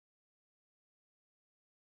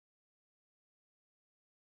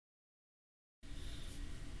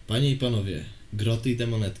Panie i panowie, groty i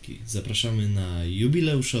demonetki, zapraszamy na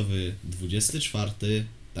jubileuszowy 24,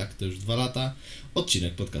 tak to już 2 lata,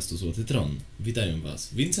 odcinek podcastu Złoty Tron. Witają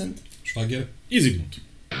Was Vincent, Szwagier i Zygmunt.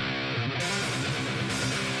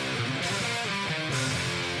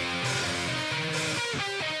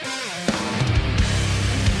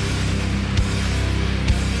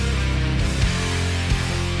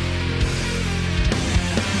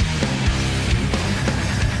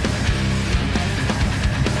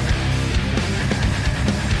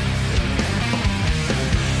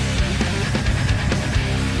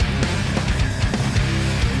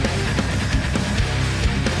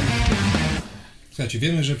 Słuchajcie,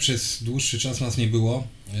 wiemy, że przez dłuższy czas nas nie było.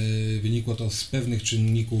 Wynikło to z pewnych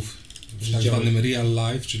czynników w tak zwanym real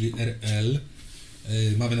life, czyli RL.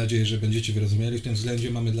 Mamy nadzieję, że będziecie wyrozumiali w tym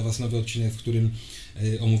względzie. Mamy dla Was nowy odcinek, w którym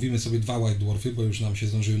omówimy sobie Dwa White Dwarfy, bo już nam się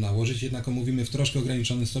zdążyły nałożyć. Jednak omówimy w troszkę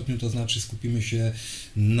ograniczonym stopniu, to znaczy skupimy się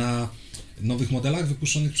na nowych modelach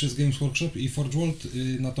wypuszczonych przez Games Workshop i Forge World,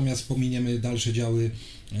 natomiast pominiemy dalsze działy.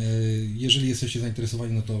 Jeżeli jesteście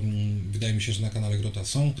zainteresowani, no to wydaje mi się, że na kanale Grota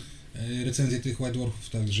są recenzje tych White Dwarfów,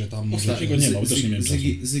 także tam Ostatniego nie ma, też nie miałem czasu.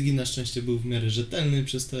 Zygi na szczęście był w miarę rzetelny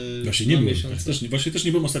przez te Właśnie 2 nie byłem, miesiące. właśnie też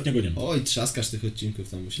nie byłem, ostatniego nie ma. Oj, trzaskasz tych odcinków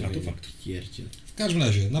tam u siebie. A to fakt. Pierdziel. W każdym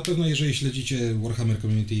razie, na pewno jeżeli śledzicie Warhammer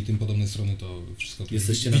Community i tym podobne strony, to wszystko to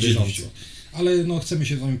jesteście na widzieliście. bieżąco. Ale no, chcemy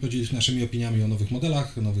się z Wami podzielić naszymi opiniami o nowych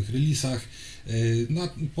modelach, o nowych releasach.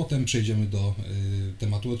 Potem przejdziemy do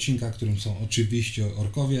tematu odcinka, którym są oczywiście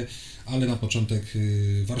orkowie, ale na początek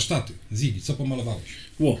warsztaty. Ziggy, co pomalowałeś?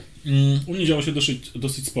 U mnie działo się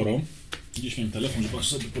dosyć sporo. Gdzieś miałem telefon, że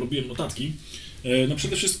sobie porobiłem notatki. No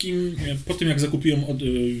przede wszystkim po tym, jak zakupiłem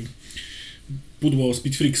pudło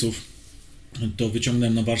Speedfreaksów, to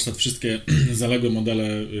wyciągnąłem na warsztat wszystkie zaległe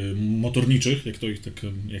modele motorniczych,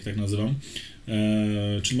 jak tak nazywam,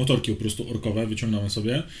 czyli motorki po prostu orkowe, wyciągnąłem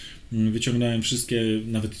sobie. Wyciągnąłem wszystkie,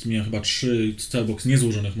 nawet miałem chyba 3 cały box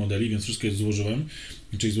niezłożonych modeli, więc wszystkie złożyłem.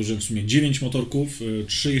 Czyli złożyłem w sumie 9 motorków,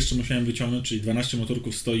 3 jeszcze musiałem wyciągnąć, czyli 12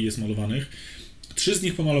 motorków stoi i jest malowanych. 3 z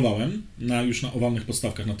nich pomalowałem już na owalnych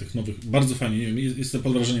podstawkach, na tych nowych, bardzo fajnie, nie wiem, jestem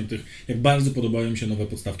pod wrażeniem tych, jak bardzo podobały mi się nowe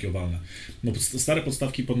podstawki owalne. Bo stare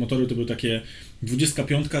podstawki pod motory to były takie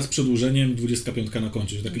 25 z przedłużeniem, 25 na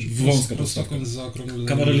końcu, takie wąska podstawka.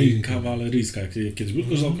 Kawaleryjska, jak kiedyś był,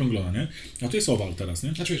 tylko zaokrąglona, nie? A to jest owal teraz,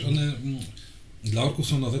 nie? Znaczy wiesz, one dla orków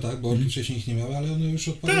są nowe, tak? Bo orki wcześniej ich nie miały, ale one już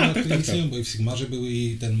odpadają tak. Bo i w Sigmarze były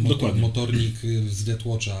i ten motornik z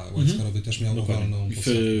Deathwatcha White też miał owalną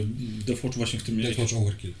podstawkę. W Deathwatchu właśnie w tym... Deathwatch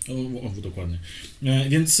Overkill. Dokładnie.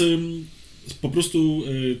 Więc po prostu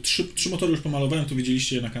 3 motory już pomalowałem, to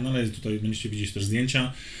widzieliście na kanale, tutaj będziecie widzieć też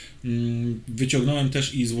zdjęcia. Wyciągnąłem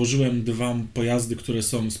też i złożyłem 2 pojazdy, które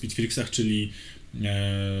są w Speedfreaksach, czyli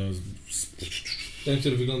ten,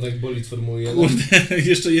 który wygląda jak bolid Formuły 1. Kurde,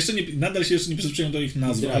 nadal się nie przyzwyczaiłem do ich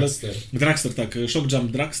nazw, Dragster, tak. Shock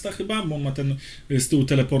Jump Dragster chyba, bo on ma ten z tyłu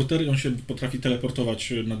teleporter i on się potrafi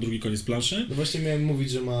teleportować na drugi koniec planszy. No właśnie miałem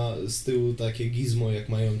mówić, że ma z tyłu takie gizmo, jak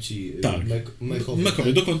mają ci mechowe.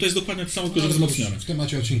 Mechowe, dokładnie, to jest dokładnie to samo, tylko że wzmocnione. W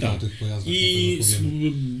temacie odcinka o tych pojazdach. I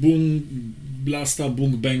Boom Blasta,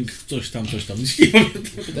 Bung Bang, coś tam.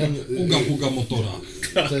 Ten Uga motora.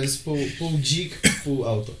 To jest pół dzik, pół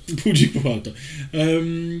auto.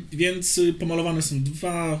 Więc pomalowane są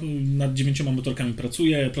 2, nad 9 motorkami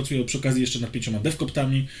pracuję przy okazji jeszcze nad 5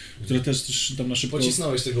 devcoptami, które też tam na szybko...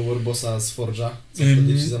 Pocisnąłeś tego Warbossa z Forge'a, co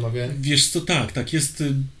wtedy Ci zamawiałem? Wiesz co, tak, jest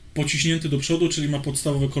pociśnięty do przodu, czyli ma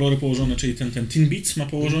podstawowe kolory położone, czyli ten Tin Beats ma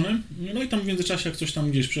położony. No i tam w międzyczasie, jak coś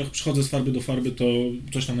tam gdzieś przychodzę z farby do farby, to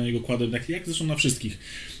coś tam na niego kładę, jak zresztą na wszystkich.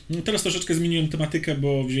 No teraz troszeczkę zmieniłem tematykę,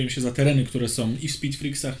 bo wziąłem się za tereny, które są i w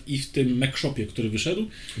Speedfreaksach, i w tym Mech Shopie, który wyszedł.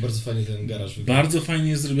 Bardzo fajnie ten garaż wygląda. Bardzo fajnie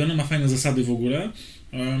jest zrobione, ma fajne zasady w ogóle.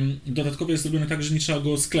 Dodatkowo jest zrobione tak, że nie trzeba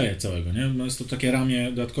go sklejać całego, nie? No jest to takie ramię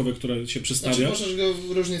dodatkowe, które się przystawia. Znaczy możesz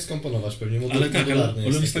go różnie skomponować pewnie. Ale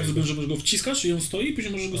on jest tak zrobiony, że możesz go wciskasz i on stoi i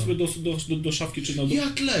później możesz go sobie do szafki czy na...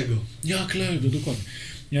 Jak Lego, dokładnie.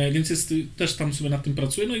 Więc też tam sobie nad tym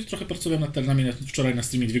pracuję, no i trochę pracowałem nad terenami, wczoraj na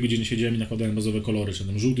streamie 2 godziny siedziałem i nakładałem bazowe kolory, czy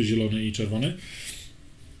tam żółty, zielony i czerwony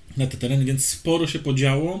na te tereny, więc sporo się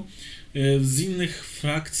podziało. Z innych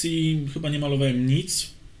frakcji chyba nie malowałem nic.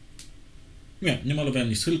 Nie malowałem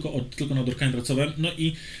nic, tylko nad orkami pracowałem, no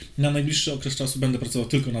i na najbliższy okres czasu będę pracował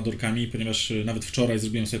tylko nad orkami, ponieważ nawet wczoraj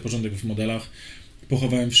zrobiłem sobie porządek w modelach,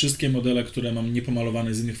 pochowałem wszystkie modele, które mam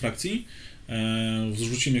niepomalowane z innych frakcji,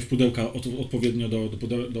 wrzuciłem je w pudełka odpowiednio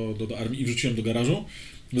do armii i wrzuciłem do garażu.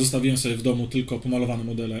 Zostawiłem sobie w domu tylko pomalowane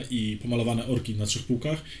modele i pomalowane orki na 3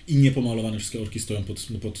 półkach i niepomalowane wszystkie orki stoją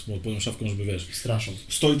pod moją szafką, żeby wiesz... Straszą.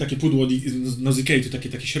 Stoi takie pudło Nozicate,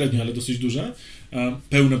 takie średnie, ale dosyć duże,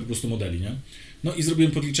 pełne po prostu modeli, nie? No i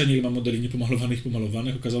zrobiłem podliczenie, ile mam modeli niepomalowanych i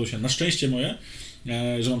pomalowanych. Okazało się, na szczęście moje,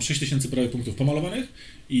 że mam 6000 prawie punktów pomalowanych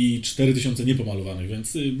i 4000 niepomalowanych,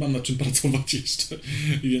 więc mam nad czym pracować jeszcze.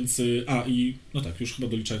 Więc, no tak, już chyba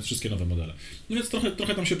doliczając wszystkie nowe modele. No więc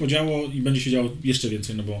trochę tam się podziało i będzie się działo jeszcze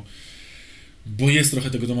więcej, no bo jest trochę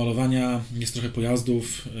tego do malowania, jest trochę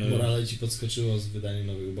pojazdów. Morale ci podskoczyło z wydaniem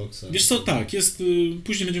nowego boxa. Wiesz co, tak, jest,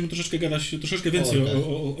 później będziemy troszeczkę gadać, troszeczkę więcej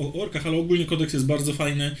o orkach, ale ogólnie kodeks jest bardzo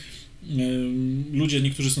fajny. Ludzie,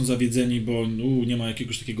 niektórzy są zawiedzeni, bo nie ma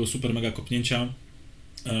jakiegoś takiego super mega kopnięcia.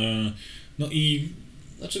 No i...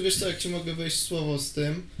 Znaczy wiesz co, jak ci mogę wejść w słowo z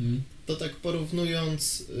tym, to tak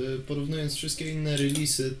porównując wszystkie inne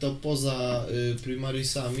releasy, to poza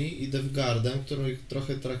Primarisami i Devgardem, których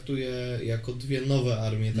trochę traktuję jako 2 nowe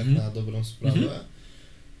armie, tak na dobrą sprawę,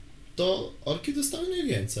 to orki dostały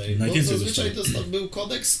najwięcej. Bo zazwyczaj był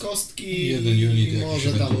kodeks, kostki jeden unit i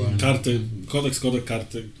może tam... Karty, kodeks,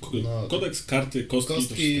 karty, kodeks, karty,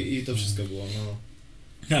 kostki i to wszystko było, no.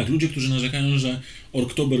 Tak, ludzie, którzy narzekają, że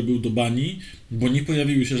Orktober był do bani, bo nie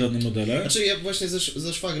pojawiły się żadne modele. Znaczy ja właśnie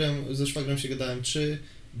ze szwagrem się gadałem, czy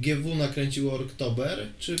GW nakręciło Orktober,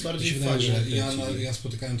 czy bardziej fani nakręcili? Ja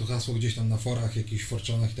spotykałem to hasło gdzieś tam na forach, jakichś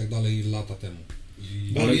forczanach i tak dalej lata temu.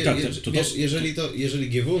 Bo wiesz, jeżeli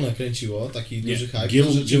GW nakręciło taki duży hype,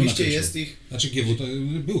 to rzeczywiście jest ich... Znaczy GW to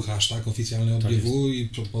był hashtag oficjalny od GW i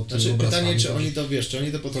pod znaczy pytanie, czy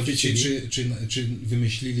oni to podchwycili? Czy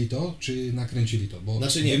wymyślili to, czy nakręcili to? Bo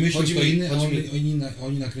znaczy nie, wymyślił to inny, a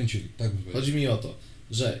oni nakręcili. Tak chodzi mi o to,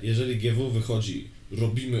 że jeżeli GW wychodzi,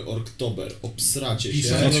 robimy Orktober, obsracie się...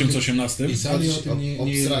 W 2018?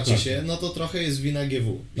 Obsracie się, no to trochę jest wina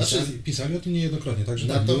GW. Pisali o tym niejednokrotnie, także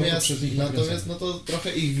natomiast no to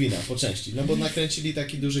trochę ich wina, po części, no bo nakręcili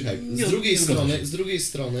taki duży hype. Z drugiej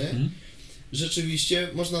strony rzeczywiście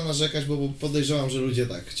można narzekać, bo podejrzewam, że ludzie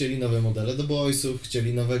tak, chcieli nowe modele do boysów,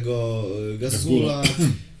 chcieli nowego Gazgula.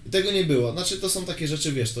 Tego nie było. Znaczy to są takie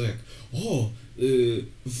rzeczy, wiesz, to jak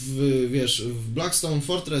w Blackstone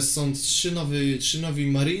Fortress są 3 nowi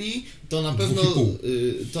marini, to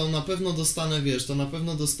na pewno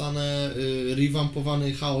dostanę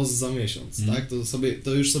revampowany chaos za miesiąc, tak?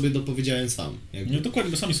 To już sobie dopowiedziałem sam. No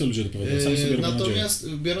dokładnie, bo sami sobie ludzie dopowiadają.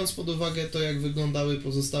 Natomiast biorąc pod uwagę to, jak wyglądały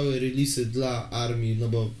pozostałe releasy dla armii, no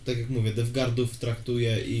bo tak jak mówię, Devgardów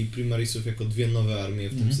traktuję i Primarisów jako 2 nowe armie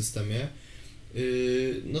w tym systemie,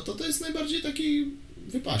 no to jest najbardziej taki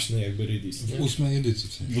wypaśny jakby release. W 8 edycji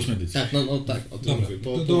w sensie. W 8 edycji. Tak, tak, o tym mówię.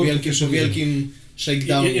 Po wielkim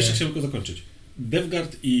shakedownie. Jeszcze chciałbym tylko zakończyć.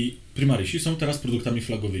 Devgard i Primarisi są teraz produktami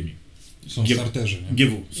flagowymi. Są w starterze. Nie?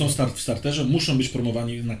 GW. Są w starterze, muszą być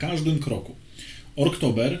promowani na każdym kroku.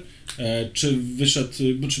 Orktober, czy wyszedł,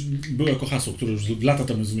 czy był jako hasło, które już lata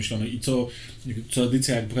temu jest wymyślone i co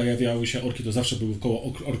edycja, jak pojawiały się orki, to zawsze były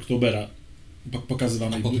koło Orktobera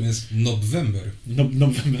pokazywane. A potem jest November.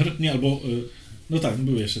 November, nie, albo... No tak,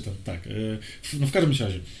 były jeszcze tam, tak. No w każdym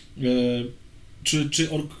razie.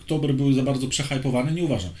 Czy Orktober był za bardzo przehypowany? Nie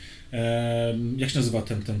uważam. Jak się nazywa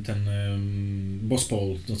ten boss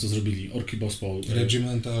pole, no co zrobili? Orki boss pole.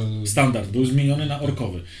 Regimental... Standard był zmieniony na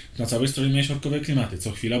orkowy. Na całej stronie miałeś orkowe klimaty.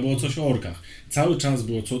 Co chwila było coś o orkach. Cały czas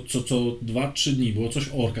było, co 2-3 dni było coś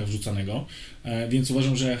o orkach wrzucanego, więc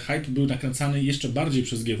uważam, że hype był nakręcany jeszcze bardziej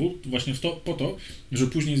przez GW, właśnie po to,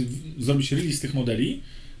 żeby później zrobić release tych modeli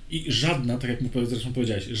i żadna, tak jak zresztą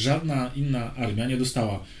powiedziałeś, żadna inna armia nie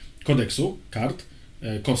dostała kodeksu, kart,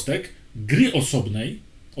 kostek, gry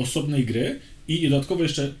osobnej gry i dodatkowo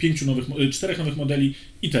jeszcze 4 nowych modeli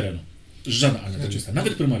i terenu. Żadna armia tak jest,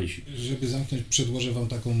 nawet Primarisi. Żeby zamknąć, przedłożę wam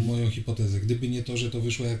taką moją hipotezę. Gdyby nie to, że to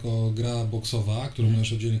wyszło jako gra boxowa, którą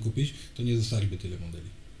możesz oddzielnie kupić, to nie dostaliby tyle modeli.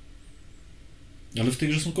 Ale w tej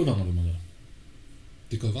grze są tylko 2 nowe modele.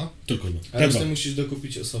 Tylko 2? Tylko 2. Ale jeszcze musisz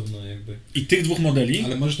dokupić osobno jakby. I tych 2 modeli...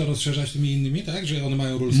 Ale możesz to rozszerzać tymi innymi, tak? Że one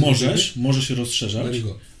mają rulesy? Możesz je rozszerzać,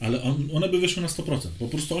 ale one by wyszły na 100%. Po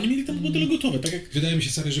prostu oni mieli te modele gotowe, tak jak... Wydaje mi się,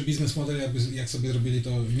 stary, że biznes model, jak sobie robili,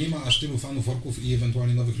 to nie ma aż tylu fanów orków i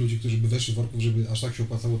ewentualnie nowych ludzi, którzy by weszli w orków, żeby aż tak się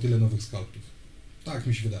opłacało tyle nowych scoutów. Tak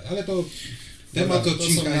mi się wydaje, ale to temat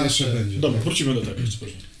odcinka jeszcze będzie. Dobra, wrócimy do tego jeszcze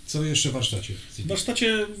później. Co jeszcze w warsztacie?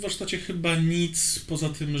 W warsztacie chyba nic, poza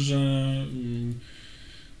tym, że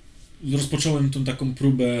rozpocząłem tą taką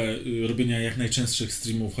próbę robienia jak najczęstszych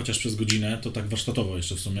streamów, chociaż przez godzinę, to tak warsztatowo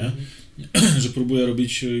jeszcze w sumie, że próbuję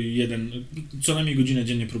robić co najmniej godzinę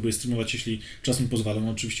dziennie próbuję streamować, jeśli czas mi pozwala.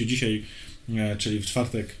 No oczywiście dzisiaj, czyli w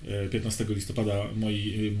czwartek, 15 listopada,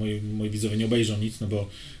 moi widzowie nie obejrzą nic, no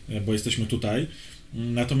bo jesteśmy tutaj.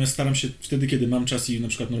 Natomiast staram się wtedy, kiedy mam czas i na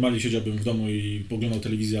przykład normalnie siedziałbym w domu i poglądał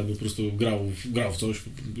telewizję albo po prostu grał w coś,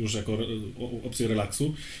 już jako opcję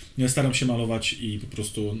relaksu, staram się malować i po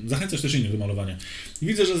prostu zachęcać też innych do malowania. I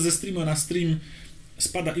widzę, że ze streama na stream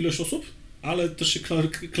spada ilość osób, ale też się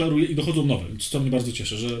klaruje i dochodzą nowe, co mnie bardzo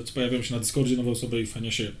cieszy, że pojawiają się na Discordzie nowe osoby i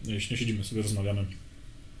fajnie się siedzimy, sobie rozmawiamy.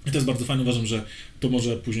 I to jest bardzo fajne, uważam, że to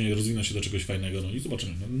może później rozwinąć się do czegoś fajnego, no i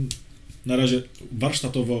zobaczymy. No, na razie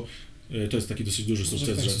warsztatowo to jest taki dosyć duży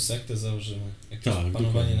sukces, że sektę założymy, jakieś tak, panowanie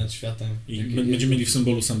dokładnie. nad światem. I będziemy mieli w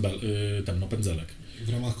symbolu pędzelek. W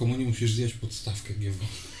ramach komunii musisz zjeść podstawkę GW.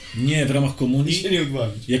 Nie, w ramach komunii. się nie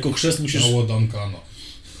odbawić. Jako chrzest musisz. Dankano.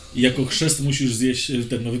 Jako chrzest musisz zjeść,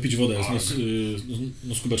 wypić wodę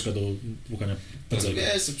z kubeczka do płukania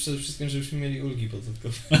pędzelka. Jest przede wszystkim, żebyśmy mieli ulgi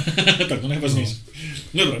podatkowe. Tak, no najważniejsze.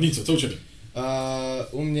 Dobra, nic, co u Ciebie? A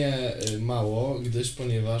u mnie mało,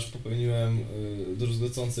 ponieważ popełniłem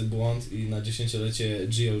druzgocący błąd i na 10-lecie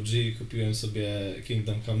GOG kupiłem sobie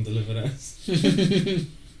Kingdom Come Deliverance.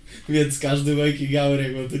 Więc każdy waking hour,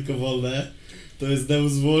 jak mam tylko wolne, to jest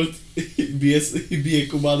Deus Vult i bije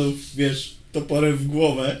kumanów, wiesz, toporem w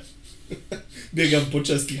głowę. Biegam po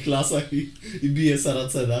czeskich lasach i biję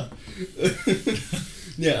Saracena.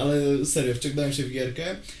 Nie, ale serio, wciągnąłem się w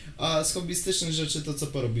gierkę. A z hobbystycznych rzeczy to co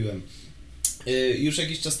porobiłem? Już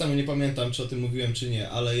jakiś czas temu, nie pamiętam czy o tym mówiłem czy nie,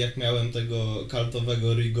 ale jak miałem tego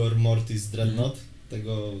kultowego Rigor Mortis Dreadnought,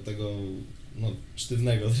 tego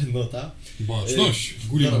sztywnego Dreadnoughta. Baczność, w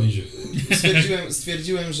góry pan idzie.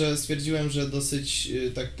 Stwierdziłem, że dosyć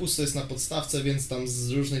tak pusto jest na podstawce, więc tam z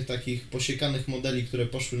różnych takich posiekanych modeli, które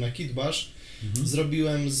poszły na kitbash,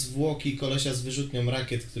 zrobiłem zwłoki kolesia z wyrzutnią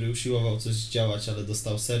rakiet, który usiłował coś działać, ale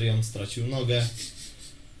dostał serią, stracił nogę.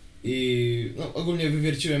 I ogólnie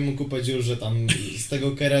wywierciłem mu kupę dziur, że tam z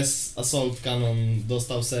tego Keres Assault Cannon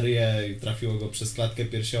dostał serię i trafiło go przez klatkę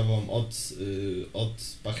piersiową od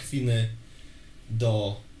pachwiny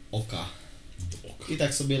do oka. I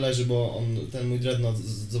tak sobie leży, bo ten mój dreadnought,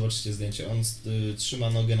 zobaczcie zdjęcie, on trzyma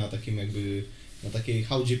nogę na takiej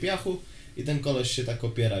hałdzie piachu i ten koleś się tak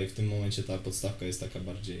opiera i w tym momencie ta podstawka jest taka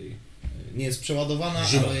bardziej, nie jest przeładowana,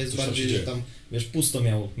 żywa, ale jest bardziej, że tam, wiesz, pusto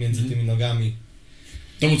miał między tymi nogami.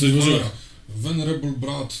 To mu coś włożyłem. Venerable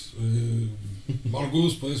brat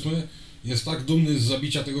Margus, powiedzmy, jest tak dumny z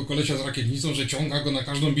zabicia tego kolesia z rakietnicą, że ciąga go na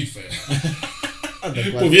każdą bitwę.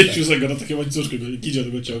 Powiesił sobie go na takie łańcuszki, idzie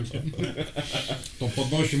tego ciągnie. To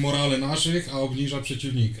podnosi morale naszych, a obniża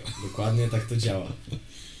przeciwnika. Dokładnie tak to działa.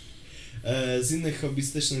 Z innych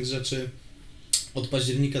hobbystycznych rzeczy od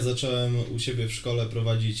października zacząłem u siebie w szkole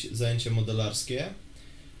prowadzić zajęcia modelarskie.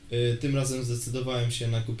 Tym razem zdecydowałem się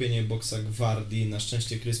na kupienie boksa Gwardii. Na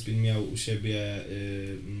szczęście Crispin miał u siebie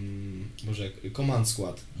Command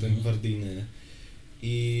Squad, ten gwardyjny.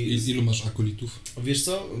 I ilu masz akolitów? Wiesz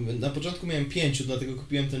co, na początku miałem 5, dlatego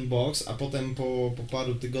kupiłem ten boks, a potem po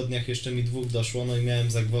paru tygodniach jeszcze mi 2 doszło, no i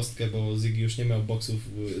miałem zagwozdkę, bo Ziggy już nie miał boksów,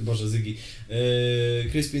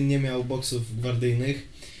 Crispin nie miał boksów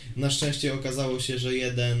gwardyjnych. Na szczęście okazało się, że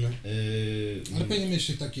jeden... Ale powinien mieć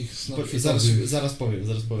tych takich snapfitowych. Zaraz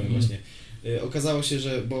powiem właśnie. Okazało się,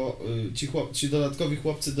 że ci dodatkowi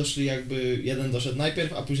chłopcy doszli jeden doszedł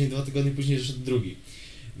najpierw, a później 2 tygodnie później doszedł drugi.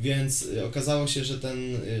 Więc okazało się, że ten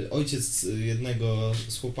ojciec jednego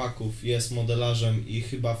z chłopaków jest modelarzem i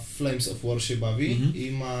chyba w Flames of War się bawi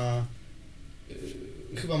i ma...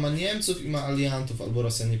 chyba ma Niemców i ma aliantów albo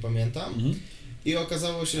Rosjan, nie pamiętam. I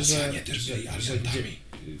okazało się,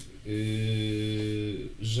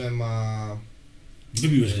 że ma...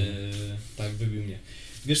 Wybiłeś mnie. Tak, wybił mnie.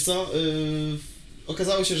 Wiesz co,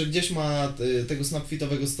 okazało się, że gdzieś ma tego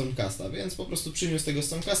snapfitowego Stormcasta, więc po prostu przyniósł tego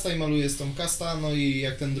Stormcasta i maluje Stormcasta, no i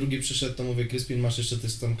jak ten drugi przyszedł, to mówię, Crispin, masz jeszcze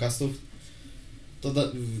tych Stormcastów?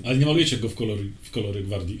 Ale nie malujecie go w kolory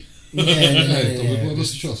gwardii. Nie, to by było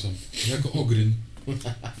dosyć awesome. Jako ogryn.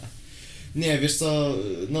 Nie, wiesz co,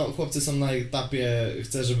 chłopcy są na etapie,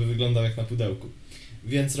 chcę, żeby wyglądał jak na pudełku.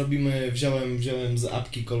 Więc wziąłem z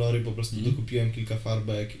apki kolory, po prostu dokupiłem kilka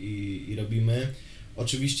farbek i robimy.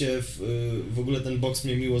 Oczywiście w ogóle ten boks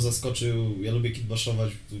mnie miło zaskoczył, ja lubię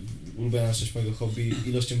kitbaszować, ulubiona część mojego hobby,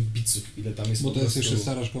 ilością biców, ile tam jest. Bo to jest jeszcze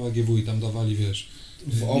stara szkoła GW i tam dawali, wiesz,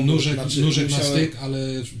 nóżek na styk,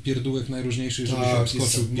 ale pierdółek najróżniejszych, żeby się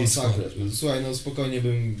obskoczył 5 składów. Słuchaj, no spokojnie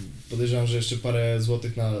podejrzewam, że jeszcze parę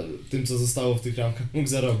złotych na tym, co zostało w tych ramkach mógł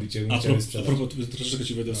zarobić, jakbym chciał je sprzedać. A propos, troszeczkę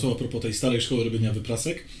Ci wejdę słowo, a propos tej starej szkoły robienia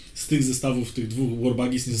wyprasek, z tych zestawów, tych 2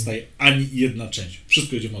 Warbuggies nie zostaje ani jedna część.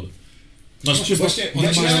 Wszystko idzie w modę.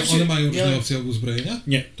 One mają różne opcje uzbrojenia?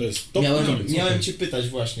 Nie, to jest top. Miałem Cię pytać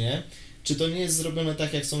właśnie, czy to nie jest zrobione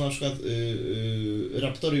tak, jak są na przykład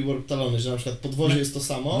Raptory i Warp Talony, że na przykład podwozie jest to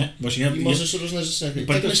samo nie. Właśnie możesz różne rzeczy nakryć.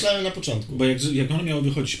 Tak myślałem na początku. Bo jak one miały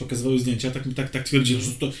wychodzić, pokazywały zdjęcia, tak twierdzili,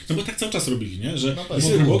 że to... No bo tak cały czas robili, nie? Że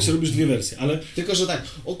w boxie robisz 2 wersje, ale... Tylko, że tak,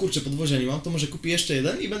 o kurczę, podwozia nie mam, to może kupię jeszcze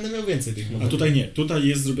jeden i będę miał więcej tych modeli. A tutaj nie. Tutaj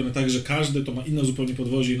jest zrobione tak, że każdy to ma inne zupełnie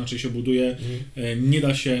podwozie, inaczej się buduje, nie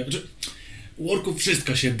da się... Worków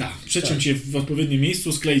wszystko się da. Przeciąć je w odpowiednim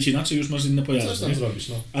miejscu, skleić inaczej, już masz inne pojazdy. Coś tam zrobisz,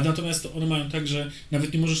 no. A natomiast one mają tak, że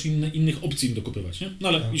nawet nie możesz innych opcji im dokupywać, nie? No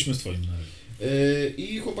ale idźmy z twoim na razie.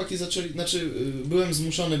 I chłopaki zaczęli, byłem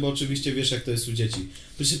zmuszony, bo oczywiście wiesz jak to jest u dzieci.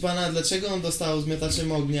 Proszę pana, dlaczego on dostał z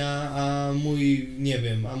miataczem ognia, a mój, nie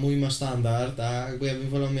wiem, a mój ma sztandar, tak? Bo ja bym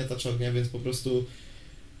wolał miatacz ognia, więc po prostu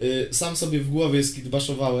sam sobie w głowie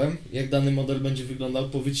skitbaszowałem, jak dany model będzie wyglądał,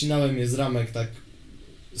 powycinałem je z ramek tak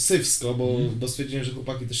sywsko, bo stwierdziłem, że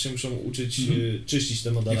chłopaki też się muszą uczyć czyścić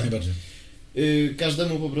te modele. Jak najbardziej.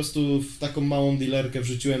 Każdemu po prostu w taką małą dealerkę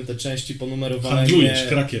wrzuciłem te części, ponumerowałem je. Handlujesz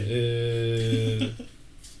krakiem.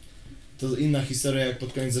 To inna historia, jak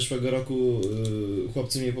pod koniec zeszłego roku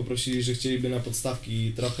chłopcy mnie poprosili, że chcieliby na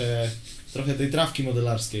podstawki trochę tej trawki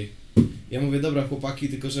modelarskiej. Ja mówię, dobra chłopaki,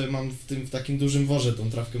 tylko że mam w takim dużym worze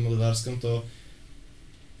tą trawkę modelarską, to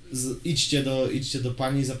idźcie do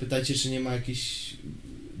pani, zapytajcie, czy nie ma jakichś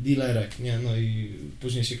dealerek, nie? No i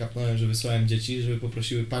później się kapnąłem, że wysłałem dzieci, żeby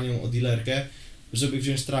poprosiły panią o dealerkę, żeby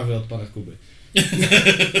wziąć trawę od pana Kuby.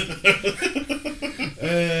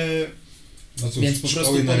 No cóż, więc po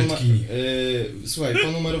prostu słuchaj,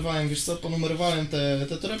 ponumerowałem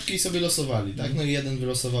te torebki i sobie losowali, tak? No i jeden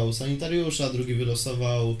wylosował sanitariusza, drugi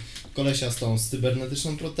wylosował kolesia z tą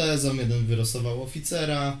cybernetyczną protezą, jeden wylosował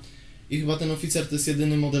oficera. I chyba ten oficer to jest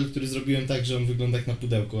jedyny model, który zrobiłem tak, że on wygląda jak na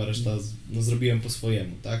pudełku, a reszta zrobiłem po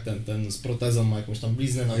swojemu, tak? Ten z protezą ma jakąś tam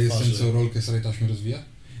bliznę na twarzy. A jest ten, co rolkę z taśmy rozwija?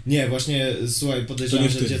 Nie, właśnie, słuchaj, podejrzewam,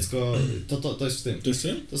 że dziecko... To jest w tym. To jest w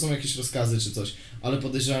tym? To są jakieś rozkazy czy coś, ale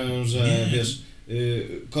podejrzewam, że wiesz,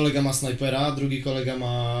 kolega ma snajpera, drugi kolega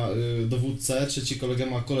ma dowódcę, trzeci kolega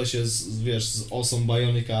ma kolesie z osą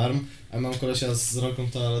Bionic Arm, a mam kolesia z rolką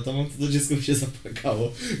toaletową, to dziecko mi się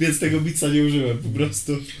zapłakało, więc tego bica nie użyłem po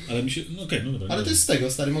prostu. Ale mi się, no okej, no dobra. Ale to jest z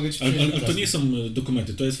tego, stary, mogę ci przynieść. Ale to nie są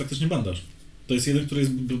dokumenty, to jest faktycznie bandaż. To jest jeden, który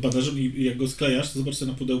jest bandażem i jak go sklejasz, to zobacz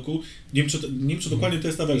sobie na pudełku, nie wiem czy dokładnie to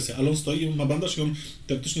jest ta wersja, ale on stoi i on ma bandaż i on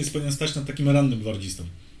teoretycznie jest powinien stać nad takim rannym gwardzistą.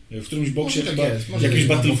 W którymś boksie chyba, jakiś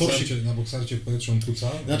Battle Force. Na boksarcie powietrzą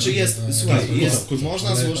kuca. Znaczy słuchaj,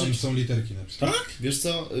 można złożyć... Tam są literki napisane. Tak? Wiesz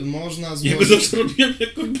co, można złożyć... Ja go zawsze robiłem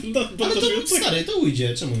jako ale to stary, to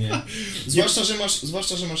ujdzie, czemu nie?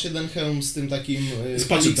 Zwłaszcza, że masz jeden hełm z tym takim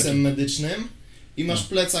heliksem medycznym i masz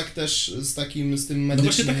plecak też z tym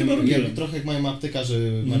medycznym, trochę jak mają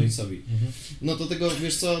aptekarze marinesowi. No to tego,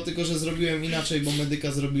 wiesz co, tylko że zrobiłem inaczej, bo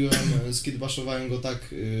medyka zrobiłem, skitbaszowałem go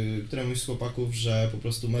tak któremuś z chłopaków, że po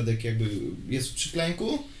prostu medyk jakby jest w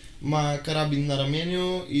przyklęku, ma karabin na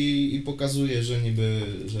ramieniu i pokazuje, że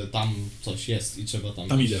że tam coś jest i trzeba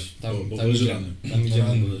tam iść. Bo leży rany. Tam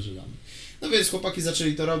idziemy, bo leży rany. No więc chłopaki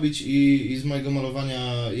zaczęli to robić i z mojego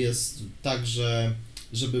malowania jest tak, że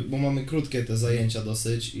bo mamy krótkie te zajęcia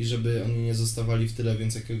dosyć i żeby oni nie zostawali w tyle,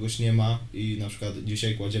 więc jakiegoś nie ma i na przykład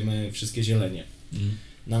dzisiaj kładziemy wszystkie zielenie.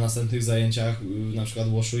 Na następnych zajęciach na przykład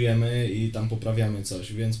washujemy i tam poprawiamy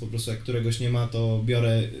coś, więc po prostu jak któregoś nie ma, to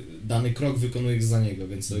biorę dany krok, wykonuję za niego,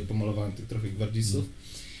 więc sobie pomalowałem tych trochę gwardzistów.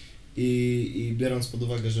 I biorąc pod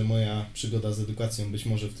uwagę, że moja przygoda z edukacją być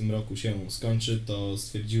może w tym roku się skończy, to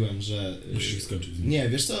stwierdziłem, że... Musisz skończyć. Nie,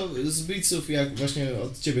 wiesz co, z biców jak właśnie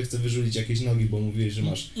od Ciebie chcę wyrzucić jakieś nogi, bo mówiłeś, że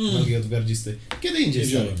masz nogi od gwardzisty. Kiedy indziej,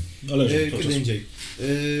 kiedy indziej.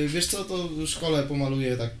 Wiesz co, to w szkole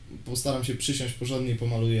pomaluję, tak postaram się przysiąść porządnie,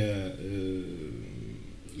 pomaluję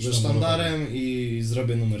ze sztandarem i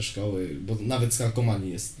zrobię numer szkoły, bo nawet z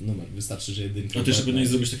kalkomanii jest numer, wystarczy, że jedynka. A ty jeszcze powinieneś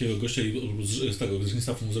zrobić takiego gościa i z tego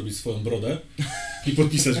Grzegnistawu mu zrobić swoją brodę i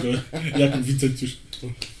podpisać go jak Wincencjusz.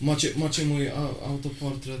 Macie mój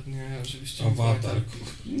autoportret, nie, oczywiście. Awatar.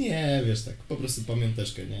 Nie, wiesz tak, po prostu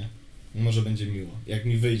pamiąteczkę, nie. Może będzie miło, jak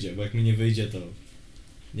mi wyjdzie, bo jak mi nie wyjdzie, to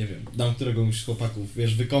nie wiem, dam któregoś z chłopaków,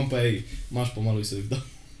 wiesz, wykąpę i masz, pomaluj sobie w domu.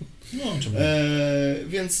 No, czemu?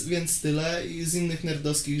 Więc tyle. I z innych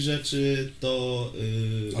nerdowskich rzeczy to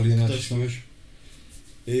Aliena ktoś... czytałeś?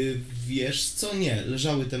 Wiesz co? Nie,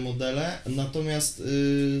 leżały te modele, natomiast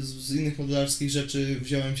z innych modelarskich rzeczy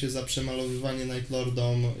wziąłem się za przemalowywanie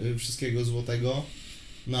Nightlordom wszystkiego złotego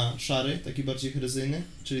na szary, taki bardziej herezyjny,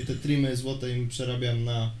 czyli te trimy złote im przerabiam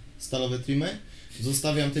na stalowe trimy.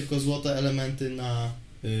 Zostawiam tylko złote elementy na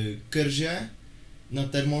kerzie, na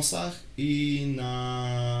termosach i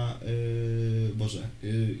na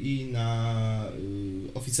i na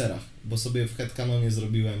oficerach, bo sobie w headcanonie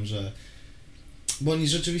zrobiłem, że bo oni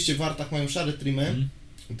rzeczywiście w artach mają szare trimy,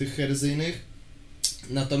 tych herezyjnych,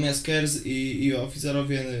 natomiast kers i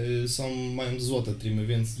oficerowie mają złote trimy,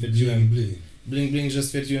 więc stwierdziłem, bling, że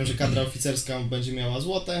stwierdziłem, że kadra oficerska będzie miała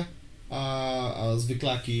złote, a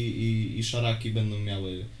zwyklaki i szaraki będą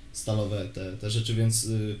miały stalowe te rzeczy, więc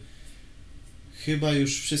chyba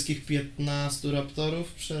już wszystkich 15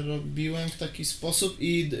 raptorów przerobiłem w taki sposób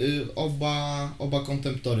i oba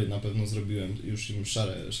kontemptory na pewno zrobiłem, już im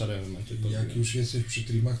szare elementy. Jak już jesteś przy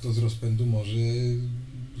trimach, to z rozpędu może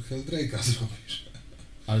Helldrake'a zrobisz.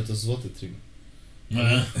 Ale to złoty trim.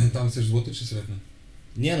 Tam chcesz złoty czy srebrny?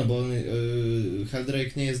 Nie, no bo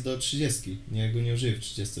Helldrake nie jest do 30, ja go nie użyję w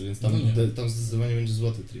 30, więc tam zdecydowanie będzie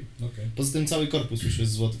złoty trim. Okay. Poza tym cały korpus już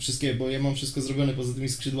jest złoty, wszystkie, bo ja mam wszystko zrobione poza tymi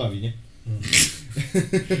skrzydłami, nie?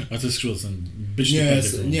 A to jest skrzydło,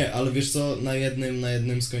 nie, ale wiesz co, na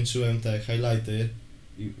jednym skończyłem te highlighty.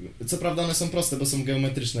 Co prawda one są proste, bo są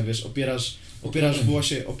geometryczne, wiesz, opierasz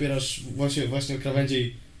właśnie o krawędzie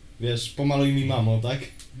i wiesz, pomaluj mi mamo, tak?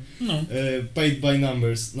 No. Paid by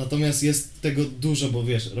numbers. Natomiast jest tego dużo, bo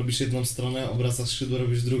wiesz, robisz jedną stronę, obracasz skrzydło,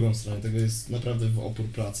 robisz drugą stronę. Tego jest naprawdę w opór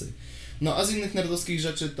pracy. No a z innych nerdowskich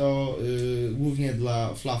rzeczy to głównie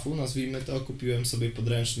dla fluffu, nazwijmy to, kupiłem sobie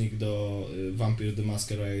podręcznik do Vampire the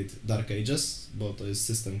Masquerade Dark Ages, bo to jest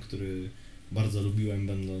system, który bardzo lubiłem,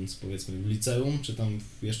 będąc powiedzmy w liceum, czy tam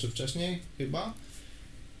jeszcze wcześniej chyba.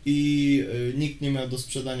 I nikt nie miał do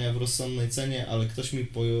sprzedania w rozsądnej cenie, ale ktoś mi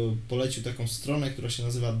polecił taką stronę, która się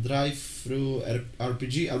nazywa Drive-Thru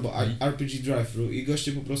RPG albo RPG Drive-Thru i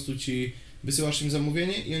goście po prostu wysyłasz im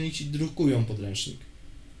zamówienie i oni ci drukują podręcznik.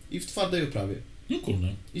 I w twardej oprawie. No kurde.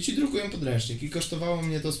 I ci drukują podręcznik i kosztowało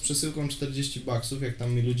mnie to z przesyłką $40, jak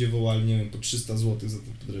tam mi ludzie wołali, nie wiem, po 300 zł za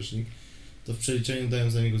ten podręcznik, to w przeliczeniu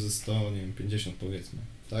dają za niego ze 100, nie wiem, 50 powiedzmy,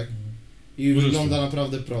 tak? I wygląda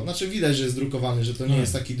naprawdę znaczy widać, że jest drukowany, że to nie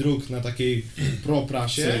jest taki druk na takiej pro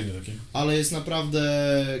prasie, ale jest naprawdę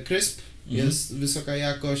crisp, jest wysoka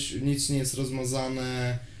jakość, nic nie jest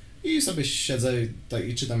rozmazane i sobie siedzę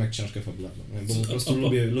i czytam jak książkę fabularną, bo po prostu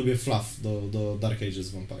lubię fluff do Dark Ages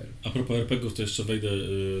Vampire. A propos RPGów, to jeszcze wejdę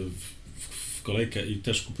w kolejkę i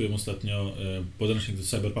też kupiłem ostatnio podręcznik do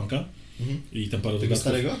Cyberpunka i tam parę Tego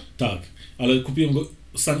starego? Tak, ale kupiłem go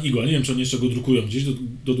Stan Igła, nie wiem czy oni jeszcze go drukują gdzieś,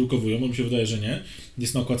 dodrukowują, bo mi się wydaje, że nie.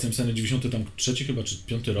 Jest na okładce napisane 93 chyba, czy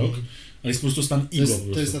 5 rok, ale jest po prostu Stan Igła.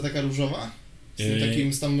 To jest ta taka różowa?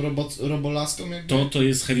 Z tam robolaską jakby? To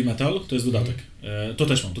jest heavy metal, to jest dodatek.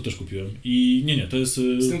 To też kupiłem. I nie, to jest...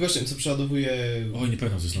 Z tym gościem, co przeładowuje... Oj, nie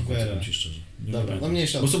pamiętam, co jest na okładce, powiem ci szczerze. Dobra, no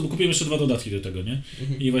mniejsza. Bo kupiłem jeszcze 2 dodatki do tego, nie?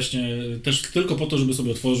 I właśnie też tylko po to, żeby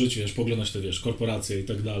sobie otworzyć, wiesz, pooglądać te, wiesz, korporacje i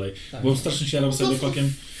tak dalej. Tak. Bo strasznie się jarał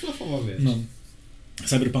Cyberpunkiem. No.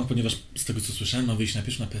 Cyberpunk, ponieważ z tego co słyszałem, ma wyjść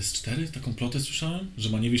najpierw na PS4, taką plotę słyszałem, że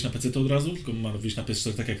ma nie wyjść na PC od razu, tylko ma wyjść na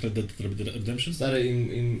PS4 tak jak Red Dead Redemption. Stary,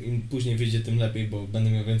 im później wyjdzie, tym lepiej, bo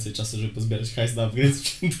będę miał więcej czasu, żeby pozbierać hajs na upgrade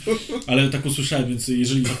sprzętu. Ale tak usłyszałem, więc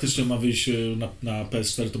jeżeli faktycznie ma wyjść na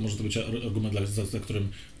PS4, to może to być argument, za którym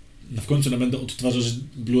w końcu będę odtwarzać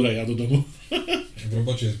Blu-raya do domu. W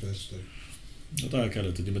robocie jest PS4. No tak,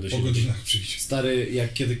 ale to nie będę się... Po godzinach przyjść. Stary,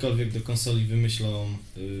 jak kiedykolwiek do konsoli wymyślą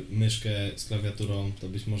myszkę z klawiaturą, to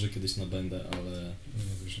być może kiedyś nabędę, ale...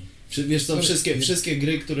 Wiesz co, wszystkie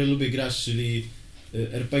gry, które lubię grać, czyli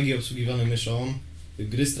RPG obsługiwane myszą,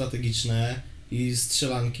 gry strategiczne i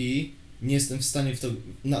strzelanki, nie jestem w stanie w to...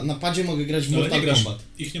 Na padzie mogę grać w Mortal Kombat.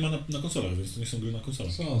 Ich nie ma na konsolach, więc to nie są gry na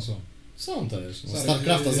konsolach. Są też.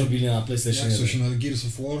 StarCrafta zrobili na PlayStation 1. Jak coś na Gears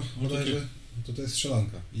of War bodajże? To jest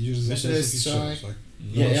strzelanka. Idziesz za strzelanek. Tak?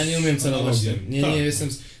 Ja nie umiem celować tym. Nie jestem...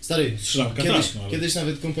 Stary, kiedyś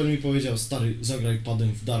nawet kumpel mi powiedział, stary, zagraj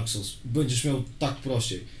padem w Dark Souls, będziesz miał tak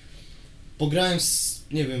prościej. Pograłem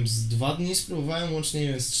z 2 dni, spróbowałem łącznie, nie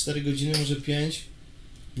wiem, z 4 godziny, może 5.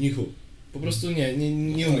 Nichu. Po prostu nie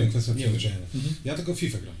umiem. Kwestia przyzwyczajenia. Ja tylko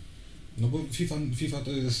FIFA gram. No bo FIFA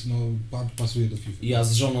to jest, pasuje do FIFA. Ja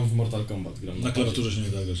z żoną w Mortal Kombat gram. Na klawiaturze się nie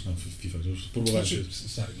da grać na FIFA, to już próbowałem się.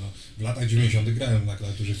 Stary, w latach 90. grałem na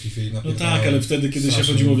klawiaturze FIFA i No tak, ale wtedy, kiedy się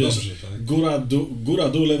chodziło, wiesz, dobrze, tak? góra,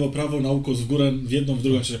 dół, lewo, prawo, na ukos, w górę, w jedną, w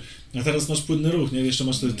drugą, a teraz masz płynny ruch, nie? Jeszcze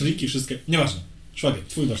masz te triki, wszystkie, nieważne. Szwagier,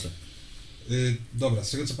 twój warsztat. Dobra,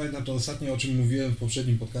 z tego co pamiętam, to ostatnie, o czym mówiłem w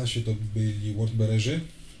poprzednim podcastie, to byli wordbearerzy,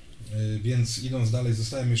 więc idąc dalej,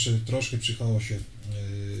 zostałem jeszcze troszkę przy chaosie.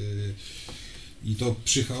 I to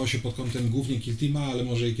przy chaosie pod kątem głównie Kill Teama, ale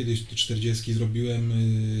może i kiedyś 40 zrobiłem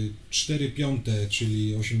 4/5,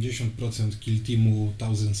 czyli 80% Kill Teamu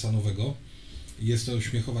Thousand Sunowego. Jest to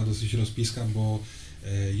śmiechowa dosyć rozpiska, bo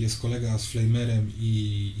jest kolega z Flamerem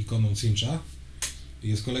i ikoną Cincha,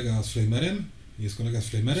 jest kolega z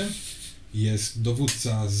Flamerem, jest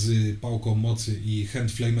dowódca z pałką mocy i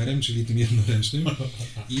handflamerem, czyli tym jednoręcznym,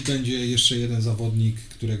 i będzie jeszcze jeden zawodnik,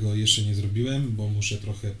 którego jeszcze nie zrobiłem, bo muszę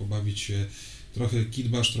trochę pobawić się, trochę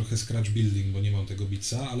kitbash, trochę scratch building, bo nie mam tego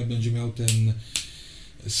bitsa, ale będzie miał ten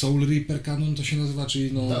Soul Reaper Cannon, to się nazywa,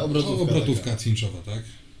 czyli obrotówka cinchowa, tak?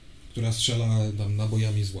 Która strzela tam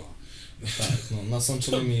nabojami zła. Tak,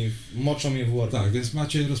 nasączonymi moczą je w warp. Tak, więc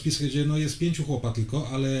macie rozpiskę, gdzie jest 5 chłopa tylko,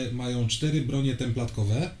 ale mają 4 bronie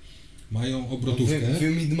templatkowe, mają obrotówkę.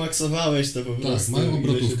 Wymidmaksowałeś to po prostu. Tak, mają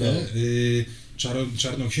obrotówkę.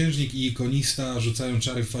 Czarnoksiężnik i ikonista rzucają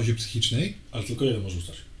czary w fazie psychicznej. Ale tylko jeden może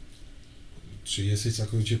rzucać. Czy jesteś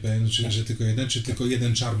całkowicie pewien, że tylko jeden, czy tylko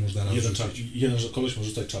jeden czar można raz jeden rzucić? Jeden, że koleś może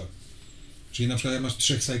rzucać czar. Czyli na przykład jak masz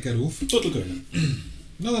 3 Psykerów. To tylko jeden.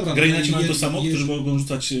 No dobra. Grejnaci mają to samo, którzy mogą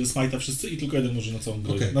rzucać smite'a wszyscy i tylko jeden może na całą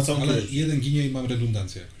grę. Okay, na całą ale jeden ginie i mam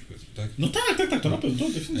redundancję jakąś, powiedzmy, tak? No tak, to na pewno,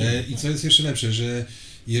 to definitywnie. I co jest jeszcze lepsze, że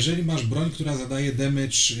jeżeli masz broń, która zadaje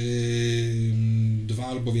damage 2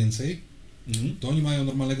 albo więcej, to oni mają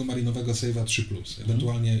normalnego marinowego save'a 3+,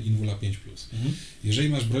 ewentualnie invula 5+. Jeżeli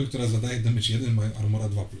masz broń, która zadaje damage 1, mają armora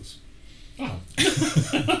 2+.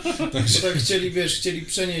 Także... Bo tak chcieli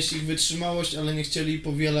przenieść ich wytrzymałość, ale nie chcieli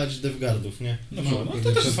powielać devguardów, nie?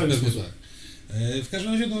 To też jest fajny sposób. Tak. W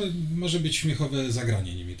każdym razie może być śmiechowe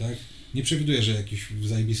zagranie nimi, tak? Nie przewiduję, że jakiś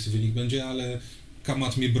zajebisty wynik będzie, ale come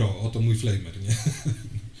at me bro, oto mój flamer, nie?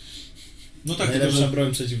 No tak, najlepsza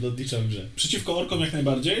broń przeciwlotnicza w grze. Przeciwko orkom jak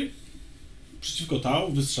najbardziej, przeciwko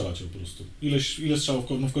tau wystrzelacie po prostu. Ile strzałów,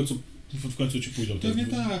 w końcu ci pójdą. Pewnie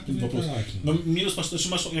tak. No minus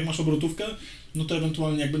jak masz obrotówkę, no to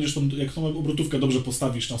ewentualnie jak tą obrotówkę dobrze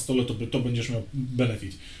postawisz na stole, to będziesz miał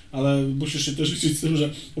benefit. Ale musisz się też liczyć z tym,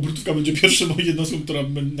 że obrotówka będzie pierwszą jednostką,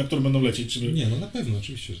 na którą będą lecieć. Nie, no na pewno,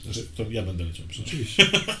 oczywiście. To ja będę leciał. Oczywiście.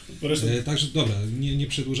 Także dobra, nie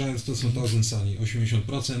przedłużając, to są Thousand Sunny,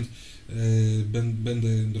 80%.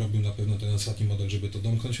 Będę robił na pewno ten ostatni model, żeby to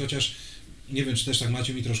domknąć, chociaż nie wiem, czy też tak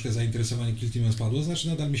macie, mi troszkę zainteresowanie Kill Teamem spadło, znaczy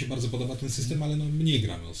nadal mi się bardzo podoba ten system, ale mniej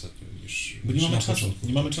gramy ostatnio niż bo nie mamy czasu. Początku.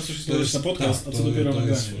 Nie mamy czasu się zgodzić na podcast, a co dopiero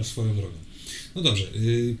nagranie. To jest swoją drogą. No dobrze,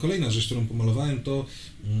 kolejna rzecz, którą pomalowałem, to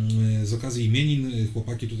z okazji imienin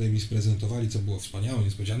chłopaki tutaj mi sprezentowali, co było wspaniałą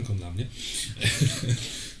niespodzianką dla mnie,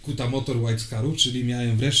 Kuta Motor White Scarów, czyli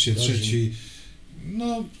miałem wreszcie trzeci,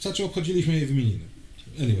 obchodziliśmy je w imieniny.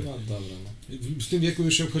 Anyway. No dobra, W tym wieku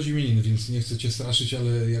już się obchodzi imieniny, więc nie chcę cię straszyć,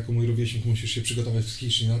 ale jako mój rówieśnik musisz się przygotować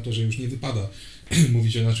psychicznie na to, że już nie wypada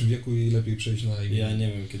mówić o naszym wieku i lepiej przejść na imieniny. Ja nie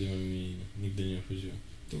wiem, kiedy mam imieniny. Nigdy nie obchodziłem.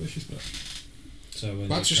 To weź się sprawdź.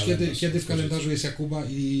 Patrzysz, kiedy w kalendarzu jest Jakuba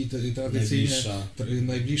i tradycyjnie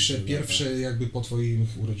najbliższe pierwsze jakby po twoich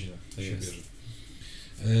urodzinach się bierze.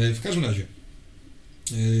 W każdym razie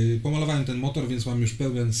pomalowałem ten motor, więc mam już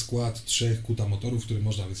pełen skład 3 kuta motorów, które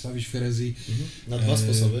można wystawić w herezji. Na 2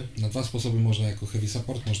 sposoby. Na 2 sposoby, można jako heavy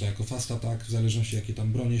support, można jako fast attack, w zależności jakie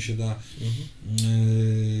tam bronie się da.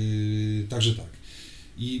 Także tak.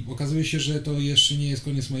 I okazuje się, że to jeszcze nie jest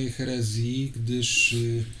koniec mojej herezji, gdyż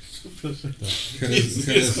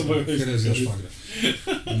herezja szwagra.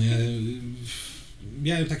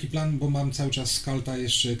 Miałem taki plan, bo mam cały czas skalta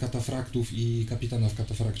jeszcze katafraktów i kapitana w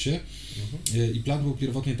katafrakcie. I plan był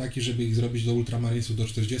pierwotnie taki, żeby ich zrobić do ultramarinesów do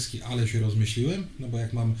 40, ale się rozmyśliłem, no bo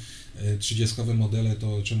jak mam 30-kowe modele,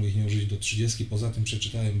 to czemu ich nie użyć do 30? Poza tym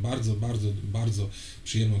przeczytałem bardzo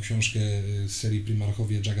przyjemną książkę z serii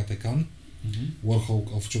Primarchowie Jagate Khan,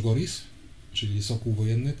 Warhawk of Chogoris, czyli sokół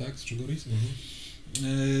wojenny, tak, z Chogoris.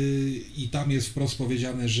 I tam jest wprost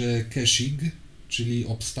powiedziane, że Keshig, czyli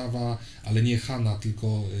obstawa, ale nie Hana,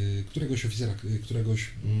 tylko któregoś oficera,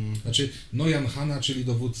 znaczy Nojan Hana, czyli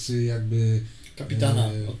dowódcy jakby...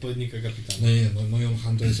 Kapitana, odpowiednika kapitana. Nie, Nojan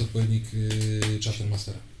Han to jest odpowiednik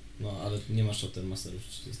Chaptermastera. No, ale nie masz Chaptermasterów w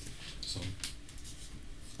 30. Są.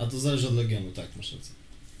 A to zależy od legionu, tak, masz rację.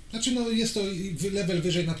 Znaczy no jest to level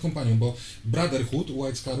wyżej nad kompanią, bo Brotherhood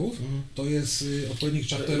White Scarów to jest odpowiednik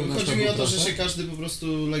chapteru na Chodzi mi o to, że się każdy po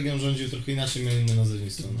prostu Legion rządził trochę inaczej, miał inne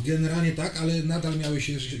nazewnictwo. No. Generalnie tak, ale nadal miały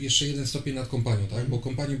się jeszcze jeden stopień nad kompanią, tak? Bo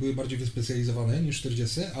kompanie były bardziej wyspecjalizowane niż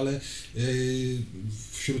 40, ale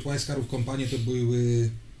wśród White Scarów kompanie to były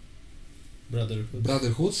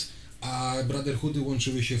Brotherhoods, a Brotherhoody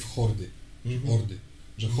łączyły się w hordy. Hordy.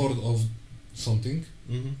 Że Horde of something,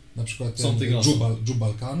 na przykład ten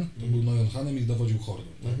Jubal Khan, to był Noyon Hanem i dowodził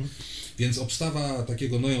hordą. Tak? Więc obstawa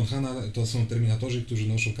takiego Noyon Hana to są terminatorzy, którzy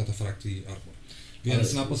noszą katafrakty i armor. Więc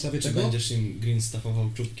ale na podstawie czego... będziesz im green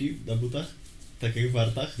staffował czubki na butach? Tak jak w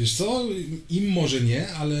wartach? Wiesz co, im może nie,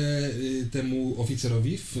 ale temu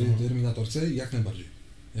oficerowi w terminatorce jak najbardziej.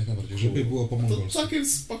 Jak najbardziej, żeby było po mongolsku. To całkiem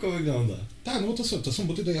spoko wygląda. Tak, no to są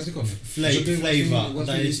buty do jazdy konnej. Flavor,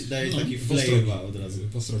 daje taki flavor od razu.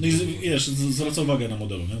 No i wiesz, zwraca uwagę na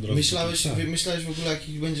modelu, nie? Myślałeś w ogóle,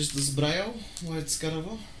 jaki będziesz to zbrajał White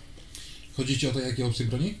Scarowo? Chodzi ci o to, jakie opcje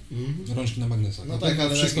broni? Rączki na magnesach. No tak,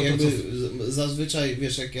 ale wszystko jakby zazwyczaj,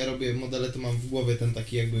 wiesz, jak ja robię modele, to mam w głowie ten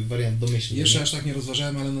taki jakby wariant domyślny. Jeszcze aż tak nie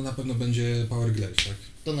rozważałem, ale no na pewno będzie Power Glaive, tak?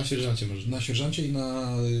 To na sierżancie może. Na sierżancie i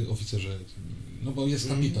na oficerze. No bo jest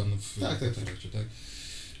kapitan w trakcie, tak.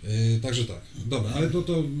 Także tak. Dobra, ale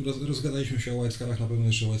to rozgadaliśmy się o White Scarach, na pewno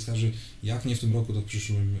jeszcze White Scarzy, jak nie w tym roku, to w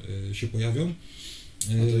przyszłym się pojawią.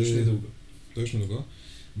 A to już niedługo. To już niedługo.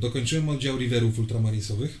 Dokończyłem oddział Riverów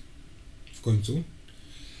ultramarisowych. W końcu.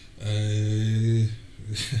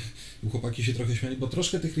 Chłopaki się trochę śmiali, bo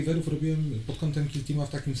troszkę tych Riverów robiłem pod kątem Kill Teama w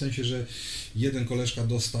takim sensie, że jeden koleżka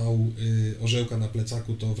dostał orzełka na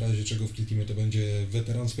plecaku, to w razie czego w Kill Teamie to będzie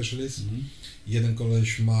Veteran Specialist, jeden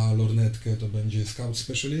koleś ma lornetkę, to będzie Scout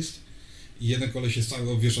Specialist i jeden koleś jest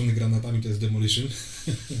cały obwieszony granatami, to jest Demolition.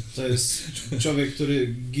 To jest człowiek,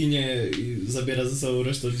 który ginie i zabiera ze sobą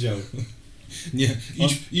resztę oddziału. Nie,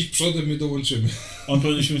 idź przodem, my dołączymy. On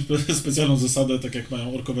powinien mieć specjalną zasadę, tak jak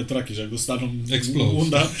mają orkowe traki, że jak dostaną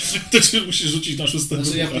munda, to ci musisz rzucić na szóste.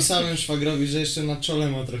 Znaczy ja pisałem szwagrowi, że jeszcze na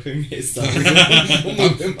czole ma trochę miejsca.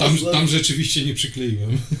 Tam rzeczywiście nie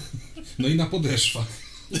przykleiłem. No i na podeszwach.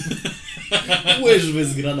 Łyżwy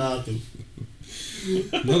z granatu.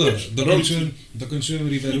 No dobrze, dokończyłem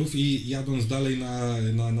Riverów i jadąc dalej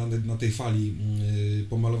na tej fali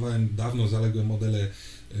pomalowałem dawno zaległe modele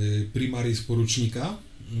Primaris porucznika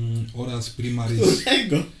oraz Primaris...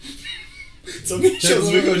 Którego? Co miesiąc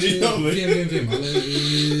wychodzi nowy. Wiem, ale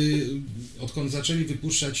odkąd zaczęli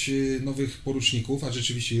wypuszczać nowych poruczników, a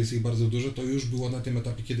rzeczywiście jest ich bardzo dużo, to już było na tym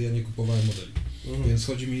etapie, kiedy ja nie kupowałem modeli. Więc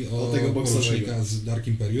chodzi mi o tego porucznika z Dark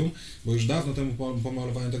Imperium, bo już dawno temu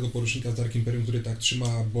pomalowałem tego porucznika z Dark Imperium, który tak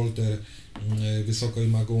trzyma bolter wysoko i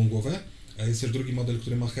ma gołą głowę. A jest też drugi model,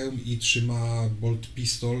 który ma hełm i trzyma bolt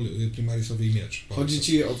pistol primarisowy i miecz. Chodzi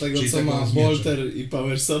ci o tego, co ma bolter i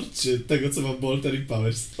power sword, czy tego, co ma bolter i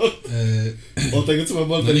power sword? O tego, co ma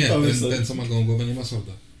bolter i power sword. Ten, co ma gołą głowę, nie ma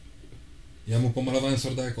sworda. Ja mu pomalowałem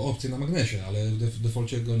sworda jako opcję na magnesie, ale w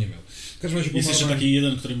defaulcie go nie miał. W każdym razie jest jeszcze taki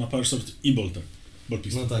jeden, który ma power sword i bolter. Bolt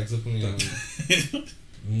pistol. No tak, zapomniałem. Tak.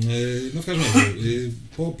 No w każdym razie,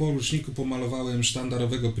 po poruczniku pomalowałem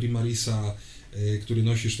sztandarowego primarisa, który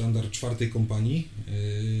nosi sztandar 4. kompanii,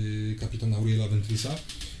 kapitana Auriela Ventrisa,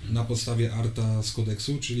 na podstawie arta z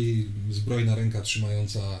kodeksu, czyli zbrojna ręka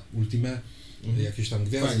trzymająca ultimę, jakieś tam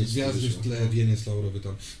gwiazdy w tle, wieniec laurowy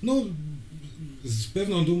tam. No, z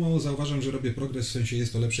pewną dumą zauważam, że robię progres, w sensie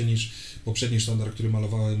jest to lepsze niż poprzedni sztandar, który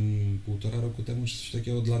malowałem 1,5 roku temu, czy coś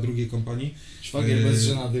takiego, dla drugiej kompanii. Szwagier bez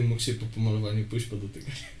żenady mógł się po pomalowaniu pójść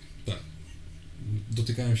podotykać. Tak.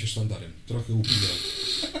 Dotykałem się sztandarem. Trochę upijał.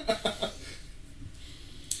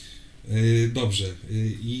 Dobrze.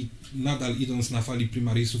 I nadal idąc na fali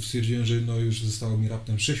primarisów stwierdziłem, że no już zostało mi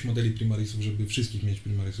raptem 6 modeli primarisów, żeby wszystkich mieć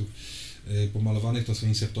primarisów pomalowanych. To są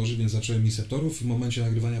inceptorzy, więc zacząłem inceptorów. W momencie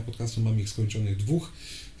nagrywania podcastu mam ich skończonych 2,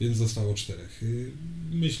 więc zostało 4.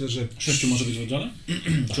 Myślę, że... 6 może być w oddziale?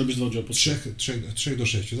 Tak. Czy być w oddziale po 3 do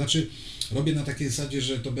 6. Znaczy robię na takiej zasadzie,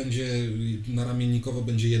 że to będzie naramiennikowo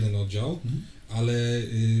będzie jeden oddział, ale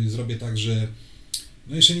zrobię tak, że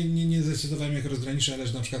no jeszcze nie zdecydowałem jak rozgraniczę, ale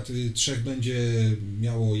że na przykład 3 będzie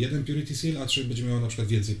miało 1 Purity Seal, a 3 będzie miało na przykład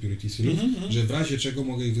więcej Purity Sealów, że w razie czego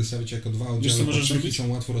mogę ich wystawić jako 2 oddziały, bo są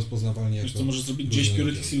łatwo rozpoznawalne jako... Wiesz co, możesz zrobić gdzieś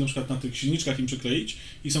Purity Seal na przykład na tych silniczkach im przykleić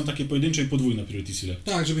i są takie pojedyncze i podwójne Purity Seale.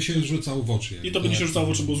 Tak, żeby się rzucało w oczy. I to będzie się rzucało w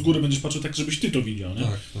oczy, bo z góry będziesz patrzył tak, żebyś ty to widział, nie?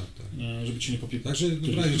 Tak. Żeby ci nie popiekło. Także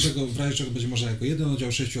w razie czego będzie można jako 1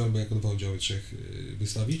 oddział 6 albo jako 2 oddziały 3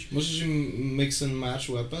 wystawić. Możesz im mix and match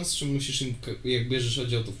weapons, czy musisz im, jak bierzesz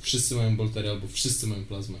oddział, to wszyscy mają boltery albo wszyscy mają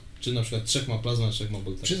plazmę? Czy na przykład 3 ma plazmę, a 3 ma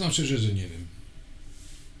boltery? Przyznam szczerze, że nie wiem.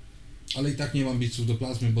 ale i tak nie mam biców do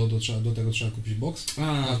plazmy, bo do tego trzeba kupić box.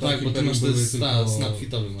 A tak, bo ty masz ten snap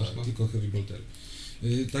fitowy masz. Tak, tylko heavy boltery.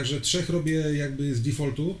 Także 3 robię jakby z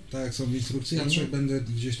defaultu, tak jak są w instrukcji, a 3 będę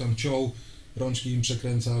gdzieś tam ciął, rączki im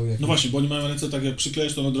przekręcał. No właśnie, bo oni mają ręce tak, jak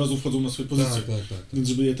przyklejesz, to one od razu wchodzą na swoje pozycje. Tak. Więc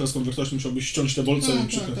żeby je teraz konwertować, musiałbyś ściąć te bolce i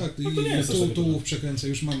przyklejać. Tak. No to nie jest Tu przekręcę,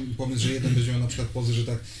 już mam pomysł, że jeden będzie miał na przykład pozy, że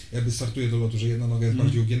tak jakby startuje do lotu, że jedna noga jest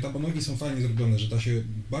bardziej ugięta, bo nogi są fajnie zrobione, że da się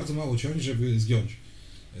bardzo mało ciąć, żeby zgiąć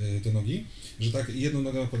te nogi, że tak jedną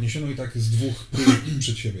nogę podniesioną i tak z 2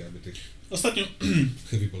 przed siebie jakby tych ostatnio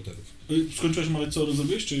heavy bolterów. Skończyłeś mawiać, co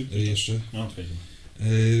zrobiłeś, czy? Jeszcze. No, okej.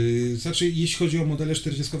 Znaczy, jeśli chodzi o modele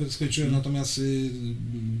 40, to skończyłem, natomiast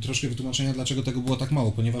troszkę wytłumaczenia, dlaczego tego było tak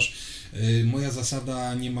mało, ponieważ moja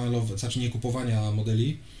zasada nie kupowania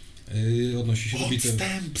modeli odnosi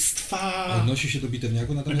się do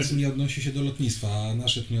bitewniaku, natomiast nie odnosi się do lotnictwa, a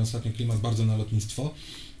naszedł mnie ostatnio klimat bardzo na lotnictwo.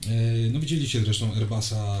 No widzieliście zresztą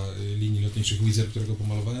Airbusa linii lotniczych Wizz Air, którego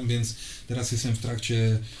pomalowałem, więc teraz jestem w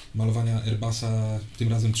trakcie malowania Airbusa, tym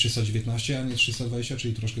razem 319, a nie 320,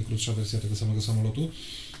 czyli troszkę krótsza wersja tego samego samolotu.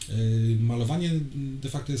 Malowanie de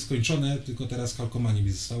facto jest skończone, tylko teraz kalkomanii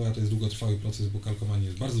mi zostało, a to jest długotrwały proces, bo kalkomanii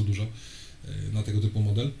jest bardzo dużo na tego typu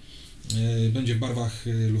model. Będzie w barwach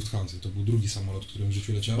Lufthansa, to był drugi samolot, którym w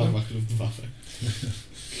życiu leciałem. W barwach Luftwaffe.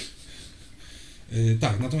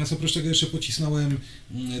 Tak, natomiast oprócz tego jeszcze pocisnąłem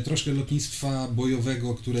troszkę lotnictwa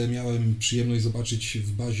bojowego, które miałem przyjemność zobaczyć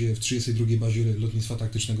w 32 bazie lotnictwa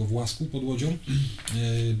taktycznego w Łasku pod Łodzią,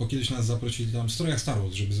 bo kiedyś nas zaprosili tam w strojach Star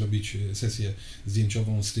Wars, żeby zrobić sesję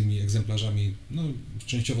zdjęciową z tymi egzemplarzami, no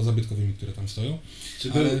częściowo zabytkowymi, które tam stoją.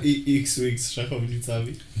 Czy był X-Wing z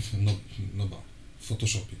szachownicami? No w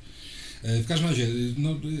Photoshopie. W każdym razie,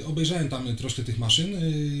 no, obejrzałem tam troszkę tych maszyn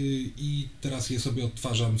i teraz je sobie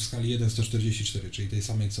odtwarzam w skali 1:144, czyli tej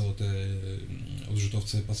samej co te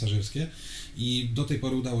odrzutowce pasażerskie i do tej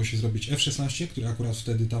pory udało się zrobić F-16, który akurat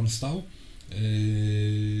wtedy tam stał,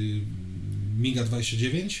 MiGa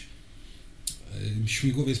 29,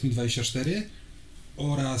 śmigłowiec Mi-24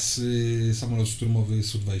 oraz samolot szturmowy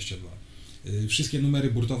Su-22. Wszystkie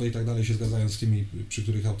numery burtowe i tak dalej się zgadzają z tymi, przy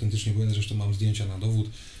których autentycznie byłem, zresztą mam zdjęcia na dowód.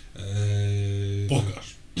 Pokaż.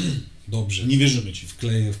 Dobrze. Nie wierzymy ci.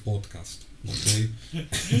 Wkleję w podcast. Okay.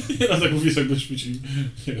 Ja tak mówię, jakbyśmy ci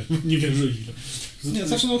nie wierzyli. Nie,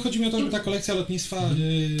 znaczy chodzi mi o to, żeby ta kolekcja lotnictwa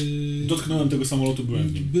dotknąłem tego samolotu, byłem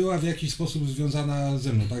w nim. Była w jakiś sposób związana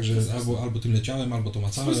ze mną, tak, że albo tym leciałem, albo to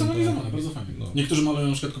macałem. Spersonalizowane, bardzo fajnie. No. Niektórzy malują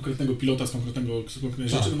na przykład konkretnego pilota z konkretnej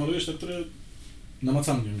rzeczy, to malujesz te, które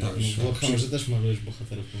namacalnie miałeś. Tak, że też malujesz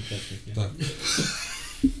bohaterów konkretnych, nie? Tak.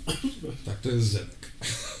 Tak, to jest Zenek.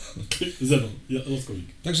 Zenon, Loskowik.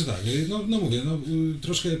 Także tak, no mówię,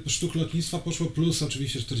 troszkę sztuk lotnictwa poszło, plus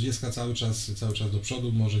oczywiście 40 cały czas do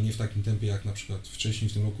przodu, może nie w takim tempie jak na przykład wcześniej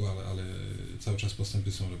w tym roku, ale cały czas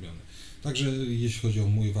postępy są robione. Także jeśli chodzi o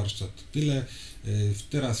mój warsztat, tyle.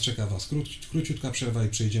 Teraz czeka Was króciutka przerwa i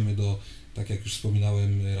przejdziemy do, tak jak już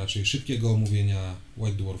wspominałem, raczej szybkiego omówienia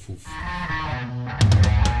White Dwarfów.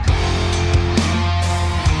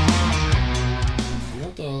 No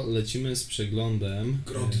to lecimy z przeglądem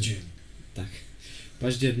Dzień. Tak,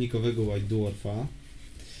 październikowego White Dwarfa.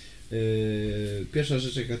 Pierwsza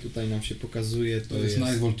rzecz, jaka tutaj nam się pokazuje, to jest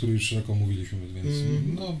Nightwall, który już szeroko mówiliśmy, więc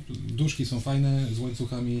duszki są fajne z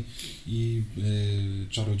łańcuchami i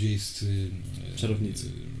czarodziejscy, czarownicy,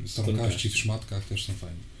 starokaści w szmatkach też są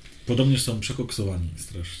fajni. Podobnie są przekoksowani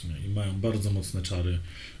strasznie i mają bardzo mocne czary.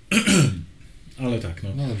 Ale tak, no.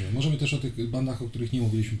 No dobrze, możemy też o tych bandach, o których nie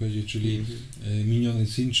mówiliśmy powiedzieć, czyli miniony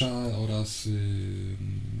Cincha oraz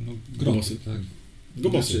groty, tak?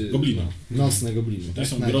 Gobosy, gobliny. Nocne gobliny. To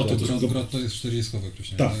są groty, to jest 40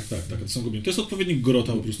 określenie. Tak, to są gobliny. To jest odpowiednik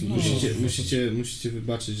grota po prostu. Musicie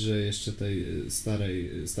wybaczyć, że jeszcze tej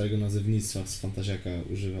starego nazewnictwa z Fantaziaka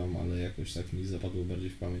używam, ale jakoś tak mi zapadło bardziej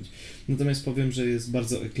w pamięć. Natomiast powiem, że jest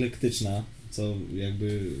bardzo eklektyczna, co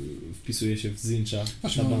jakby wpisuje się w Zincha.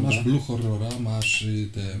 Masz Blue Horrora, masz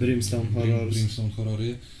te Brimstone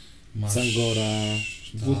Horrory, masz Zangora,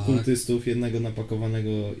 dwóch kultystów, jednego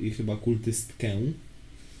napakowanego i chyba kultystkę.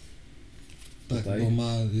 Tak, tutaj. Bo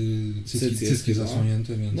ma cycki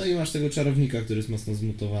zasłonięte, więc... No i masz tego czarownika, który jest mocno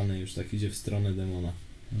zmutowany, już tak idzie w stronę demona.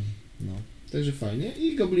 No. Także fajnie.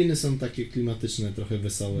 I gobliny są takie klimatyczne, trochę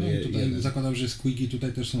wesołe. No tutaj zakładam, że squigi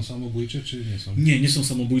tutaj też są samobójcze, czy nie są? Nie są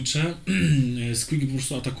samobójcze. Squigi po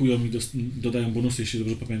prostu atakują i dodają bonusy, jeśli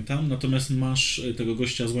dobrze pamiętam. Natomiast masz tego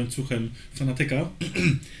gościa z łańcuchem fanatyka,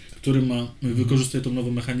 który wykorzystuje tą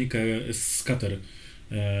nową mechanikę scatter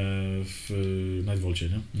w Nightwolcie,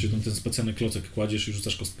 nie? Czyli ten specjalny klocek kładziesz i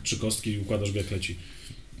rzucasz 3 kostki i układasz go jak leci.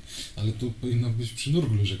 Ale tu powinno być przy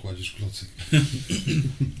nurglu, że kładziesz klocek.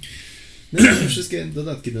 No i mamy wszystkie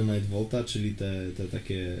dodatki do Nightvolta, czyli te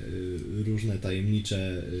takie różne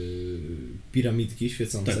tajemnicze piramidki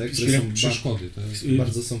świecące, tak, które są przeszkody.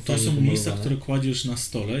 bardzo są fajnie To są pomalowane. miejsca, które kładziesz na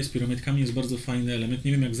stole i z piramidkami jest bardzo fajny element,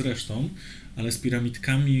 nie wiem jak z resztą, ale z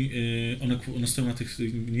piramidkami one stoją na tych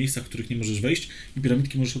miejscach, w których nie możesz wejść i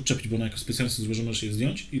piramidki możesz odczepić, bo one jako specjalnie są złe, że możesz je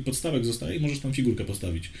zdjąć i podstawek zostaje i możesz tam figurkę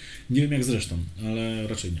postawić. Nie wiem jak z resztą, ale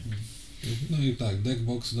raczej nie. No i tak,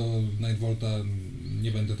 deckbox do Nightvolta,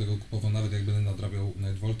 nie będę tego kupował nawet jak będę nadrabiał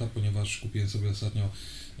Nightvolta, ponieważ kupiłem sobie ostatnio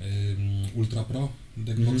Ultra Pro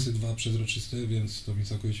deckboxy 2 przezroczyste, więc to mi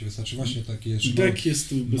całkowicie wystarczy. Właśnie takie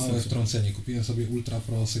jeszcze małe wtrącenie. Kupiłem sobie Ultra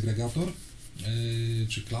Pro segregator,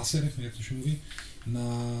 czy klaser, jak to się mówi,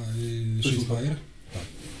 na Shadespire. Tak.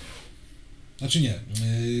 Znaczy nie,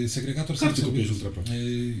 segregator sam sobie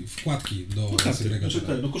wkładki do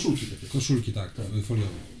segregatora. Koszulki takie. Koszulki, tak, foliowe.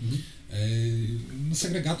 No,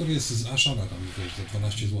 segregator jest z Ashana tam, wiesz, za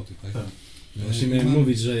 12 zł, tak? Właśnie miałem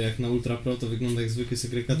mówić, że jak na Ultra Pro to wygląda jak zwykły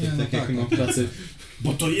segregator, jak mam pracę.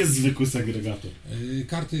 Bo to jest zwykły segregator.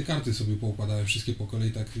 Karty sobie poukładałem, wszystkie po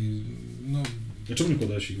kolei, tak, no... Dlaczego nie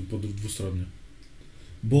układałeś ich dwustronnie?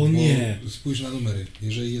 Bo nie! Spójrz na numery.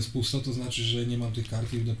 Jeżeli jest pusto, to znaczy, że nie mam tych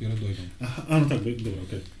kart i dopiero dojdą. Aha, no tak, dobra,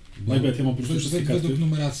 okej. Okay. Ja mam po prostu wszystkie karty. Według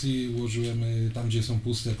numeracji ułożyłem tam, gdzie są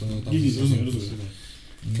puste, to tam... Rozumiem.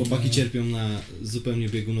 Chłopaki cierpią na zupełnie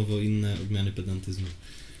biegunowo inne odmiany pedantyzmu.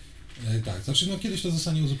 Tak, znaczy no kiedyś to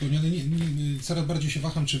zostanie uzupełnione. Coraz bardziej się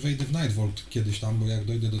waham, czy wejdę w Nightvolt kiedyś tam, bo jak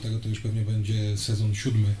dojdę do tego, to już pewnie będzie sezon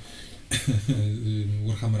 7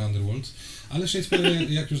 Warhammer Underworld. Ale Shadespire,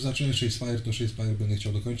 jak już zacząłem Shadespire, to Shadespire będę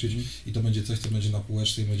chciał dokończyć i to będzie coś, co będzie na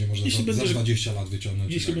półeczce i będzie można za 20 lat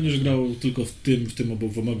wyciągnąć. Jeśli będziesz grał tylko w tym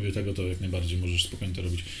obowie tego, to jak najbardziej możesz spokojnie to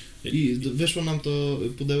robić. I wyszło nam to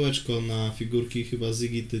pudełeczko na figurki, chyba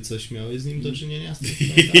Zygi, ty coś miałeś z nim do czynienia?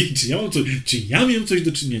 Czy ja miałem coś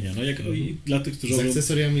do czynienia? No jak dla tych, którzy z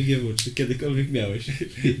akcesoriami GW, czy kiedykolwiek miałeś?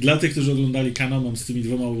 Dla tych, którzy oglądali kanał, mam z tymi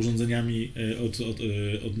 2 urządzeniami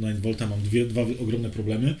od Nightvolta mam dwa ogromne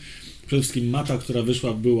problemy. Przede wszystkim mata, która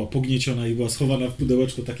wyszła, była pognieciona i była schowana w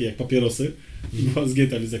pudełeczko takie jak papierosy. Była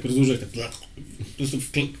zgięta, więc jak rozłożyłeś, tak po prostu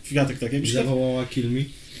kwiatek tak jak zawołała kill me.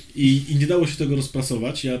 I nie dało się tego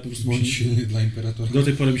rozprasować. Ja po prostu dla imperatora. Do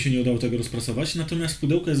tej pory mi się nie udało tego rozprasować. Natomiast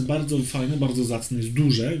pudełko jest bardzo fajne, bardzo zacne, jest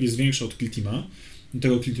duże, jest większe od Kiltima,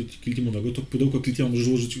 tego Kiltimowego. To pudełko Kiltima możesz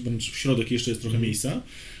złożyć w środek i jeszcze jest trochę miejsca.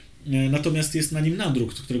 Natomiast jest na nim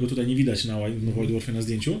nadruk, którego tutaj nie widać na White Dwarfie na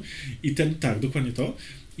zdjęciu. I dokładnie to.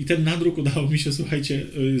 I ten nadruk udało mi się, słuchajcie,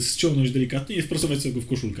 ściągnąć delikatnie i wprasować sobie go w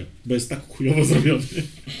koszulkę, bo jest tak chujowo zrobiony.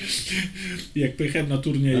 Jak pojechałem na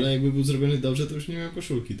turniej... Ale jakby był zrobiony dobrze, to już nie miałem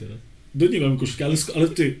koszulki teraz. No nie mam koszulki, ale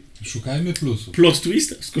ty... Szukajmy plusów. Plot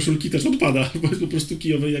twist, z koszulki też odpada, bo jest po prostu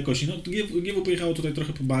kijowej jakości. No, GW pojechało tutaj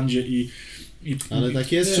trochę po bandzie ale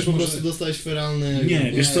tak jest, czy po prostu dostałeś feralny...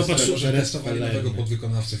 Nie, wiesz co, Może testowali nowego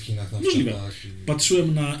podwykonawcę w Chinach na przykład.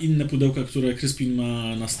 Patrzyłem na inne pudełka, które Crispin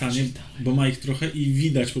ma na stanie, bo ma ich trochę i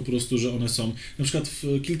widać po prostu, że one są... Na przykład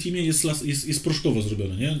w Kill Teamie jest proszkowo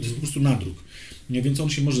zrobione, nie? To jest po prostu nadruk. Nie? Więc on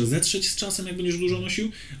się może zetrzeć z czasem, jak będziesz dużo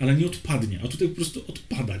nosił, ale nie odpadnie. A tutaj po prostu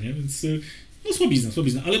odpada, nie? Więc no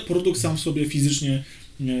słabizna. Ale produkt sam w sobie fizycznie,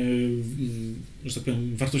 że tak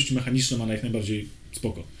powiem, wartości mechaniczne ma na jak najbardziej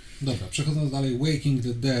spoko. Dobra, przechodząc dalej, Waking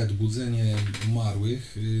the Dead, budzenie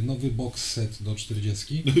umarłych, nowy box set do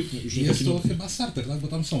 40. Jest to chyba starter, tak? Bo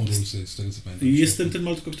tam są rulesy, z tego co pamiętam. Jest ten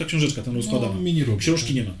tylko ta książeczka, ten rozkładana. No,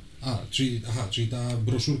 książki nie ma. Czyli ta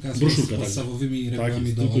broszurka z podstawowymi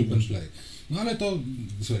regułami do Open Play. No ale to,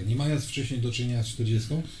 słuchaj, nie mając wcześniej do czynienia z 40,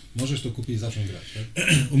 możesz to kupić i zacząć grać, tak?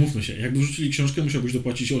 Umówmy się, jakby wrzucili książkę, musiałbyś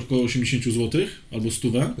dopłacić około 80 zł albo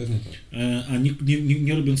 100. Pewnie tak. A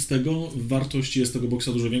nie robiąc tego, wartość jest tego boxa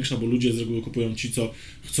dużo większa, bo ludzie z reguły kupują ci, co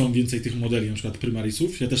chcą więcej tych modeli, na przykład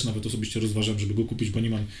Primarisów. Ja też nawet osobiście rozważam, żeby go kupić, bo nie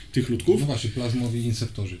mam tych ludków. No właśnie, plazmowi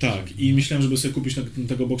inceptorzy. Tak, i myślałem, żeby sobie kupić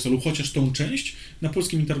tego boxa lub chociaż tą część na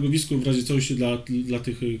polskim targowisku, w razie coś dla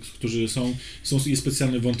tych, którzy jest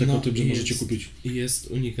specjalny wątek o tym, że możecie kupić. Jest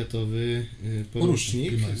unikatowy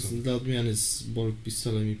porucznik dla odmiany z Bolt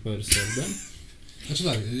Pistolem i Power Swordem. Znaczy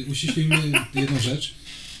tak, uściślimy jedną rzecz.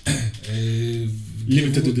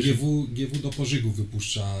 GW do pożygów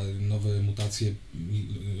wypuszcza nowe mutacje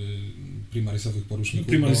primarisowych poruczników.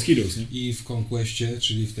 Primaris Heroes, nie? I w Conquestie,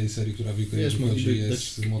 czyli w tej serii, która wychodzi,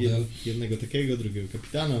 jest model. Jednego takiego, drugiego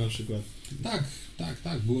kapitana na przykład.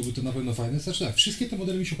 Tak, byłoby to na pewno fajne. Znaczy tak, wszystkie te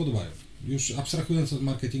modele mi się podobają. Już abstrahując od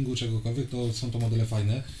marketingu czegokolwiek, to są to modele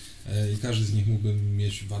fajne i każdy z nich mógłbym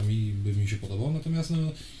mieć w armii, by mi się podobał, natomiast no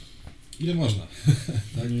ile można?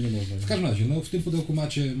 Tak? Ile można. W każdym razie, no w tym pudełku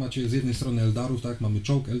macie z jednej strony Eldarów, tak, mamy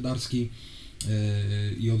czołg eldarski,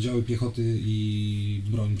 i oddziały piechoty i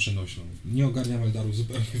broń przenośną. Nie ogarniam Eldarów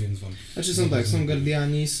zupełnie, więc wam... Znaczy są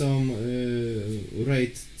Guardiani, są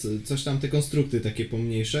Raid, coś tam, te konstrukty takie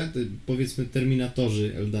pomniejsze, powiedzmy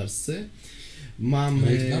Terminatorzy eldarscy. Mamy...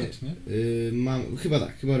 Raid Guard, nie?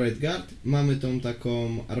 Chyba Raid Guard. Mamy tą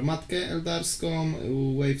taką armatkę eldarską,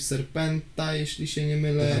 Wave Serpenta, jeśli się nie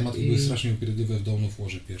mylę. Te armatki były strasznie upierdliwe w Dawn of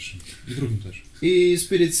Warze pierwszym i drugim też. I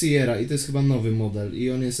Spirit Sierra, i to jest chyba nowy model i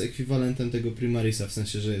on jest ekwiwalentem tego Primarisa, w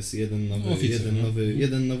sensie, że jest jeden nowy,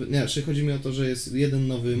 nie, chodzi mi o to, że jest jeden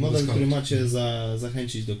nowy model, który macie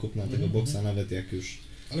zachęcić do kupna tego boxa, nawet jak już...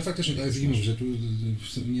 Ale faktycznie tak jest zimno, że tu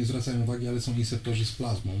nie zwracają uwagi, ale są insertorzy z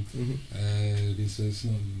plazmą, więc to jest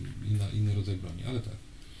inny rodzaj broni, ale tak.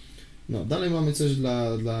 No, dalej mamy coś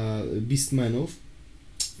dla Beastmenów,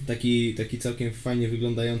 taki całkiem fajnie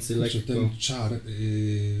wyglądający lekko. Ten czar,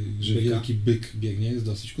 że byka. Wielki byk biegnie, jest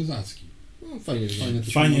dosyć kozacki. No,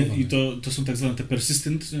 fajnie i to są tak zwane te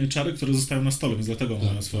persistent czary, które zostają na stole, więc dlatego one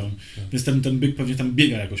mają swoją. Więc ten byk pewnie tam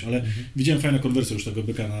biega jakoś, ale widziałem fajną konwersję już tego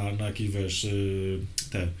byka na jakieś, wiesz,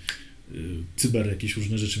 cyber, jakieś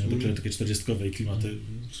różne rzeczy, miał dopiero takie 40-kowe i klimaty,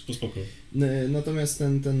 spoko. Natomiast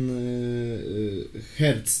ten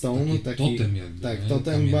Hearthstone, taki totem jakby, tak,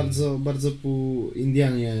 totem bardzo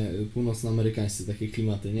Indianie północnoamerykańscy, takie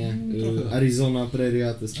klimaty, nie? Arizona,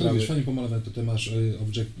 preria, te sprawy. Wiesz, fajnie pomalowane, to ty masz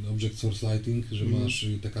object source lighting, że masz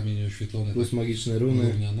te kamienie oświetlone. Plus magiczne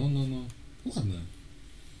runy. No, ładne.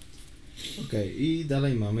 Okej, i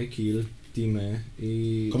dalej mamy kill. Teamy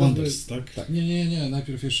i... Commanders, tak? Nie,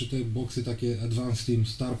 najpierw jeszcze te boksy takie Advanced Team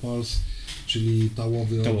Star Pulse, czyli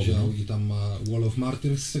tałowy oddział i tam ma Wall of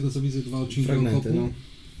Martyrs, z tego co widzę, 2 odcinki fragmenty, no.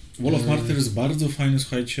 Wall of Martyrs, bardzo fajny,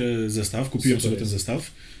 słuchajcie, zestaw, kupiłem sobie ten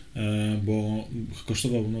zestaw, bo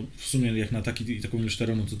kosztował, no w sumie jak na taką ilość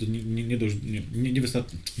terenu, to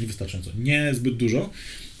niewystarczająco, niezbyt dużo,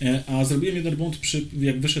 a zrobiłem jeden błąd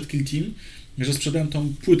jak wyszedł Kill Team, że sprzedałem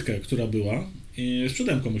tą płytkę, która była,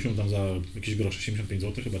 sprzedałem komuś ją tam za jakieś grosze, 75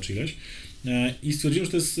 zł chyba czy ileś, i stwierdziłem,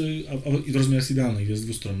 że to jest, i rozmiar jest idealny, jest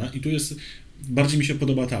dwustronna i tu jest, bardziej mi się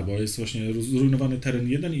podoba bo jest właśnie zrujnowany teren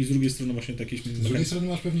jeden i z drugiej strony właśnie taki... Z drugiej strony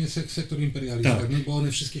masz pewnie sektor imperializmu, tak. Bo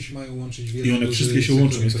one wszystkie się mają łączyć w jeden. I one wszystkie się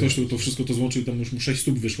łączą, więc ktoś to wszystko to złączył i tam już mu 6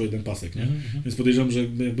 stóp wyszło jeden pasek, nie? Więc podejrzewam, że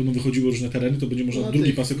jak będą wychodziły różne tereny, to będzie można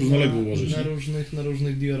drugi pasek równoległy ułożyć. Na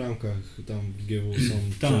różnych dioramkach tam w GW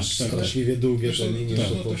są straszliwie długie te linie.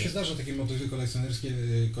 To się zdarza, takie motywy kolekcjonerskie.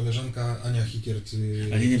 Koleżanka Ania Hikiert...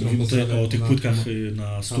 A nie, mówimy tutaj o tych płytkach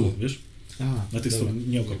na stół, wiesz? Na tych stronach,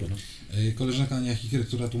 nie okopę, no. Koleżanka Ania Hikier,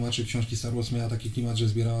 która tłumaczy książki Star Wars, miała taki klimat, że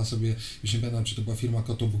zbierała sobie, już nie pamiętam, czy to była firma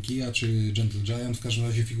Kotobukiya, czy Gentle Giant, w każdym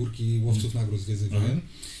razie figurki łowców nagród z Wiedzy Wojen.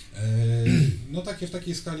 No takie w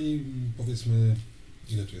takiej skali, powiedzmy,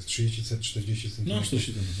 ile tu jest, 30-40 cm. No,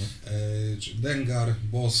 40 cm. Dengar,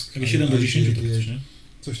 Bosk, 7 do 10 to coś, nie?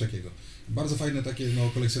 Coś takiego. Bardzo fajne takie,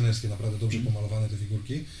 kolekcjonerskie, naprawdę dobrze pomalowane te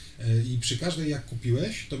figurki. I przy każdej jak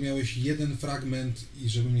kupiłeś, to miałeś jeden fragment i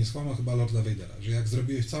żebym nie skłamał, chyba Lorda Vadera, że jak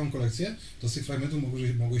zrobiłeś całą kolekcję, to z tych fragmentów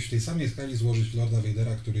mogłeś w tej samej skali złożyć Lorda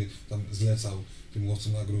Vadera, który tam zlecał tym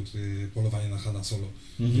łowcom nagród polowanie na Hanna Solo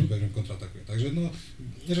w Imperium kontratakuje. Także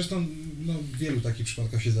zresztą w wielu takich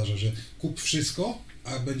przypadkach się zdarza, że kup wszystko,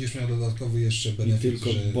 a będziesz miał dodatkowy jeszcze benefit, i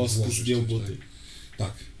tylko że Bosk zdjął buty.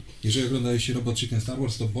 Tak. Jeżeli oglądaliście Robot Chicken Star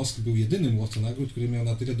Wars, to Bosk był jedynym łowcą nagród, który miał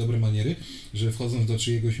na tyle dobre maniery, że wchodząc do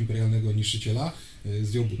czyjegoś imperialnego niszczyciela,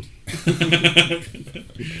 zdjął but.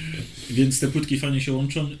 Więc te płytki fajnie się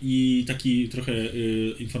łączą i taki trochę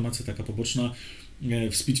informacja taka poboczna.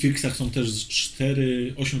 W Speedfixach są też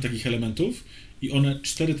 8 takich elementów i one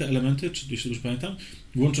 4 te elementy, czy jeśli dobrze pamiętam,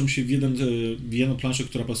 łączą się w jedną planszę,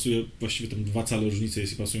 która pasuje, właściwie tam 2 cale różnicy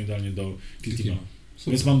jest i pasuje idealnie do Kill Teama.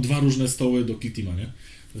 Więc mam 2 różne stoły do Kill Teama, nie?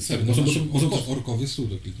 Tak, orkowy stół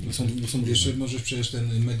do kliknięcia. Są jeszcze możesz przecież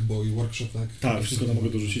ten Macboy Workshop, tak? Tak, wszystko tam mogę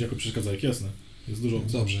dorzucić jako przeszkadzajek, jasne. Jest dużo.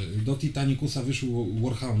 Dobrze, do Titanicusa wyszły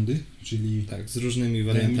Warhoundy, czyli... Tak, z różnymi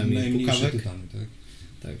wariantami najmniejsze tytany, tak?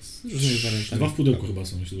 Tak, z różnymi wariantami. 2 w pudełku chyba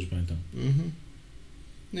są, jeśli dobrze pamiętam.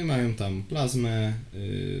 No i mają tam plazmę,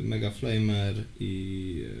 Mega Flamer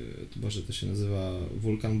i chyba, to się nazywa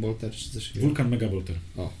Vulcan Bolter, czy coś takiego? Vulcan Mega Bolter.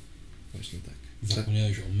 O, właśnie tak.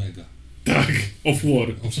 Zapomniałeś o Mega. Tak, Of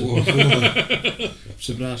War.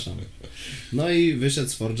 Przepraszam. No i wyszedł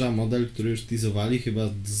z Forge'a model, który już teasowali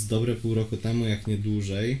chyba z dobre pół roku temu, jak nie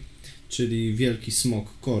dłużej, czyli wielki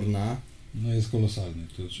smok Korna. No jest kolosalny.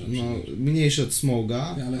 To trzeba mniejszy od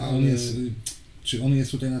Smoga, ale on jest... Czy on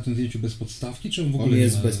jest tutaj na tym zdjęciu bez podstawki, czy on w ogóle on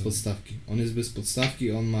jest bez podstawki. On jest bez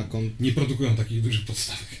podstawki, on ma Nie produkują takich dużych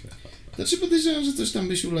podstawek. Znaczy podejrzewam, że coś tam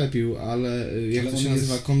byś ulepił, ale jak to się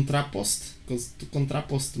nazywa? Kontrapost?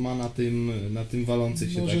 Kontrapost ma na tym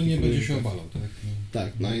walących się może takich nie będzie pojemnikach. się obalał, tak?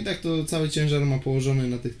 Tak, no i tak to cały ciężar ma położony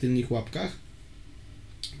na tych tylnych łapkach.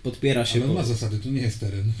 Podpiera się... Ale on ma zasady, to nie jest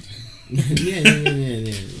teren. Nie.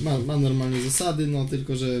 Ma normalnie zasady, no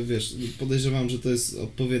tylko, że wiesz, podejrzewam, że to jest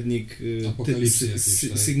odpowiednik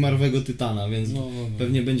Sigmarowego Tytana, więc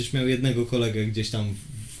pewnie będziesz miał jednego kolegę gdzieś tam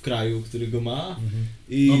w kraju, który go ma.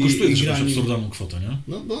 No kosztuje też jakąś absurdalną kwotę, nie?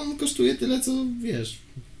 No bo on kosztuje tyle, co wiesz.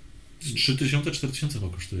 3000, 4000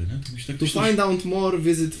 chyba kosztuje, nie? To find out more,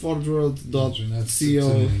 visit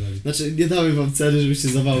forgeworld.co. Znaczy, nie dały wam ceny, żebyście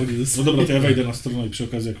zawału nie dostali. No dobra, to ja wejdę na stronę i przy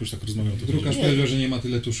okazji jakoś tak rozmawiam. Drukarz powiedział, że nie ma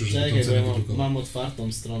tyle tuszy, żeby tą cenę wydrukować. Mam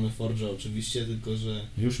otwartą stronę Forge'a oczywiście, tylko że...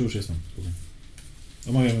 Już jestem.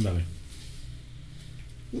 Omawiamy dalej.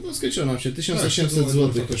 No to skończyło nam się, 1800 zł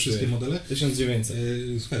kosztuje. Wszystkie modele? 1900.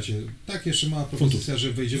 Słuchajcie, tak jeszcze mała propozycja,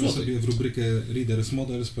 że wejdziemy sobie w rubrykę Readers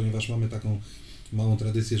Models, ponieważ mamy taką małą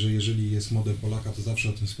tradycję, że jeżeli jest model Polaka, to zawsze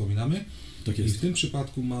o tym wspominamy. Tak jest. I w tym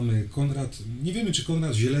przypadku mamy Konrad, nie wiemy czy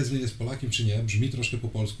Konrad Zielezny jest Polakiem czy nie, brzmi troszkę po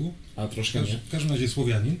polsku. A troszkę nie. W każdym razie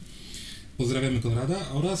Słowianin. Pozdrawiamy Konrada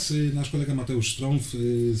oraz nasz kolega Mateusz Strąf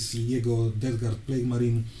z jego Death Guard Plague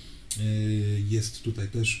Marine jest tutaj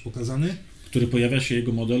też pokazany. Który pojawia się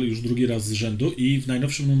jego model już drugi raz z rzędu i w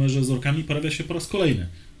najnowszym numerze z orkami pojawia się po raz kolejny.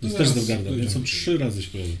 To jest też Death Guarda, więc on 3 razy się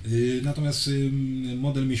pojawia. Natomiast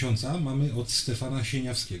model miesiąca mamy od Stefana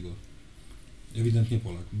Sieniawskiego. Ewidentnie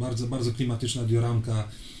Polak. Bardzo, bardzo klimatyczna dioramka.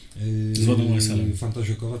 Z wodą OSL-em.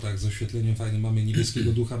 Fantazjokowa, tak, z oświetleniem fajnym. Mamy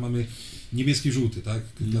niebieskiego ducha, mamy niebieski żółty, tak?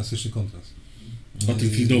 Klasyczny kontrast.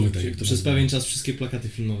 Battlefieldowy, tak jak to przez pewien czas wszystkie plakaty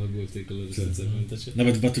filmowe były w tej kolorystyce, pamiętacie?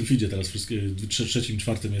 Nawet w Battlefieldzie teraz wszystkie, w trzecim,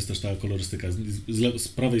 czwartym jest też ta kolorystyka. Z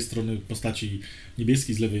prawej strony postaci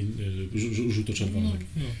niebieskiej, z lewej żółto-czerwony.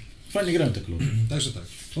 Fajnie grają te kolory. Także tak,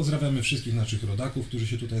 pozdrawiamy wszystkich naszych rodaków, którzy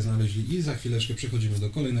się tutaj znaleźli i za chwileczkę przechodzimy do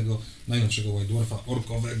kolejnego, najnowszego White Dwarfa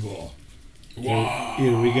orkowego. Wow.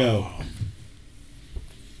 Here we go.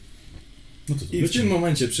 No I w tym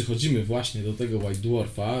momencie przechodzimy właśnie do tego White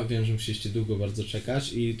Dwarfa. Wiem, że musieliście długo bardzo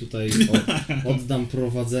czekać i tutaj oddam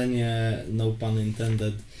prowadzenie, no pun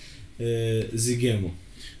intended, Zigiemu.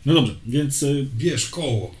 No dobrze, więc... Bierz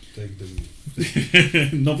koło.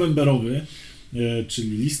 Nowemberowy,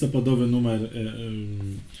 czyli listopadowy numer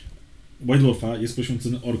White Dwarfa jest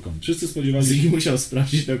poświęcony orkom. Wszyscy spodziewali się... Ziggy musiał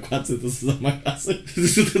sprawdzić na okładce, to co za magazyn.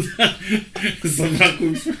 Zabrakło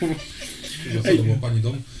mi Co to było, pani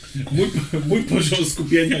dom? Mój poziom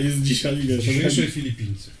skupienia jest dzisiaj, wiesz... Dzisiejszej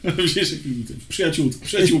Filipince.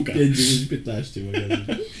 Przyjaciółka. 5-9-15 magazyn.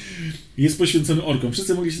 Jest poświęcony orkom.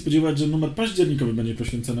 Wszyscy mogli się spodziewać, że numer październikowy będzie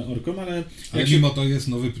poświęcony orkom, ale mimo to jest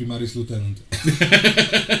nowy Primaris Lieutenant.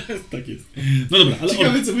 Tak jest. No dobra, ale...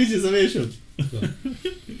 Ciekawe, co wyjdzie za miesiąc.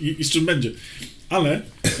 I z czym będzie. Ale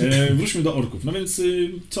wróćmy do orków. No więc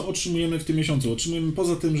co otrzymujemy w tym miesiącu? Otrzymujemy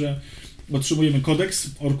poza tym, że otrzymujemy kodeks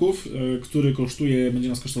orków, który będzie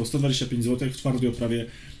nas kosztował 125 zł w twardej oprawie.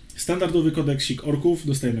 Standardowy kodeksik orków.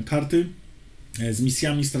 Dostajemy karty z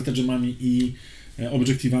misjami, strategiami i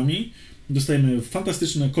obiektywami. Dostajemy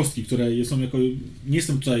fantastyczne kostki, które są jako... Nie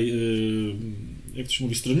jestem tutaj, jak to się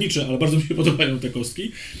mówi, stronniczy, ale bardzo mi się podobają te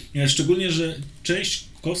kostki. Szczególnie, że część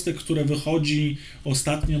kostek, które wychodzi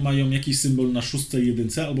ostatnio, mają jakiś symbol na 6 i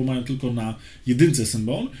 1, albo mają tylko na 1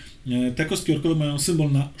 symbol. Te kostki orkowe mają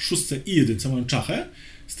symbol na 6 i 1, mają czachę,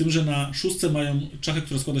 z tym, że na 6 mają czachę,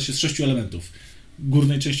 która składa się z 6 elementów.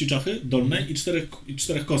 Górnej części czachy, dolnej i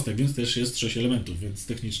 4 kostek, więc też jest 6 elementów, więc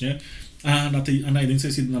technicznie. A na 1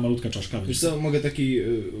 jest jedna malutka czaszka. Wiesz co, mogę taki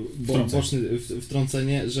boczny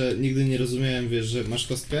wtrącenie, że nigdy nie rozumiałem, wiesz, że masz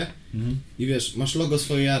kostkę i wiesz, masz logo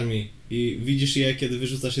swojej armii i widzisz je, kiedy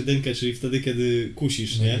wyrzucasz jedynkę, czyli wtedy, kiedy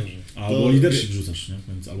kusisz, nie? Albo leadership rzucasz, nie?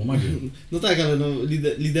 Więc, albo magię. No tak, ale no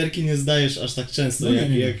liderki nie zdajesz aż tak często, no,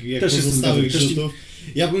 jak pozostałych rzutów.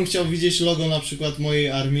 Ja bym chciał widzieć logo na przykład mojej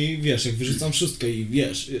armii, wiesz, jak wyrzucam 6 i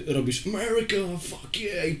wiesz, robisz America, fuck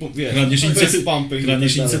yeah, i wiesz,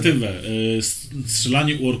 kradniesz inicjatywę,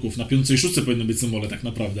 strzelanie u orków, na 5 i 6 powinny być symbole tak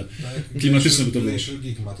naprawdę. Klimatyczne by to było.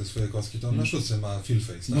 Geek ma te swoje kostki, to na 6 ma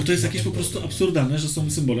Philface. Tak? No to jest jakieś po prostu absurdalne, że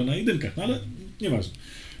są symbole na jedynkach, no ale nieważne.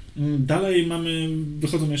 Dalej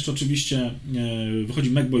wychodzą jeszcze oczywiście,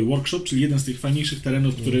 wychodzi MacBoy Workshop, czyli jeden z tych fajniejszych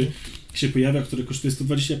terenów, który się pojawia, który kosztuje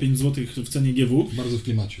 125 zł w cenie GW. Bardzo w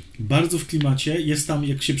klimacie. Bardzo w klimacie. Jest tam,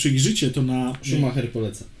 jak się przyjrzycie, to na... Schumacher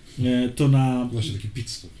poleca. Właśnie taki pit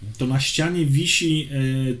stop. To na ścianie wisi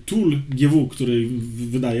tool GW, który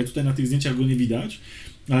wydaje. Tutaj na tych zdjęciach go nie widać.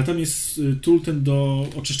 Ale tam jest tool ten do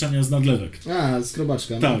oczyszczania z nadlewek.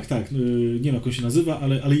 Skrobaczka. No. Tak. Nie wiem, jak on się nazywa,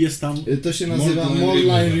 ale jest tam... To się nazywa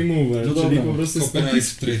Moldline Remover, No czyli po prostu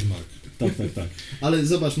copyright trademark. Tak. Ale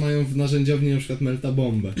zobacz, mają w narzędziowni na przykład melta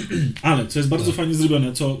bombę. Ale, co jest bardzo fajnie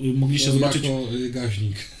zrobione, co mogliście to zobaczyć... jako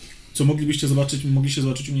gaźnik. Co mogliście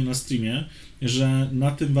zobaczyć u mnie na streamie, że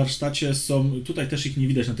na tym warsztacie są, tutaj też ich nie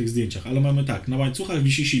widać na tych zdjęciach, ale mamy tak, na łańcuchach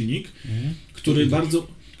wisi silnik,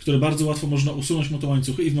 który bardzo łatwo można usunąć mu te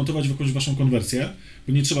łańcuchy i wmontować w jakąś waszą konwersję,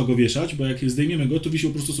 bo nie trzeba go wieszać, bo jak zdejmiemy go, to wisi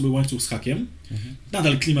po prostu sobie łańcuch z hakiem,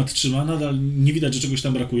 nadal klimat trzyma, nadal nie widać, że czegoś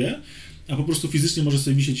tam brakuje, a po prostu fizycznie może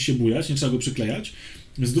sobie wisieć i się bujać, nie trzeba go przyklejać.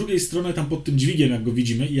 Z drugiej strony tam pod tym dźwigiem, jak go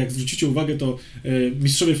widzimy i jak zwrócicie uwagę, to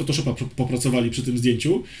mistrzowie Photoshopa popracowali przy tym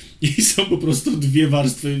zdjęciu i są po prostu dwie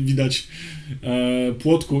warstwy, widać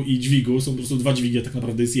płotku i dźwigu, są po prostu dwa dźwigi, a tak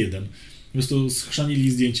naprawdę jest jeden. Po prostu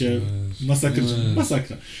schrzanili zdjęcie,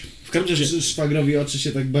 masakra. W każdym razie... Szwagrowi oczy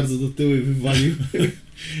się tak bardzo do tyłu wywalił.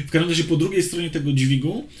 W każdym razie po drugiej stronie tego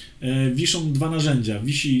dźwigu wiszą dwa narzędzia.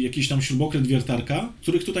 Wisi jakiś tam śrubokręt, wiertarka,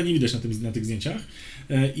 których tutaj nie widać na tych zdjęciach,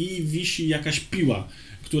 i wisi jakaś piła,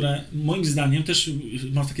 które moim zdaniem też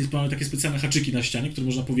ma takie specjalne haczyki na ścianie, które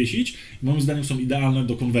można powiesić i moim zdaniem są idealne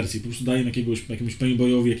do konwersji. Po prostu dają jakiemuś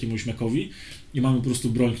paintboyowi, jakiemuś mechowi i mamy po prostu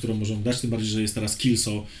broń, którą możemy dać, tym bardziej, że jest teraz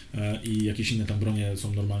killsaw i jakieś inne tam bronie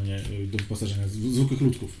są normalnie do wyposażenia zwykłych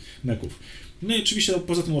ludków, meków. No i oczywiście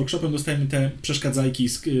poza tym workshopem dostajemy te przeszkadzajki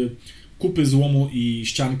z kupy złomu i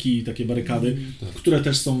ścianki, takie barykady, które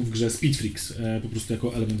też są w grze Speedfreaks, po prostu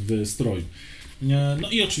jako element w stroju.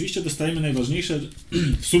 No i oczywiście dostajemy najważniejsze,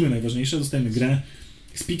 w sumie najważniejsze, dostajemy grę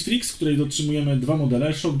Speedfreaks, w której dotrzymujemy dwa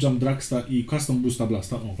modele, Shock Jump Dragsta i Custom Boosta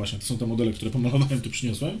Blasta. O właśnie, to są te modele, które pomalowałem, tu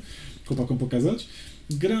przyniosłem chłopakom pokazać.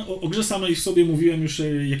 O grze samej w sobie mówiłem już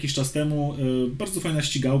jakiś czas temu, bardzo fajna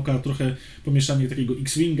ścigałka, trochę pomieszanie takiego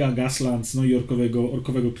X-Winga, Gaslands, no i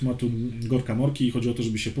orkowego klimatu Gorka Morki. Chodzi o to,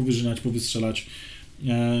 żeby się powyżynać, powystrzelać.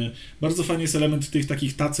 Bardzo fajny jest element tych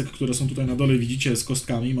takich tacek, które są tutaj na dole, widzicie, z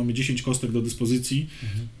kostkami. Mamy 10 kostek do dyspozycji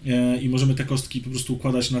i możemy te kostki po prostu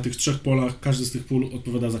układać na tych 3 polach. Każdy z tych pól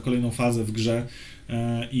odpowiada za kolejną fazę w grze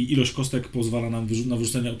i ilość kostek pozwala nam na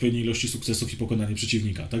wyrzucenie odpowiedniej ilości sukcesów i pokonanie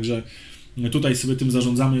przeciwnika. Także tutaj sobie tym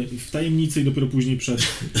zarządzamy w tajemnicy i dopiero później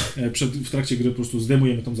w trakcie gry po prostu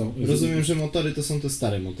zdejmujemy tą... Rozumiem, że motory to są te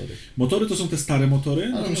stare motory. Motory to są te stare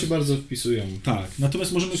motory. Ale one się bardzo wpisują. Tak,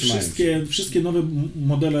 natomiast możemy wszystkie nowe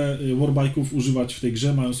modele Warbike'ów używać w tej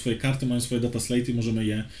grze, mają swoje karty, mają swoje data slate'y,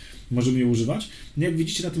 możemy je używać. No jak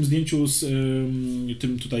widzicie na tym zdjęciu z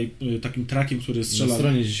tym tutaj takim trackiem, który strzela... Na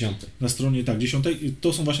stronie 10. Na stronie, tak, 10.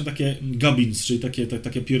 To są właśnie takie gubbins, czyli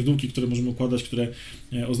takie pierdółki, które możemy układać, które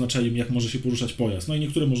oznaczają, jak może się poruszać pojazd. No i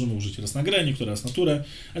niektóre możemy użyć raz na grę, niektóre raz na turę,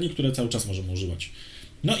 a niektóre cały czas możemy używać.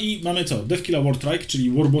 No i mamy co? Devkilla Wartrike, czyli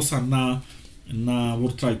Warbossa na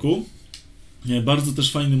Wartrike'u. Bardzo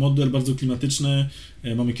też fajny model, bardzo klimatyczny.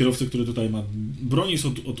 Mamy kierowcę, który tutaj ma... Broń jest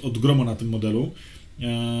od gromo na tym modelu.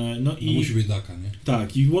 No i musi być daka, nie?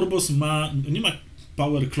 Tak, i Warboss nie ma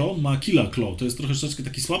Power Claw, ma Killa Claw. To jest troszeczkę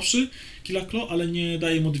taki słabszy Killa Claw, ale nie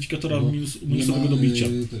daje modyfikatora minusowego do bicia.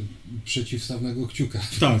 Przeciwstawnego kciuka.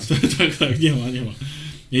 Tak, nie ma.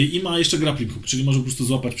 I ma jeszcze grappling hook, czyli może po prostu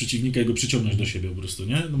złapać przeciwnika i go przyciągnąć do siebie po prostu,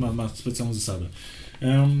 nie? No ma specjalną zasadę.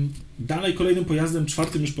 Dalej kolejnym pojazdem,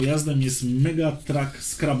 4. już pojazdem jest Mega Truck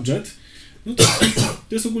Scrapjet. No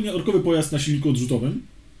to jest ogólnie orkowy pojazd na silniku odrzutowym,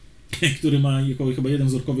 który ma chyba jeden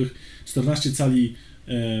z orkowych 14 cali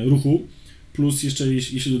ruchu, plus jeszcze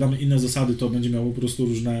jeśli dodamy inne zasady, to będzie miało po prostu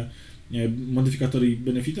różne modyfikatory i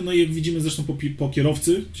benefity. No i jak widzimy zresztą po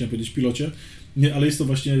kierowcy, chciałem powiedzieć pilocie, ale jest to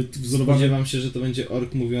właśnie wzorowane... Spodziewam się, że to będzie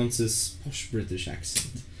ork mówiący z posh British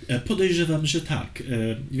accent. Podejrzewam, że tak,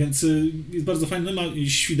 więc jest bardzo fajny, ma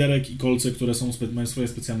świderek i kolce, które mają swoje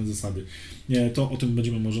specjalne zasady. To o tym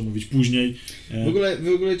będziemy może mówić później. W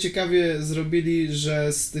ogóle ciekawie zrobili,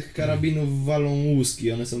 że z tych karabinów walą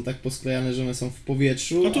łuski, one są tak posklejane, że one są w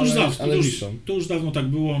powietrzu, to już dawno tak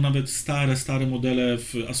było, nawet stare modele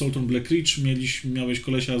w Assault on Black Ridge miałeś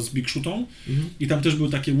kolesia z Big Shootą i tam też były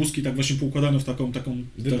takie łuski tak właśnie poukładane w taką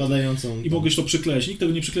wypadającą. I mogłeś to przyklejać. Nikt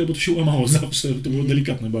tego nie przykleja, bo to się łamało zawsze, to było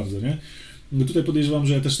delikatne bardzo, nie? No tutaj podejrzewam,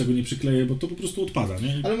 że ja też tego nie przykleję, bo to po prostu odpada,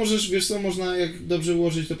 nie? Ale możesz, wiesz co, można jak dobrze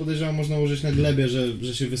ułożyć, to podejrzewam, można ułożyć na glebie,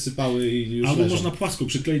 że się wysypały i już albo leżą. można płasko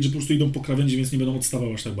przykleić, że po prostu idą po krawędzi, więc nie będą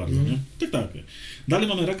odstawały aż tak bardzo, nie? Tak. Dalej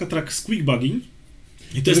mamy Raka Track Squeak Bugging.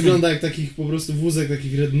 I to wygląda jak takich po prostu wózek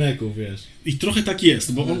takich rednecków, wiesz. I trochę tak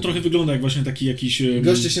jest, bo on trochę wygląda jak właśnie taki jakiś...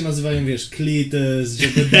 Goście się nazywają, wiesz, Cletus,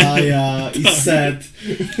 Jedediah i Seth.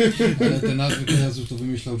 Ale te nazwy pojazdów to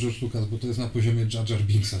wymyślał George Lucas, bo to jest na poziomie Jar Jar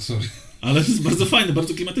Binksa, sorry. Ale to jest bardzo fajne,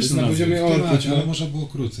 bardzo klimatyczne na nazwy. poziomie orków, ale można było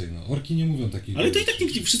krócej, no. Orki nie mówią takich. Ale to i tak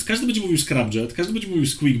każdy będzie mówił Scrapjet, każdy będzie mówił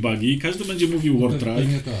Squeak Buggy, każdy będzie mówił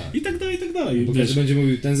Wartrike tak. i tak dalej, i tak dalej. Bo każdy będzie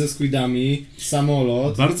mówił ten ze squidami,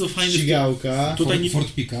 samolot, bardzo fajny ścigałka.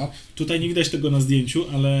 Ford Pickup. Tutaj nie widać tego na zdjęciu,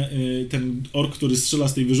 ale ten ork, który strzela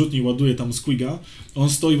z tej wyrzutni i ładuje tam squiga, on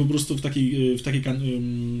stoi po prostu w takiej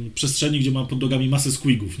przestrzeni, gdzie ma pod nogami masę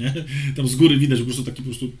squigów, nie? Tam z góry widać po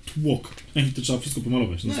prostu tłok. I to trzeba wszystko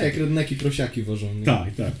pomalować. No jak redneki prosiaki wożą. Nie?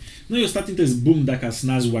 Tak, tak. No i ostatni to jest Boomdaka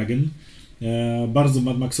Snazwagon. Bardzo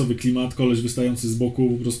Mad Maxowy klimat, koleś wystający z boku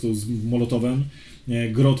po prostu z molotowem.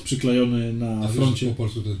 Grot przyklejony na froncie. Po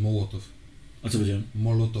polsku to jest Mołotow. A co powiedziałem?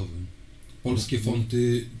 Molotowym. Polskie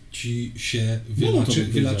fonty ci się Mołotowy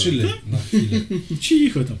wylaczyły na chwilę.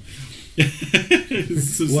 Cicho tam.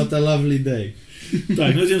 What a lovely day.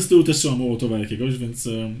 Tak, no z tyłu też trzeba Mołotowa jakiegoś, więc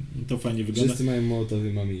to fajnie wygląda. Wszyscy mają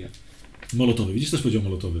Mołotowy, mam i ja. Molotowy, widzisz, też powiedział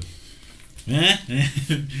Molotowy.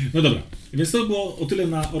 No dobra, więc to było o tyle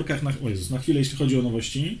na orkach, na chwilę, jeśli chodzi o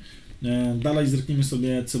nowości. Dalej zerknijmy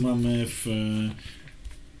sobie, co mamy w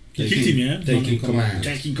Kill Teamie.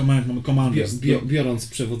 Taking Command, mamy Commanders. Biorąc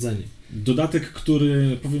przewodzenie. Dodatek,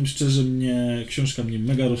 który, powiem szczerze, książka mnie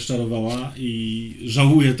mega rozczarowała i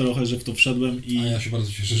żałuję trochę, że w to wszedłem. A ja się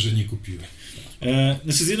bardzo cieszę, że nie kupiłem.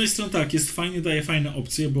 Znaczy z jednej strony tak, jest fajnie, daje fajne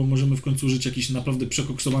opcje, bo możemy w końcu użyć jakichś naprawdę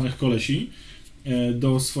przekoksowanych kolesi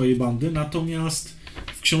do swojej bandy, natomiast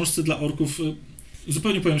w książce dla orków,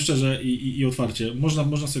 zupełnie powiem szczerze i otwarcie,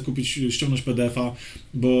 można sobie kupić, ściągnąć PDF-a,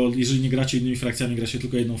 bo jeżeli nie gracie innymi frakcjami, gracie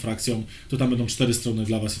tylko jedną frakcją, to tam będą 4 strony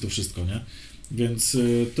dla was i to wszystko, nie? Więc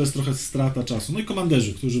to jest trochę strata czasu. No i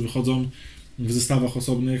komanderzy, którzy wychodzą w zestawach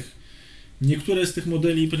osobnych. Niektóre z tych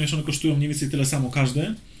modeli, ponieważ one kosztują mniej więcej tyle samo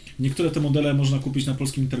każde, niektóre te modele można kupić na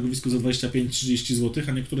polskim targowisku za 25-30 zł,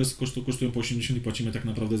 a niektóre kosztują po 80 i płacimy tak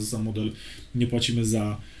naprawdę za sam model, nie płacimy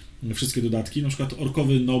za wszystkie dodatki. Na przykład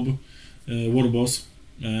orkowy Nob Warboss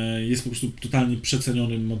jest po prostu totalnie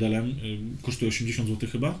przecenionym modelem, kosztuje 80 zł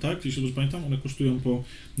chyba, tak? Jeśli dobrze pamiętam, one kosztują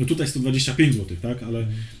no tutaj 125 zł, tak? Ale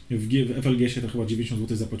w FLG-sie to chyba 90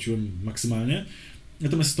 zł zapłaciłem maksymalnie.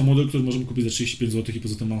 Natomiast jest to model, który możemy kupić za 35 zł i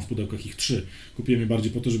poza tym mam w pudełkach ich 3. Kupiłem je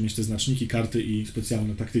bardziej po to, żeby mieć te znaczniki, karty i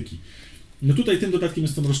specjalne taktyki. No tutaj tym dodatkiem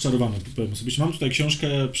jestem rozczarowany, powiem sobie. Mam tutaj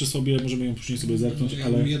książkę przy sobie, możemy ją później sobie zerknąć, ja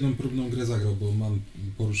ale... bym jedną próbną grę zagrał, bo mam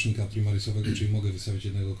porucznika primarisowego, czyli mogę wystawić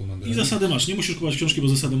jednego komandera. I zasady masz, nie musisz kupować książki, bo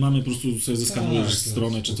zasady mamy, po prostu sobie zeskanujesz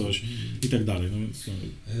stronę czy coś i tak dalej. No więc...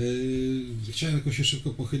 Chciałem tylko się szybko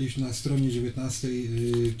pochylić na stronie 19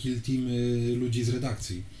 Kill Team ludzi z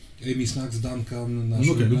redakcji. Amy Snacks, Duncan, nasz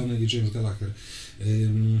ulubiony i James Gallagher.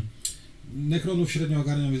 Necronów średnio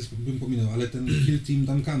ogarniam, więc bym pominął, ale ten Kill Team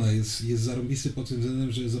Duncana jest zarąbisty pod tym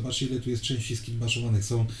względem, że zobaczcie, ile tu jest części skillbaszowanych.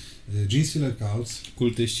 Są Genestealer Cults,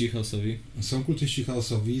 kultyści chaosowi. Są kultyści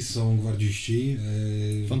chaosowi, są gwardziści.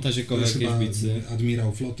 Fantazjakowe jakieś bicy.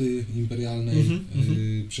 Admirał floty imperialnej,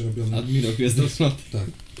 przerobiony. Admirał Gwiazda Floty. Tak.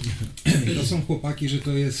 To są chłopaki, że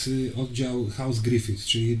to jest oddział House Griffith,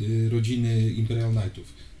 czyli rodziny Imperial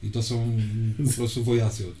Knightów. I to są po prostu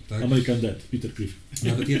wojacy. Tak? American Dead, Peter Cliff.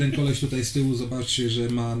 Nawet jeden koleś tutaj z tyłu, zobaczcie, że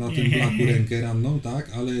ma na tym blaku rękę ranną, tak?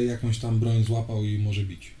 Ale jakąś tam broń złapał i może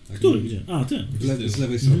bić. Tak? Który? Gdzie? A, ty. Z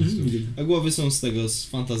lewej strony. A głowy są z tego, z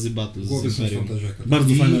Fantasy Battle. Głowy są z Fantaziaka.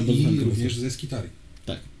 Bardzo fajne. I również ze Skitari.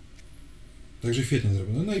 Tak. Także świetnie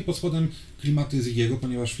zrobione. No i pod spodem klimaty Ziggy'ego,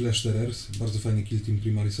 ponieważ Flash Terrors, bardzo fajny kill team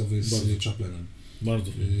primarisowy z Chaplainem.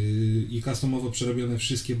 Bardzo fajny. I customowo przerobione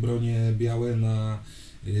wszystkie bronie białe na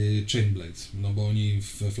Chainblades, no bo oni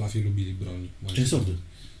we Fluffie lubili broń. Chainswordy.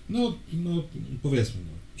 No powiedzmy,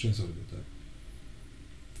 Chainswordy, tak.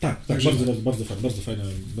 Tak, Także bardzo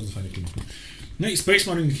fajny klimat. No i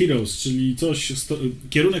Space Marine Heroes, czyli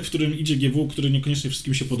kierunek, w którym idzie GW, który niekoniecznie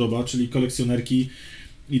wszystkim się podoba, czyli kolekcjonerki.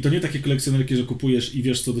 I to nie takie kolekcjonerki, że kupujesz i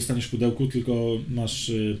wiesz, co dostaniesz w pudełku, tylko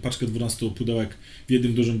masz paczkę 12 pudełek w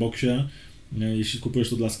jednym dużym boksie. Jeśli kupujesz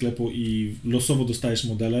to dla sklepu i losowo dostajesz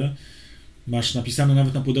modele, masz napisane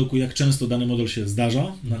nawet na pudełku, jak często dany model się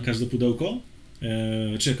zdarza na każde pudełko,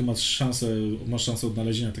 czy jaką masz szansę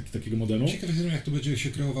odnalezienia takiego modelu. Ciekawe jestem, jak to będzie się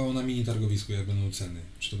kreowało na mini targowisku, jak będą ceny.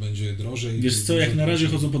 Czy to będzie drożej? Wiesz co, jak na razie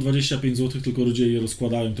chodzą po 25 zł, tylko ludzie je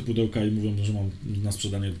rozkładają, te pudełka i mówią, że mam na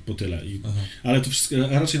sprzedanie po tyle. Ale to wszystko,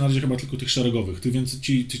 raczej na razie chyba tylko tych szeregowych, więc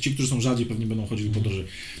ci, którzy są rzadziej, pewnie będą chodzili po drożej.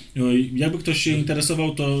 Jakby ktoś się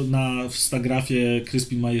interesował, to na Instagrafie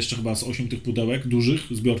Crispin ma jeszcze chyba z 8 tych pudełek dużych,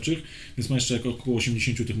 zbiorczych, więc ma jeszcze około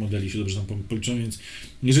 80 tych modeli, się dobrze tam policzyłem, więc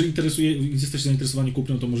jeżeli jesteście zainteresowani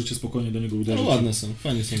kupnem, to możecie spokojnie do niego uderzyć. No ładne są,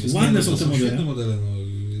 fajnie są. Ładne są te modele. Świetne modele, no.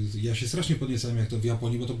 Ja się strasznie podniecałem jak to w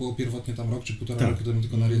Japonii, bo to było pierwotnie tam rok czy półtora roku temu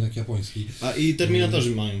tylko na rynek japoński. A i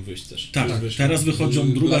Terminatorzy mają wyjść też. Tak, teraz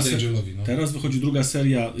wychodzą teraz wychodzi druga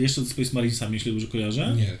seria, jeszcze ze Space Marinesami, jeśli dobrze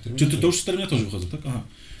kojarzę. Nie, Czy to już Terminatorzy wychodzą, tak? Aha.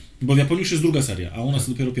 Bo w Japonii już jest druga seria, a u nas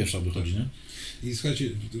dopiero pierwsza wychodzi, nie? I słuchajcie,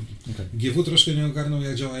 GW troszkę nie ogarnął,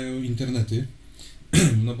 jak działają internety,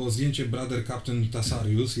 no bo zdjęcie Brother Captain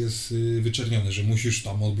Tassarius jest wyczernione, że musisz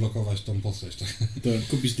tam odblokować tą postać, tak? Tak,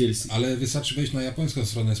 kupić DLC. Ale wystarczy wejść na japońską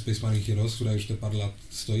stronę Space Marine Heroes, która już te parę lat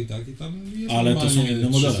stoi, tak? I tam jest ale to są inne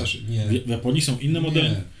modele. Nie. W Japonii są inne modele.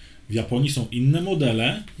 Nie. W Japonii są inne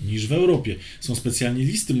modele niż w Europie. Są specjalnie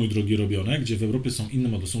listy, mój drogi, robione, gdzie w Europie są inne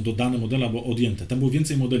modele, są dodane modele albo odjęte. Tam było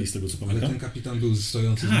więcej modeli z tego, co pamiętam. Ale ten kapitan był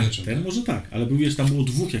stojący z Tak, mieczem. ten może tak, ale tam było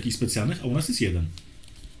 2 jakichś specjalnych, a u nas jest 1.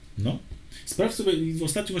 No. Sprawdź sobie,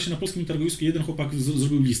 ostatnio właśnie na polskim targowisku jeden chłopak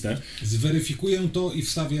zrobił listę. Zweryfikuję to i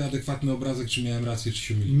wstawię adekwatny obrazek, czy miałem rację, czy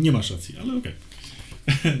się myliłem. Nie masz racji, ale okej.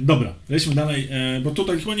 Dobra, lećmy dalej, bo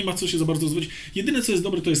tutaj chyba nie ma co się za bardzo rozwodzić. Jedyne, co jest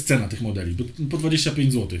dobre, to jest cena tych modeli, po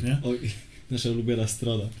 25 zł, nie? Oj, nasza ulubiona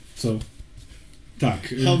strona. Co?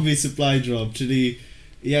 Tak. Hobby Supply Drop, czyli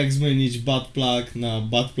jak zmienić butt plug na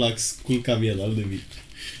butt plug z kulkami analnymi.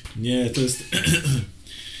 Nie, to jest...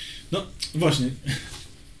 No, właśnie.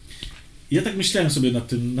 Ja tak myślałem sobie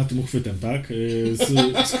nad tym uchwytem, tak?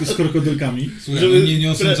 Z krokodylkami. Słuchaj,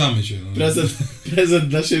 nie osądzamy cię. No. Prezent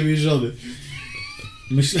dla siebie i żony.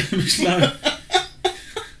 Myślałem...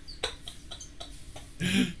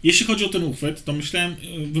 Jeśli chodzi o ten uchwyt, to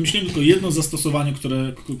wymyśliłem tylko jedno zastosowanie,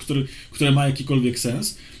 które ma jakikolwiek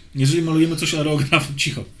sens. Jeżeli malujemy coś aerografem,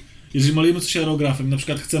 jeżeli malujemy coś aerografem, na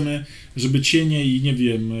przykład chcemy, żeby cienie i nie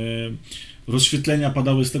wiem, rozświetlenia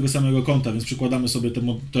padały z tego samego kąta, więc przykładamy sobie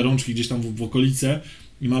te rączki gdzieś tam w okolice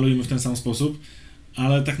i malujemy w ten sam sposób,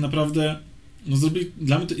 ale tak naprawdę no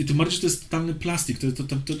dla mnie i tym bardziej, że to jest totalny plastik.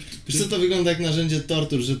 Wiesz co, to wygląda jak narzędzie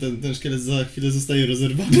tortur, że ten szkielet za chwilę zostaje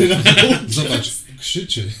rozerwany na pół. Zobacz,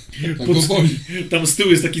 krzyczy. Tak go boli. Tam z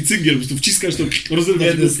tyłu jest taki cyngiel, po prostu wciskasz to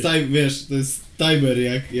rozerwasz. To jest timer,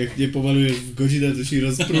 jak nie pomalujesz w godzinę, to ci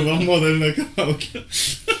rozpruwa model na kawałki.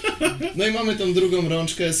 No i mamy tą drugą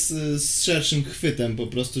rączkę z szerszym chwytem po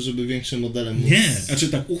prostu, żeby większe modele móc... Nie, znaczy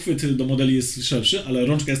tak, uchwyt do modeli jest szerszy, ale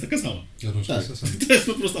rączka jest taka sama. Rączka jest ta sama. To jest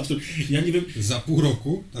po prostu absurd. Ja nie wiem... Za pół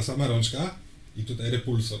roku ta sama rączka i tutaj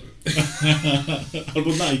repulsor.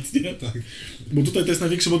 Albo Night, nie? Tak. Bo tutaj to jest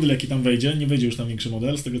największy model, jaki tam wejdzie. Nie wejdzie już tam większy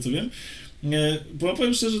model, z tego co wiem. Bo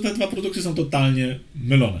powiem szczerze, że te dwa produkty są totalnie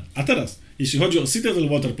mylone. A teraz, jeśli chodzi o Citadel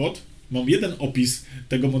Waterpod, mam jeden opis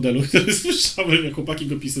tego modelu, który słyszałem, jak chłopaki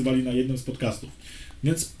go opisywali na jednym z podcastów.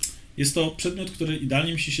 Więc jest to przedmiot, który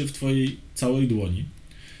idealnie mieści się w twojej całej dłoni.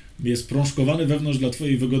 Jest prążkowany wewnątrz dla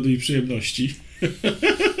twojej wygody i przyjemności.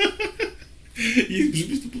 I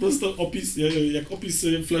brzmi to po prostu jak opis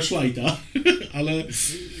flashlighta, ale...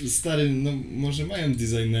 Stary, no może mają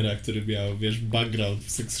designera, który miał, wiesz, background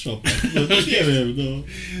w sex shopach. No nie wiem, no.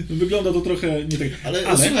 Wygląda to trochę nie tak... Ale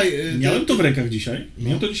słuchaj... Miałem to w rękach dzisiaj. No.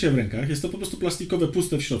 Miałem to dzisiaj w rękach. Jest to po prostu plastikowe,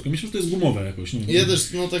 puste w środku. Myślę, że to jest gumowe jakoś. Nie wiem, ja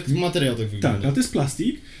też, no tak, materiał tak wygląda. Tak, ale to jest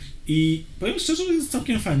plastik. I powiem szczerze, że jest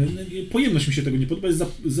całkiem fajny. Pojemność mi się tego nie podoba, jest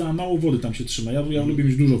za mało wody tam się trzyma. Ja lubię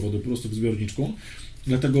mieć dużo wody po prostu w zbiorniczku.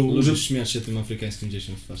 Dlatego lubisz śmiać się tym afrykańskim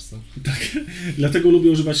dzieciom w twarz, co? Tak, dlatego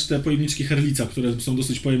lubię używać te pojemniczki Herlica, które są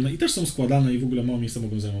dosyć pojemne i też są składane i w ogóle mało miejsca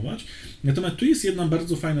mogą zajmować. Natomiast tu jest jedna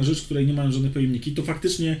bardzo fajna rzecz, której nie mają żadne pojemniki, to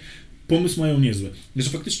faktycznie pomysł mają niezły. Że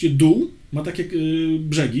faktycznie dół ma takie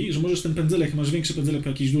brzegi, że możesz ten pędzelek, jak masz większy pędzelek po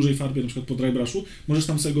jakiejś dużej farbie, na przykład po drybrushu, możesz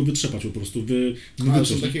tam sobie go wytrzepać po prostu.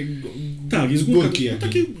 Są takie tak, jest górki,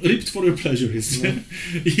 takie ripped for your pleasure jest, nie?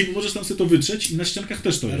 I możesz tam sobie to wytrzeć i na ściankach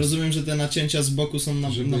też to jest. Rozumiem, że te nacięcia z boku są na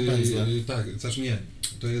pędzle. Tak, znaczy nie.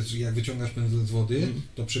 To jest, jak wyciągasz pędzel z wody,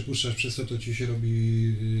 to przepuszczasz przez to ci się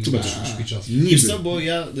robi szpiczasty. Wiesz co, bo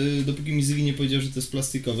ja, dopóki mi Zygi nie powiedział, że to jest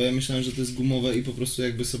plastikowe, ja myślałem, że to jest gumowe i po prostu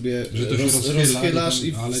jakby sobie rozchylasz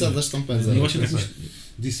i wsadzasz tam pędzel. No właśnie tak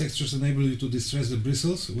These textures enable you to distress the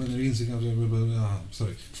bristles when rinsing out the...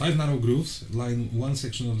 5 narrow grooves line one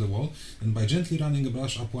section of the wall, and by gently running a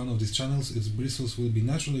brush up one of these channels, its bristles will be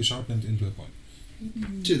naturally sharpened into a point.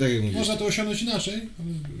 Czyli tak jak mówisz. Można to osiągnąć inaczej.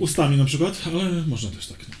 Ustami na przykład, ale można też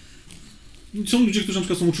tak. Są ludzie, którzy na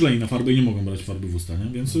przykład są uczuleni na farbę i nie mogą brać farby w usta,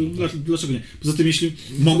 nie? Więc dlaczego nie? Poza tym, jeśli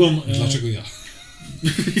mogą... Dlaczego ja?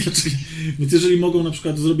 Więc jeżeli mogą na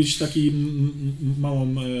przykład zrobić taki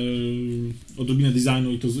małą odrobinę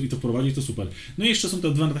designu i to wprowadzić, to super. No i jeszcze są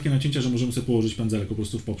te dwa takie nacięcia, że możemy sobie położyć pędzelek po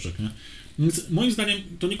prostu w poprzek, nie? Więc moim zdaniem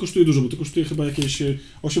to nie kosztuje dużo, bo to kosztuje chyba jakieś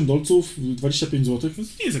 $8, 25 zł,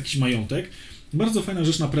 więc nie jest jakiś majątek. Bardzo fajna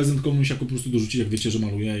rzecz na prezent komuś, jako po prostu dorzucić, jak wiecie, że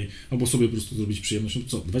maluje, albo sobie po prostu zrobić przyjemność. No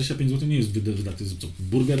co, 25 zł nie jest wydaty, co,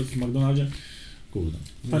 burger w McDonaldzie? Kurde.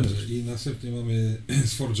 Fajne. I następnie mamy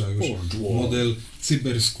z Forge'a już model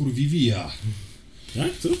Cyberskurvivia.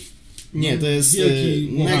 Jak? Co? Nie, to jest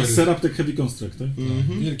Next Seraptech Heavy Construct, tak?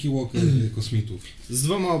 Wielki walker kosmitów. Z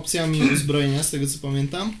 2 opcjami uzbrojenia, z tego co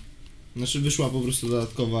pamiętam. Znaczy wyszła po prostu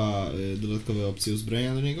dodatkowe opcje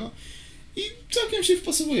uzbrojenia do niego. I całkiem się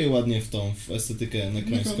wpasowuje ładnie w estetykę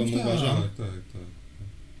nekrońską, uważam. Tak.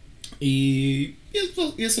 I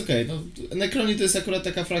jest okej. No, Necroni to jest akurat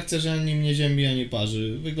taka frakcja, że ani mnie ziębi, ani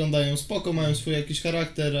parzy. Wyglądają spoko, mają swój jakiś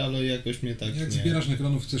charakter, ale jakoś mnie tak Jak nie... zbierasz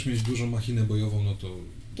Necronów, chcesz mieć dużą machinę bojową, no to...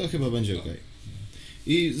 To chyba będzie okej.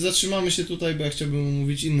 I zatrzymamy się tutaj, bo ja chciałbym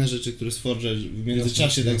omówić inne rzeczy, które z Forge w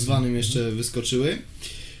międzyczasie tak zwanym jeszcze wyskoczyły.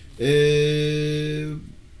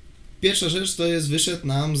 Pierwsza rzecz to jest, wyszedł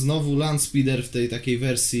nam znowu Landspeeder w tej takiej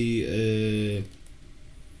wersji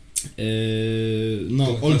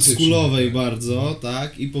oldschoolowej bardzo,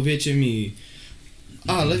 tak? I powiecie mi,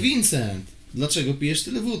 ale Vincent, dlaczego pijesz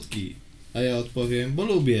tyle wódki? A ja odpowiem, bo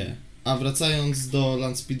lubię. A wracając do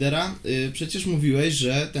Landspeedera, przecież mówiłeś,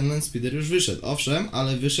 że ten Landspeeder już wyszedł. Owszem,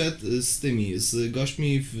 ale wyszedł z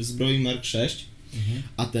gośćmi w zbroi Mark 6,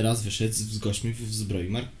 a teraz wyszedł z gośćmi w zbroi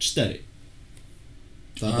Mark 4.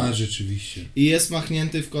 A, rzeczywiście. I jest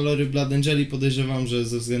machnięty w kolory Blood Angeli, podejrzewam, że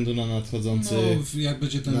ze względu na nadchodzący... No, jak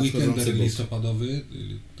będzie ten weekender listopadowy,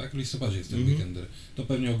 tak, w listopadzie jest ten weekender, to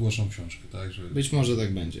pewnie ogłoszą książkę, tak? Że... Być może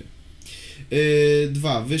tak będzie.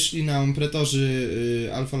 2. Wyszli nam pretorzy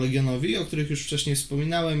Alfa Legionowi, o których już wcześniej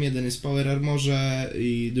wspominałem. Jeden jest w Power Armorze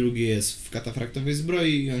i drugi jest w katafraktowej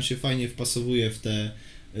zbroi i on się fajnie wpasowuje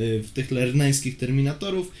w tych lerneńskich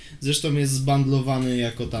terminatorów. Zresztą jest zbundlowany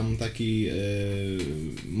jako tam taki...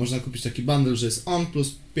 można kupić taki bundle, że jest on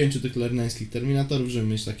plus 5 tych lerneńskich terminatorów, żeby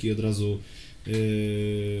mieć taki od razu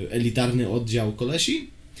elitarny oddział kolesi.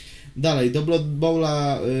 Dalej, do Blood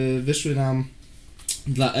Bowla wyszły nam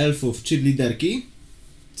dla elfów cheerleaderki.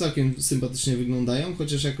 Całkiem sympatycznie wyglądają,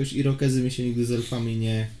 chociaż jakoś irokezy mi się nigdy z elfami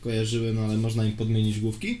nie kojarzyły, no ale można im podmienić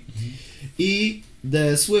główki. I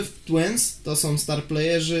The Swift Twins to są star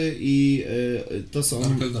playerzy i to są...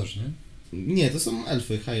 Darkeldarzy, nie? Nie, to są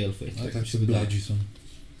elfy, high elfy. A tak się bladzi są.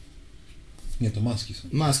 Nie, to maski są.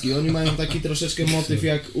 Maski, oni mają taki troszeczkę motyw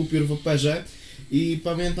jak upiór w operze. I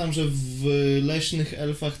pamiętam, że w leśnych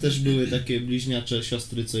elfach też były takie bliźniacze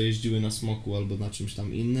siostry, co jeździły na smoku albo na czymś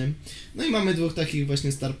tam innym. No i mamy 2 takich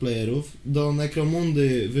właśnie star playerów. Do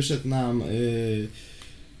Necromundy wyszedł nam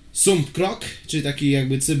Sump Krok, czyli taki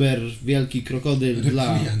jakby wielki krokodyl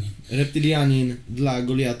reptilianin dla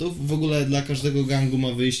Goliatów. W ogóle dla każdego gangu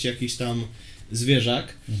ma wyjść jakiś tam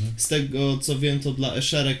zwierzak. Z tego co wiem, to dla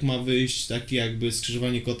eszerek ma wyjść taki jakby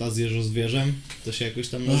skrzyżowanie kota z jeżozwierzem. To się jakoś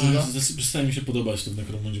tam nazywa. Przestaje mi się podobać to w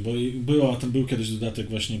Necromundzie, bo był kiedyś dodatek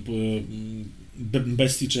właśnie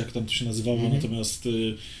bestii, czy jak tam to się nazywało, natomiast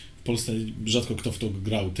w Polsce rzadko kto w to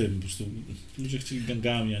grał tym, po prostu ludzie chcieli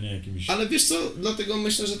gangami, a nie jakimiś... Ale wiesz co, dlatego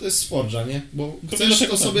myślę, że to jest z Forge'a, nie? Bo chcesz,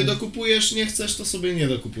 to sobie dokupujesz, nie chcesz, to sobie nie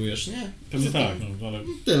dokupujesz, nie? Pewnie tak, no ale...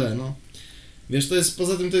 Tyle, no. Wiesz,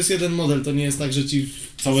 poza tym to jest jeden model, to nie jest tak, że ci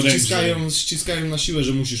ściskają na siłę,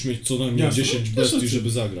 że musisz mieć co najmniej 10 bestii, żeby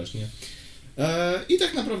zagrać, nie? I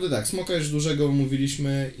tak naprawdę tak, Smoka już dużego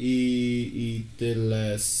omówiliśmy i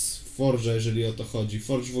tyle z Forge'a, jeżeli o to chodzi.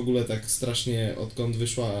 Forge w ogóle tak strasznie, odkąd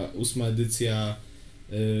wyszła 8. edycja,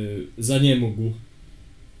 zaniemógł.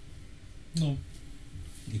 No.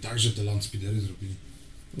 I także te Landspeedery zrobili.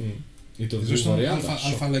 I to zresztą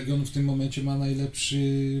Alfa Legion w tym momencie ma najlepszy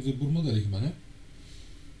wybór modeli chyba, nie?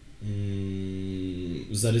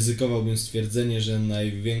 Zaryzykowałbym stwierdzenie, że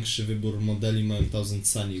największy wybór modeli mają Thousand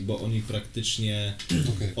Sunny, bo oni praktycznie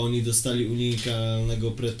oni dostali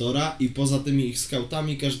unikalnego pretora i poza tymi ich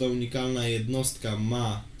scoutami każda unikalna jednostka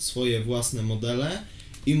ma swoje własne modele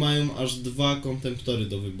i mają aż 2 kontemptory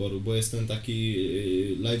do wyboru, bo jest ten taki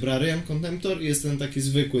Librarian Contemptor i jest ten taki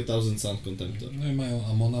zwykły Thousand Sun Contemptor. No i mają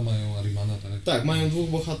Amona, mają Arimana, tak? Tak, mają 2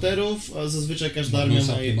 bohaterów, a zazwyczaj każda armia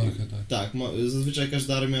ma... zazwyczaj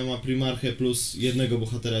każda armia ma Primarchę plus jednego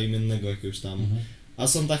bohatera imiennego jakiegoś tam. A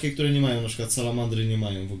są takie, które nie mają, na przykład Salamandry nie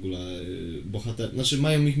mają w ogóle bohaterów, znaczy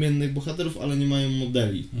mają ich imiennych bohaterów, ale nie mają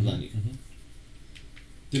modeli dla nich.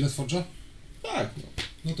 Tyle z Forge'a? Tak.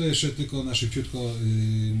 No to jeszcze tylko na szybciutko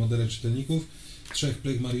modele czytelników. 3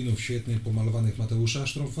 Plague Marinów świetnych, pomalowanych Mateusza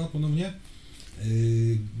Sztromfa ponownie.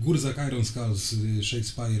 Gurzak Iron Skull z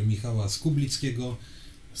Shakespeare Michała Skublickiego.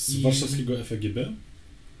 Z warszawskiego FEGB,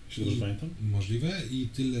 jeśli dobrze pamiętam. Możliwe i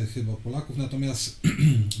tyle chyba Polaków, natomiast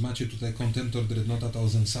macie tutaj Contemptor Dreadnoughta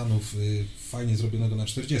Thousand Sunów fajnie zrobionego na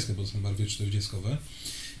 40, bo są barwy 40-kowe.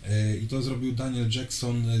 I to zrobił Daniel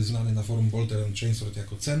Jackson, znany na forum Bolter and Chainsword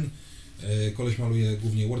jako Cen. Koleś maluje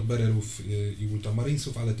głównie Wordbearerów i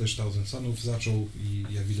Ultramarinesów, ale też Thousand Sunów zaczął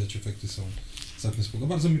i jak widać efekty są całkiem spoko.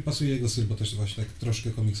 Bardzo mi pasuje jego styl, bo też właśnie tak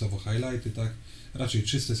troszkę komiksowo highlighty, tak? Raczej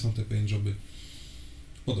czyste są te paint joby.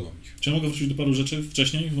 Podoba mi się. Czy ja mogę wrócić do paru rzeczy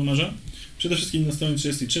wcześniej w numerze? Przede wszystkim na stronie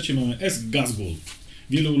 33 mamy S. Gazgul.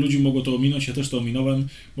 Wielu ludzi mogło to ominąć, ja też to ominąłem,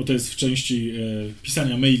 bo to jest w części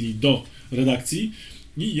pisania maili do redakcji.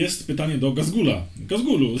 I jest pytanie do Gazgula.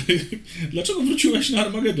 Gazgulu, dlaczego wróciłeś na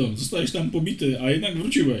Armagedon? Zostałeś tam pobity, a jednak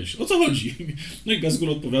wróciłeś. O co chodzi? No i Gazgul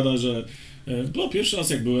odpowiada, że pierwszy raz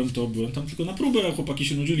jak byłem, to byłem tam tylko na próbę, a chłopaki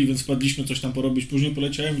się nudzili, więc wpadliśmy coś tam porobić. Później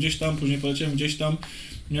poleciałem gdzieś tam,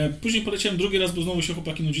 później poleciałem drugi raz, bo znowu się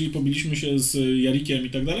chłopaki nudzili, pobiliśmy się z Jarikiem i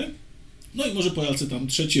tak dalej. No i może pojadę tam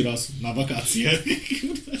trzeci raz na wakacje.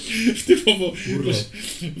 Typowo urlop.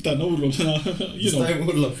 Urlop. Dostałem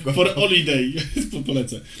urlop. For holiday.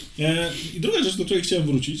 Polecę. I druga rzecz, do której chciałem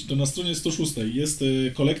wrócić, to na stronie 106 jest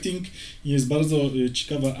collecting. Jest bardzo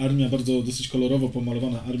ciekawa armia, bardzo dosyć kolorowo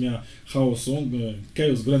pomalowana armia chaosu,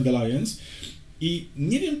 Chaos Grand Alliance. I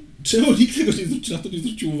nie wiem, czemu nikt tego na to nie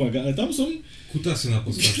zwrócił uwagi, ale tam są... Kutasy na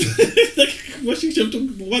podstawce. Tak właśnie chciałem to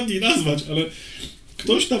ładniej nazwać, ale...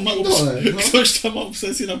 Ktoś tam ma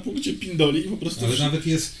obsesję na punkcie pindoli i po prostu... Ale nawet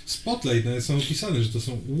jest spotlight, nawet są opisane, że to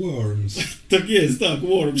są worms. Tak jest, tak,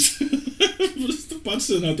 worms. Po prostu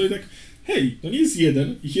patrzę na to i tak, hej, to nie jest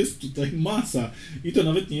jeden, ich jest tutaj masa. I to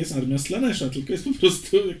nawet nie jest armia Slanesha, tylko jest po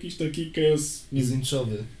prostu jakiś taki chaos...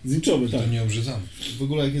 Zinczowy, tak. To nie obrzydzamy. W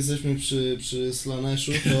ogóle jak jesteśmy przy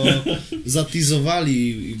Slaneshu, to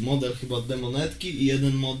zatizowali model chyba demonetki i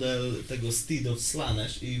jeden model tego Steed of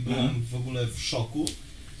Slanesh i byłem w ogóle w szoku,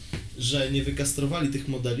 że nie wykastrowali tych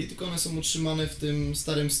modeli, tylko one są utrzymane w tym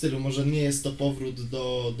starym stylu. Może nie jest to powrót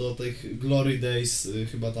do tych Glory Days,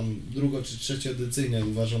 chyba tam drugo czy trzecioedycyjne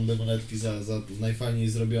uważam demonetki za najfajniej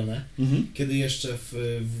zrobione. Kiedy jeszcze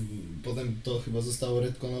potem to chyba zostało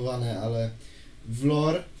retkonowane, ale w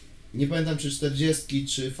lore, nie pamiętam czy 40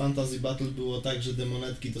 czy Fantasy Battle było tak, że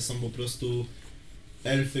demonetki to są po prostu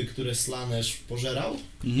elfy, które Slanesh pożerał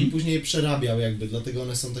i później je przerabiał jakby, dlatego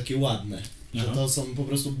one są takie ładne. Że to są po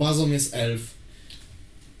prostu, bazą jest elf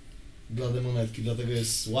dla demonetki, dlatego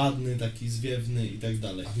jest ładny, taki zwiewny i tak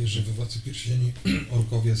dalej. A wiesz, że we Władcy Pierścieni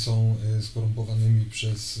orkowie są skorumpowanymi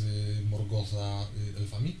przez Morgotha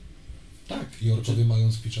elfami? Tak. I orkowie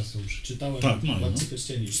mają spiczaste uszy. Czytałem tak, Władcy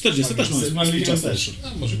Pierścieni. 40 też mają spiczaste uszy.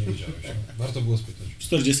 A może nie wiedziałeś, warto było spytać.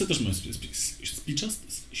 40 też mają spiczaste.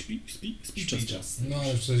 No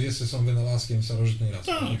ale w 40 są wynalazkiem starożytnej rasy.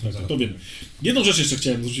 Tak, to wiemy. Jedną rzecz jeszcze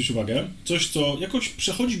chciałem zwrócić uwagę. Coś, co jakoś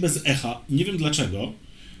przechodzi bez echa, nie wiem dlaczego.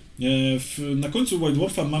 Na końcu White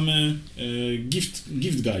Dwarfa mamy gift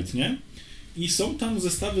guide, nie? I są tam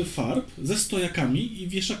zestawy farb ze stojakami i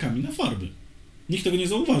wieszakami na farby. Nikt tego nie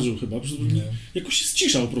zauważył chyba, jakoś się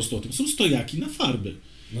ściszał po prostu o tym. Są stojaki na farby.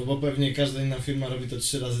 No bo pewnie każda inna firma robi to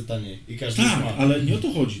 3 razy taniej i każdy tak, ma. Ale nie o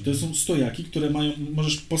to chodzi. To są stojaki, które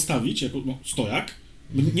możesz postawić jako stojak.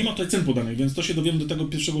 Nie ma tutaj cen podanych, więc to się dowiemy do tego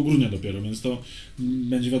 1 grudnia dopiero, więc to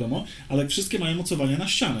będzie wiadomo. Ale wszystkie mają mocowania na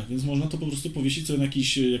ścianę, więc można to po prostu powiesić sobie na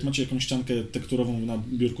jakiś, jak macie jakąś ściankę tekturową na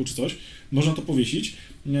biurku czy coś, można to powiesić.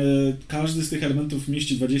 Każdy z tych elementów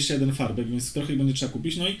mieści 21 farbek, więc trochę ich będzie trzeba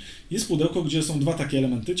kupić. No i jest pudełko, gdzie są 2 takie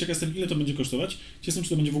elementy. Ciekaw jestem, ile to będzie kosztować. Ciekaw jestem, czy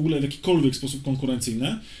to będzie w ogóle w jakikolwiek sposób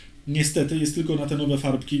konkurencyjne. Niestety jest tylko na te nowe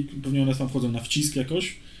farbki, pewnie one tam wchodzą na wcisk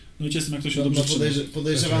jakoś. No i jestem, jak to się dobrze trzyma.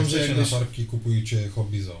 Podejrzewam, że na farbki kupujcie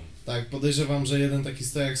Hobby Zone. Tak, podejrzewam, że jeden taki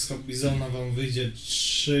stojak z Hobby Zone'a wam wyjdzie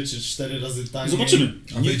 3 czy 4 razy taniej. Zobaczymy.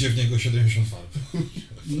 A wyjdzie w niego 70 farb.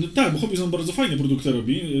 No tak, bo Hobby Zone bardzo fajne produkty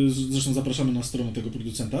robi, zresztą zapraszamy na stronę tego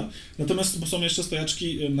producenta. Natomiast są jeszcze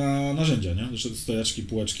stojaczki na narzędzia, nie? Jeszcze stojaczki,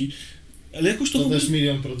 półeczki. Ale jakoś to też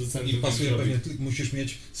milion producentów. I pasuje pewnie, musisz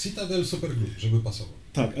mieć Citadel Super Glue, żeby pasował.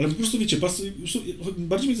 Tak, ale po prostu wiecie,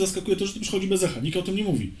 bardziej mnie zaskakuje to, że to przychodzi bez echa, nikt o tym nie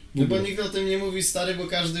mówi. No bo nikt o tym nie mówi, stary, bo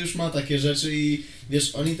każdy już ma takie rzeczy i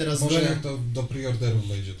wiesz, oni teraz... Może jak to do preorderów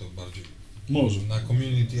wejdzie, to bardziej. Może. Na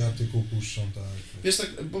community artykuł puszczą, tak. Wiesz, tak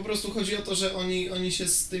po prostu chodzi o to, że oni się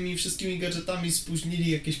z tymi wszystkimi gadżetami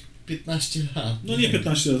spóźnili jakieś 15 lat. No nie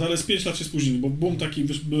 15 lat, ale z 5 lat się spóźnili, bo boom taki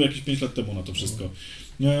był jakieś 5 lat temu na to wszystko.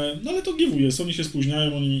 No ale to GW jest, oni się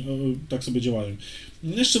spóźniają, oni tak sobie działają.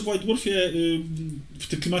 Jeszcze w White Dwarfie w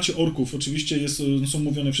tym klimacie orków oczywiście są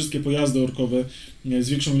mówione wszystkie pojazdy orkowe z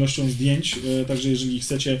większą ilością zdjęć, także jeżeli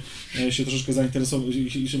chcecie się troszeczkę zainteresować,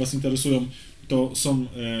 jeśli Was interesują, to są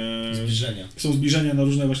zbliżenia na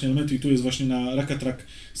różne właśnie elementy i tu jest właśnie na Rakatrack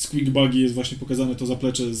Squig Buggy jest właśnie pokazane to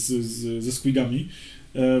zaplecze ze squigami,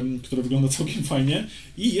 które wygląda całkiem fajnie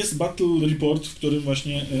i jest Battle Report, w którym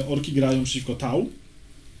właśnie orki grają przeciwko Tau,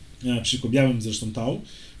 przeciwko białym zresztą Tau.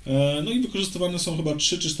 No i wykorzystywane są chyba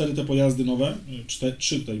 3 czy 4 te pojazdy nowe,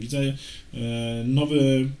 3 tutaj widzę,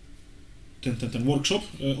 nowy ten workshop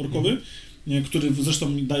orkowy, który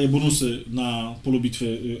zresztą daje bonusy na polu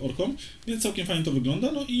bitwy orkom, więc całkiem fajnie to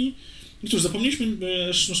wygląda. No i cóż, zapomnieliśmy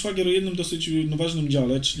szwagier o jednym dosyć ważnym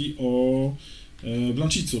dziale, czyli o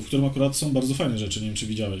Blanchicu, w którym akurat są bardzo fajne rzeczy, nie wiem czy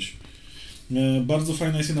widziałeś. Bardzo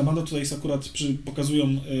fajna jest jedna banda, tutaj jest akurat,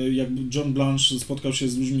 pokazują jak John Blanche spotkał się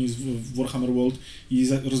z ludźmi w Warhammer World i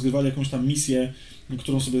rozgrywali jakąś tam misję,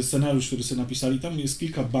 którą sobie scenariusz, który sobie napisali. Tam jest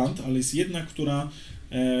kilka band, ale jest jedna, która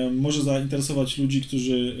może zainteresować ludzi,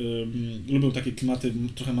 którzy lubią takie klimaty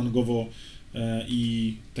trochę mangowo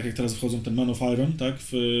i tak jak teraz wchodzą ten Man of Iron, tak,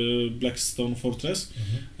 w Blackstone Fortress.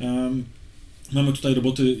 Mamy tutaj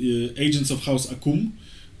roboty Agents of House Akum,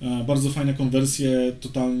 bardzo fajne konwersje,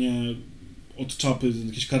 totalnie od czapy,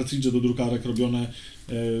 jakieś kartridże do drukarek robione,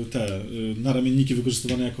 naramienniki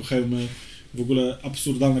wykorzystywane jako hełmy, w ogóle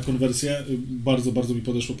absurdalne konwersje, bardzo, bardzo mi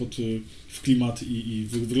podeszło w klimat i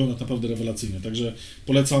wygląda naprawdę rewelacyjnie, także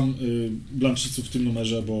polecam Blanchiców w tym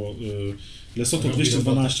numerze, bo Lesotho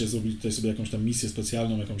 212 zrobili tutaj sobie jakąś tam misję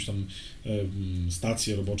specjalną, jakąś tam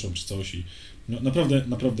stację roboczą czy coś i no, naprawdę,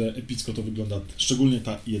 naprawdę epicko to wygląda, szczególnie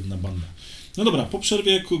ta jedna banda. No dobra, po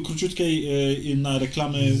przerwie króciutkiej na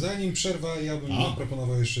reklamy... Zanim przerwa, ja bym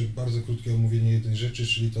zaproponował jeszcze bardzo krótkie omówienie jednej rzeczy,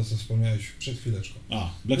 czyli to, co wspomniałeś przed chwileczką.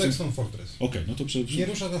 Blackstone Fortress. Okej, no to Nie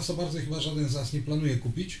rusza nas to bardzo, chyba żaden z nas nie planuje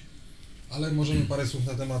kupić, ale możemy parę słów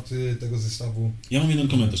na temat tego zestawu. Ja mam jeden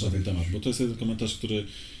komentarz na ten temat, bo to jest jeden komentarz, który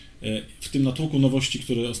w tym natłoku nowości,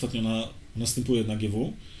 który ostatnio następuje na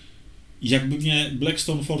GW, jakby mnie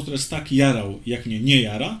Blackstone Fortress tak jarał, jak mnie nie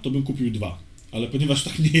jara, to bym kupił 2. Ale ponieważ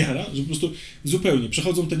tak nie jara, że po prostu zupełnie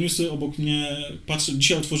przechodzą te newsy obok mnie, patrzę,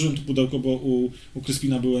 dzisiaj otworzyłem to pudełko, bo u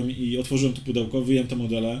Kryspina byłem i otworzyłem to pudełko, wyjąłem te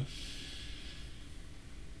modele.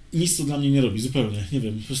 Nic to dla mnie nie robi, zupełnie, nie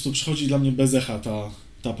wiem, po prostu przychodzi dla mnie bez echa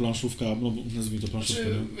ta planszówka, no nazwijmy to planszówkę.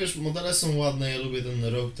 Wiesz, modele są ładne, ja lubię ten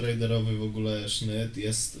Rogue Traderowy w ogóle sznyt,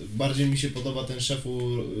 bardziej mi się podoba ten szefu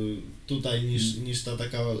tutaj niż ta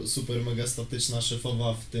taka super mega statyczna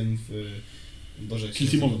szefowa w tym,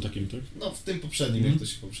 Kiltimowym takim, tak? No w tym poprzednim, jak to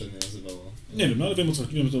się poprzednio nazywało. Nie wiem, no ale wiemy to o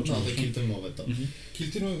czym. No, te kiltimowe to.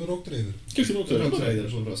 Rogue Trader. Rogue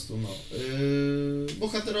Trader po prostu, no.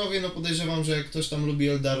 Bohaterowie, no podejrzewam, że jak ktoś tam lubi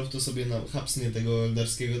Eldarów, to sobie hapsnie tego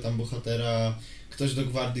eldarskiego tam bohatera, ktoś do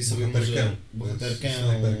gwardii sobie bohaterkę,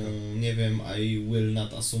 nie wiem, I will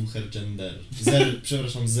not assume her gender. Her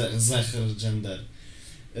gender.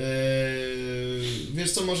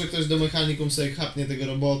 Wiesz co, może ktoś do mechanikum sobie chapnie tego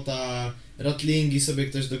robota, ratlingi sobie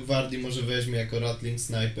ktoś do gwardii może weźmie jako ratling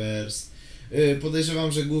snipers.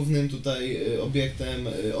 Podejrzewam, że głównym tutaj obiektem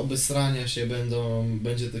obesrania się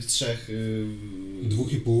będzie tych 3...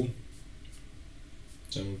 2,5.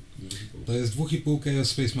 Czemu 2,5? To jest 2,5 Chaos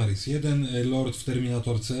Space Marines. Jeden Lord w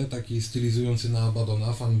Terminatorce, taki stylizujący na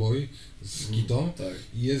Abadona, fanboy z kitą. Tak.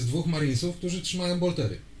 I jest 2 Marinesów, którzy trzymają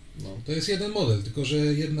boltery. No. To jest jeden model, tylko że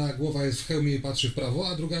jedna głowa jest w hełmie i patrzy w prawo,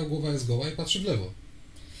 a druga głowa jest goła i patrzy w lewo.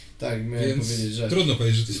 Tak, miałem powiedzieć, że... Trudno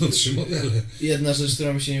powiedzieć, że to są 3 modele. Jedna rzecz,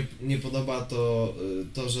 która mi się nie podoba,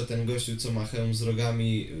 to, że ten gościu, co ma hełm z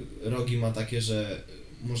rogami, rogi ma takie, że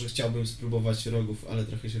może chciałbym spróbować rogów, ale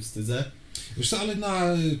trochę się wstydzę. Wiesz co, ale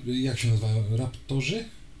jak się nazywają, Raptorzy?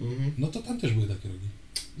 No to tam też były takie rogi.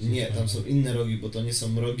 Nie, tam są inne rogi, bo to nie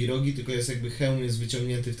są rogi, tylko jest jakby hełm jest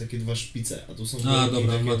wyciągnięty w takie 2 szpice, a tu są rogi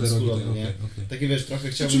takie skulone, nie? Okay. Takie wiesz,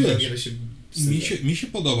 trochę chciałbym rogi, ale się mi się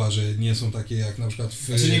podoba, że nie są takie jak na przykład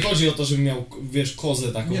Znaczy nie chodzi o to, żebym miał, wiesz,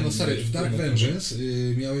 kozę taką... Nie no stary, w Dark Vengeance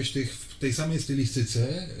miałeś w tej samej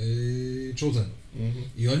stylistyce Chosenów.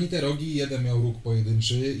 I oni te rogi, jeden miał róg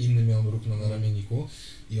pojedynczy, inny miał róg na naramienniku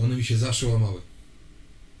i one mi się zawsze łamały.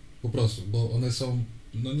 Po prostu, bo one są,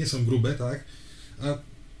 no nie są grube, tak? A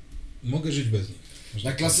mogę żyć bez nich.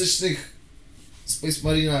 Na klasycznych Space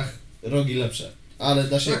Marinach rogi lepsze, Ale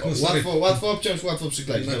da się Tak, no łatwo obciąć, łatwo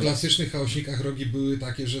przykleić. Na klasycznych chaośnikach rogi były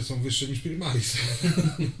takie, że są wyższe niż Primaris.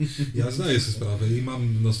 Ja zdaję sobie sprawę i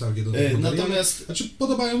mam nostalgię do tego modeli. Natomiast... Znaczy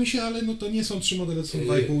podobają mi się, ale no to nie są 3 modele, to są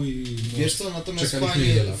 2,5 i... No, wiesz co, natomiast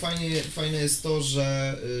fajne jest to,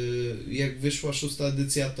 że jak wyszła 6.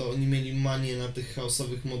 edycja, to oni mieli manię na tych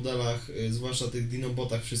chaosowych modelach, zwłaszcza tych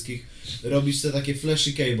dinobotach wszystkich, robić te takie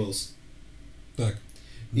flashy cables. Tak.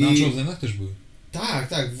 Na Chosenach też były.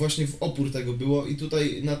 Tak, właśnie w opór tego było i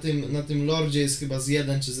tutaj na tym lordzie jest chyba z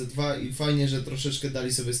 1 czy z 2 i fajnie, że troszeczkę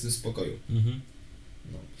dali sobie z tym spokoju.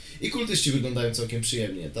 No. I kultyści wyglądają całkiem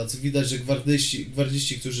przyjemnie, tacy widać, że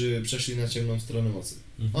gwardziści, którzy przeszli na ciemną stronę mocy.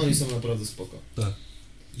 Oni są naprawdę spoko. Tak.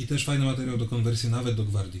 I też fajny materiał do konwersji nawet do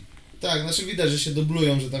gwardii. Tak, znaczy widać, że się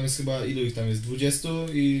dublują, że tam jest chyba, ilu ich tam jest, 20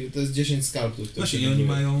 i to jest 10 skalpów. Właśnie i oni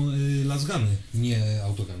mają lasgany, nie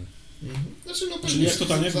autogany. Znaczy no pewnie jest to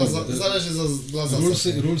tanie? Zależy dla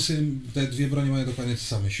zasad. Rulesy, te dwie bronie mają dokładnie te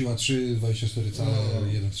same. Siła 3, 24 cale,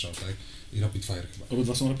 jeden strzał, tak? I rapid fire chyba.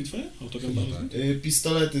 Obydwa są rapid fire? Autogan chyba tak.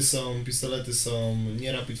 Pistolety są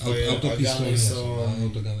nie rapid fire, autopistole są...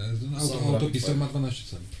 Autopistol ma 12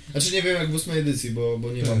 cali. Znaczy nie wiem jak w 8 edycji,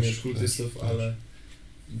 bo nie mam już kultystów, ale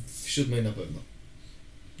w 7 na pewno.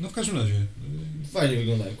 No w każdym razie. Fajnie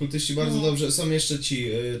wyglądają. Kultyści bardzo dobrze. Są jeszcze ci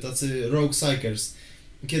tacy Rogue Psychers.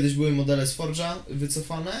 Kiedyś były modele z Forge'a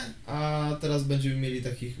wycofane, a teraz będziemy mieli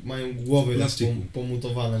takich, mają głowy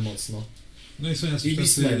pomutowane mocno. No i są i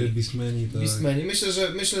Beastmeni, tak. Beastmeni.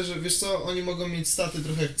 Myślę, że wiesz co, oni mogą mieć staty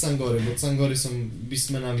trochę jak Cangory, bo Cangory są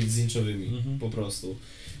Beastmenami zinczowymi po prostu.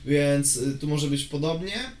 Więc tu może być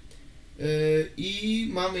podobnie. I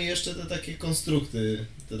mamy jeszcze te takie konstrukty,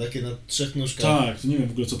 te takie na 3 nóżkach. Tak, nie wiem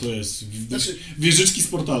w ogóle co to jest. Wieżyczki z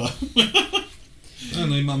portala.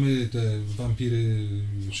 No i mamy te wampiry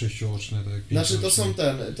 6-oczne, tak? Znaczy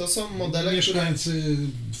to są modele, mieszkańcy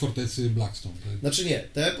fortecy Blackstone, tak? Znaczy nie,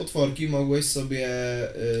 te potworki mogłeś sobie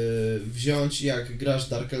wziąć jak grasz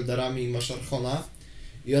Dark Eldarami i masz Archona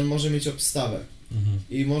i on może mieć obstawę.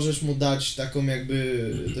 I możesz mu dać taką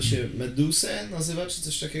jakby, to się Medusę nazywa, czy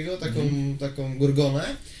coś takiego, taką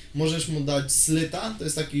gorgonę. Możesz mu dać Slyta, to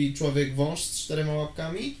jest taki człowiek-wąż z 4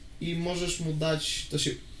 łapkami i możesz mu dać, to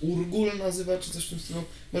się Urgul nazywa, czy coś w tym stylu,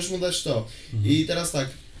 możesz mu dać to. I teraz tak,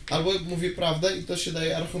 albo mówię prawdę i to się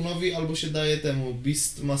daje Archonowi, albo się daje temu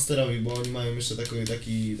Beastmasterowi, bo oni mają jeszcze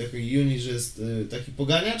taki unit, że jest taki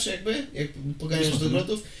poganiacz jakby, jak poganiacz do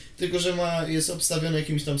grotów, tylko że jest obstawiony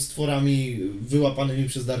jakimiś tam stworami wyłapanymi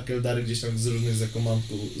przez Dark Eldary gdzieś tam z różnych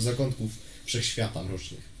zakątków wszechświata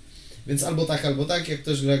mrocznych. Więc albo tak, jak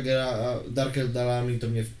ktoś gra Dark Eldarami, to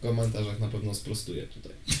mnie w komentarzach na pewno sprostuje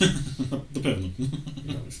tutaj. To pewno.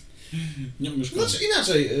 No. Nie umiesz Znaczy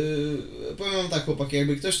inaczej, powiem wam tak chłopaki,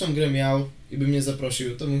 jakby ktoś tą grę miał i by mnie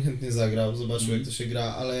zaprosił, to bym chętnie zagrał, zobaczył jak to się gra,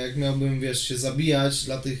 ale jak miałbym, wiesz, się zabijać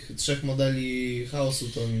dla tych 3 modeli chaosu,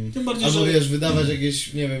 to tym bardziej, albo że... wiesz, wydawać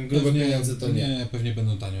jakieś, nie wiem, grube pieniądze, to nie. Nie, pewnie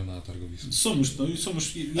będą tanio na targowisku. Są już.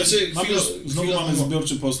 Znaczy, znowu mamy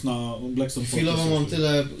zbiorczy post na Blackstone. Chwilowo mam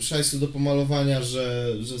tyle szajsu do pomalowania,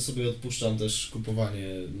 że sobie odpuszczam też kupowanie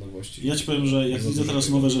nowości. Ja ci powiem, że jak widzę teraz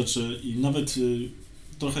nowe rzeczy i nawet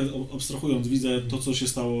trochę abstrahując, widzę to, co się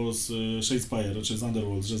stało z Shadespire, czy z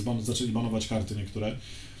Underworld, że zaczęli banować karty niektóre,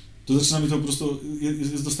 to zaczyna mi to po prostu,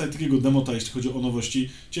 dostaję takiego demota, jeśli chodzi o nowości.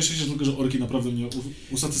 Cieszę się tylko, że orki naprawdę mnie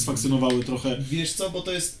usatysfakcjonowały trochę. Wiesz co, bo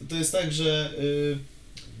to jest tak, że...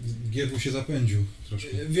 GW się zapędził troszkę.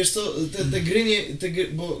 Wiesz co, te gry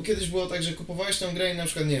bo kiedyś było tak, że kupowałeś tę grę i na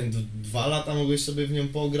przykład, nie wiem, 2 lata mogłeś sobie w nią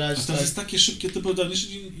pograć. A teraz tak? jest takie szybkie typy,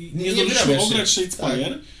 nie zdążyłeś ograć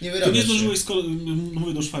Shadespire, tak, to nie zdążyłeś,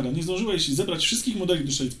 mówię do Szwagra, nie zdążyłeś zebrać wszystkich modeli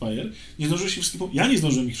do Shadespire, nie zdążyłeś ich wszystkich, ja nie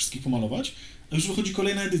zdążyłem ich wszystkich pomalować, a już wychodzi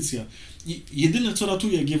kolejna edycja. I jedyne, co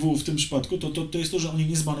ratuje GW w tym przypadku, to jest to, że oni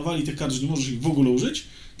nie zbanowali tych kart, że nie możesz ich w ogóle użyć,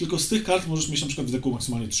 tylko z tych kart możesz mieć na przykład w deku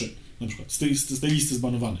maksymalnie 3. Na przykład, z tej listy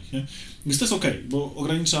zbanowanych, nie? Więc to jest okej, bo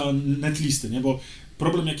ogranicza net listy, nie? Bo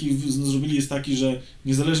problem, jaki zrobili, jest taki, że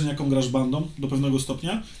niezależnie jaką grasz bandą, do pewnego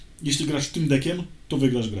stopnia, jeśli grasz tym dekiem, to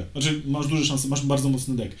wygrasz grę. Znaczy, masz duże szanse, masz bardzo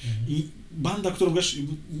mocny dek. I banda, którą grasz,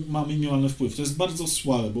 ma minimalny wpływ. To jest bardzo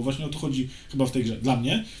słabe, bo właśnie o to chodzi chyba w tej grze. Dla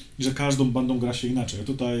mnie, że każdą bandą gra się inaczej. A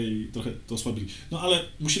tutaj trochę to osłabili. No ale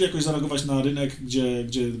musieli jakoś zareagować na rynek,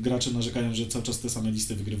 gdzie gracze narzekają, że cały czas te same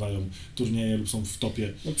listy wygrywają turnieje lub są w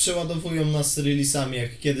topie. No przeładowują nas release'ami,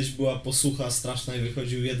 jak kiedyś była posłucha straszna i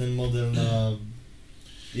wychodził jeden model na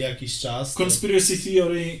jakiś czas. Conspiracy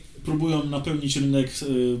Theory próbują napełnić rynek,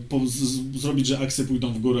 zrobić, że akcje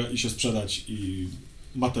pójdą w górę i się sprzedać i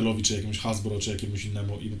Mattelowi, czy jakiemuś Hasbro, czy jakiemuś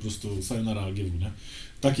innemu i po prostu sayonara GW, nie?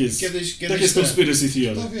 Tak jest, tak jest Conspiracy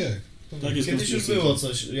Theory. Kto wie? Tak jest. Kiedyś już było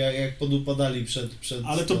coś, jak podupadali przed...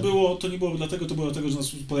 Ale to nie było dlatego, to było dlatego, że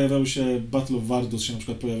pojawiały się Battle of Vardos się na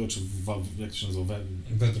przykład pojawiały, czy jak to się nazywa?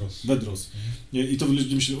 Vedros. I to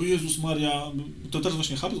ludzie myśleli, o Jezus Maria, to teraz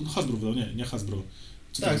właśnie Hasbro wydał, nie Hasbro.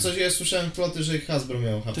 Coś ja słyszałem ploty, że ich Hasbro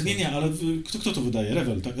miało Hasbro. Nie, ale kto to wydaje?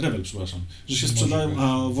 Rewel, przepraszam. Że się sprzedają,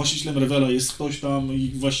 a właścicielem Rewela jest ktoś tam i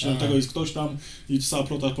właścicielem tego jest ktoś tam i cała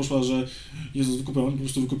plota poszła, że Jezus wykupił, oni po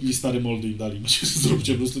prostu wykupili stare moldy i dali,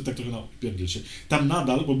 zróbcie po prostu tak trochę pierdol się. Tam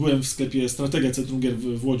nadal, bo byłem w sklepie Strategia Centrum Gier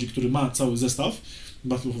w Łodzi, który ma cały zestaw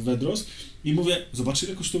Battle of Vedros i mówię, zobaczcie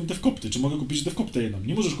ile kosztują devkopty, czy mogę kupić devkoptę jedną?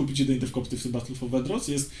 Nie możesz kupić jednej devkopty w tym Battle of Vedros,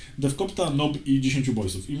 jest devkopta, nob i 10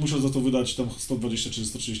 boysów i muszę za to wydać tam 120 czy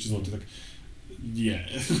 130 zł, tak nie,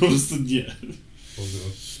 po prostu nie.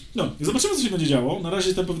 No, zobaczymy co się będzie działo, na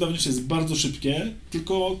razie tempo wydawnicze jest bardzo szybkie,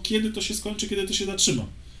 tylko kiedy to się skończy, kiedy to się zatrzyma.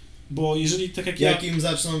 Bo jeżeli tak jak im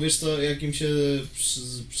zaczną, wiesz co, jakim się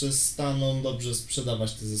przestaną dobrze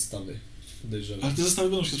sprzedawać te zestawy. Podejrzewam. Ale te zestawy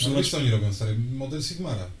będą się sprzedawać. Wiesz co oni robią, stary? Model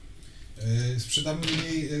Sigmara. Sprzedamy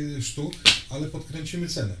mniej sztuk, ale podkręcimy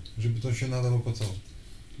cenę, żeby to się nadal opłacało.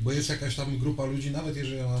 Bo jest jakaś tam grupa ludzi, nawet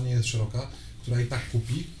jeżeli ona nie jest szeroka, która i tak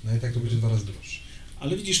kupi, no i tak to będzie 2 razy droższe.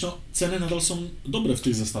 Ale widzisz, no, ceny nadal są dobre w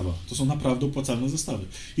tych zestawach. To są naprawdę opłacalne zestawy.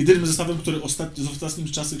 Jedynym zestawem, który w ostatnim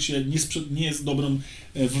czasach się nie jest dobrym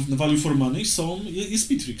w value for money, jest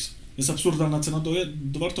Speedtricks. Jest absurdalna cena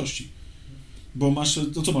do wartości. Bo masz,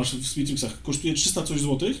 to co masz w Speedtricksach? Kosztuje 300 coś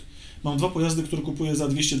złotych, mam 2 pojazdy, które kupuję za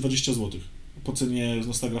 220 zł po cenie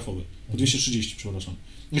stagrafowej. Po 230, przepraszam.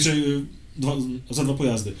 Znaczy, za 2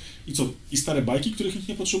 pojazdy. I co? I stare bajki, których nikt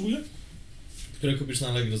nie potrzebuje? Które kupisz na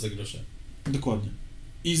Allegro za grosze. Dokładnie.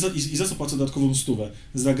 I za co płacę dodatkową 100?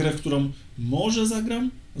 Za grę, w którą może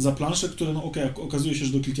zagram, za planszę, które no okej, okazuje się,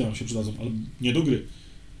 że do kilkiemu się przydadzą, ale nie do gry.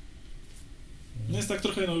 No jest tak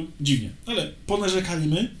trochę dziwnie. Ale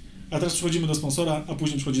ponarzekaliśmy, a teraz przechodzimy do sponsora, a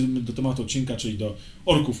później przechodzimy do tematu odcinka, czyli do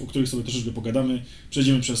orków, o których sobie troszeczkę pogadamy.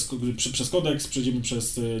 Przejdziemy przez kodeks, przejdziemy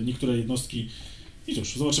przez niektóre jednostki i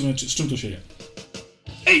cóż, zobaczymy z czym to się je.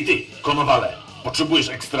 Ej ty, konowale! Potrzebujesz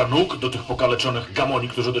ekstra nóg do tych pokaleczonych gamoni,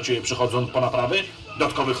 którzy do ciebie przychodzą po naprawy?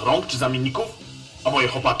 Dodatkowych rąk czy zamienników? A moje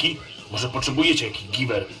chłopaki? Może potrzebujecie jakiś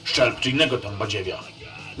giwer, szczelb czy innego tam badziewia?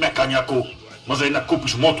 Mekaniaku, może jednak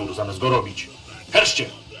kupisz motor zamiast go robić? Herszcie,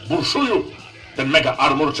 burszuju! Ten mega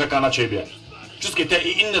armor czeka na ciebie. Wszystkie te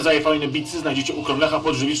i inne zajefajne bicy znajdziecie u Kromlecha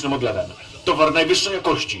pod żywicznym odlewem. Towar najwyższej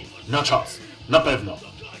jakości. Na czas. Na pewno.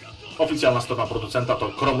 Oficjalna strona producenta to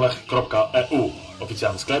kromlech.eu.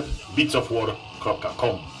 Oficjalny sklep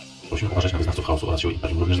beatsofwar.com. Prosimy uważać na wyznawców chaosu oraz siły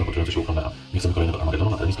imperium, również zapatrujące się u Kromlecha. Nie chcemy kolejnego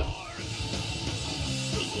Armagedonu na terenie sklepu.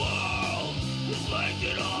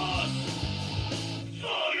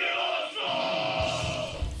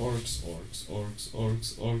 Orks.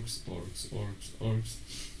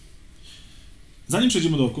 Zanim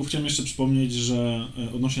przejdziemy do orków, chciałem jeszcze przypomnieć, że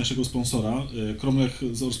odnośnie naszego sponsora, Kromlech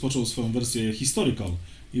rozpoczął swoją wersję historical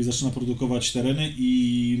i zaczyna produkować tereny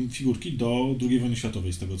i figurki do II wojny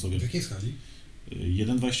światowej, z tego co wiem. W jakiej skali?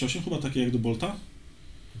 1,28 chyba takie jak do Bolta.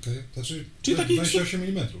 Okej, znaczy czyli 28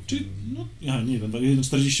 mm. Czyli, nie,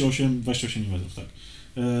 1,48, 28 mm, tak.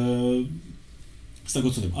 Z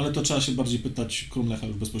tego co wiem, ale to trzeba się bardziej pytać Kromlecha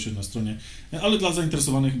już bezpośrednio na stronie, ale dla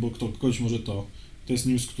zainteresowanych, bo kogoś może to jest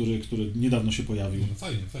news, który niedawno się pojawił. No,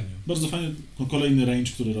 fajnie. Bardzo fajnie, kolejny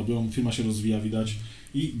range, który robią, firma się rozwija, widać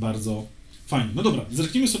i bardzo fajnie. No dobra,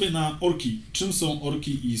 zerknijmy sobie na orki. Czym są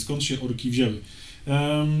orki i skąd się orki wzięły?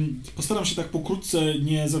 Postaram się tak pokrótce,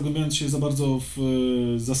 nie zagłębiając się za bardzo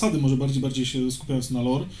w zasady, może bardziej się skupiając na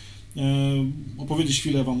lore, opowiedzieć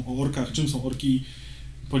chwilę wam o orkach, czym są orki,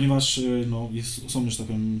 ponieważ są już tak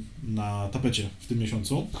powiem na tapecie w tym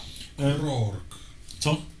miesiącu. Krork.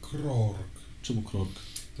 Co? Krork. Czemu Krork?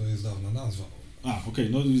 To jest dawna nazwa. Okej,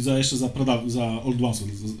 no jeszcze za Old Onesów,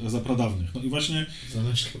 za pradawnych. No i właśnie...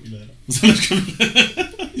 Zaleczka Millera.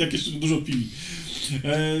 Jakieś dużo pili.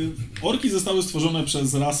 Orki zostały stworzone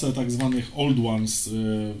przez rasę tak zwanych Old Ones.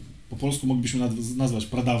 Po polsku moglibyśmy nazwać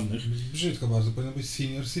pradawnych. Brzydko bardzo, powinno być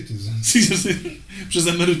senior citizen. Przez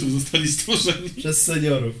emerytów zostali stworzeni. Przez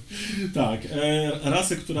seniorów. Tak.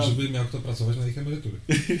 Rasę, która... Żeby miał kto pracować na ich emerytury.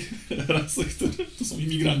 Rasę, która... To są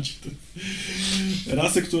imigranci.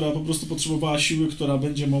 Rasę, która po prostu potrzebowała siły, która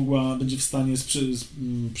będzie w stanie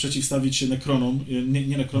przeciwstawić się nekronom.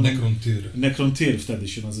 Nie nekronom. Nekrontyr wtedy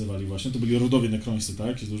się nazywali właśnie. To byli rodowie nekrońscy,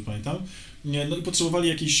 tak? Jeśli dobrze pamiętam. No i potrzebowali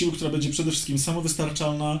jakiejś siły, która będzie przede wszystkim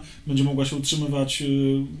samowystarczalna, będzie mogła się utrzymywać,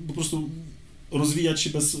 po prostu rozwijać się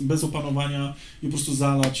bez opanowania i po prostu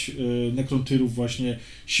zalać nekrontyrów właśnie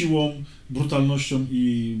siłą, brutalnością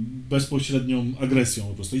i bezpośrednią agresją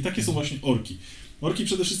po prostu. I takie są właśnie orki. Orki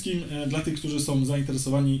przede wszystkim dla tych, którzy są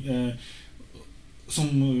zainteresowani,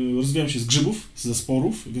 rozwijają się z grzybów, ze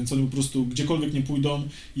sporów, więc oni po prostu gdziekolwiek nie pójdą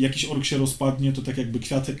i jakiś ork się rozpadnie, to tak jakby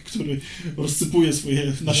kwiatek, który rozsypuje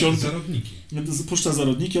swoje nasionka. Zarodniki. Puszcza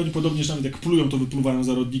zarodniki, oni podobnież nawet jak plują, to wypluwają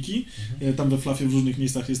zarodniki. Tam we Fluffie w różnych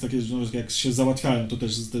miejscach jest takie, że jak się załatwiają, to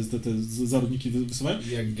też te zarodniki wysyłają.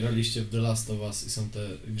 Jak graliście w The Last of Us i są te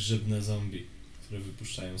grzybne zombie, które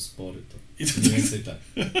wypuszczają spory, to mniej więcej tak.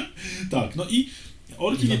 Tak, no i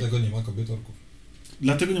orki... I dlatego nie ma kobiet orków.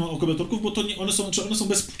 Dlatego nie ma orków, bo to nie, one są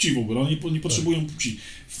bez płci w ogóle, one nie potrzebują płci.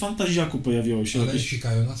 W Fantaziaku pojawiało się... Ale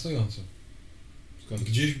sikają na stojąco. Skąd?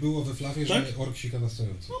 Gdzieś było we Fluffie, tak? że ork sika na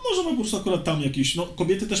stojąco. No może ma po prostu akurat tam jakieś... No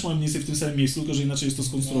kobiety też mają mniej więcej w tym samym miejscu, tylko że inaczej jest to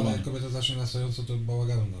skonstruowane. No, jak kobieta zacznie na stojąco, to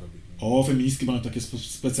bałaganu narobi. O, feministki mają takie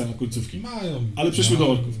specjalne końcówki. Mają. Ale przyszły do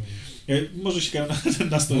orków. Może sikają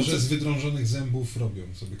na stojąco. Może z wydrążonych zębów robią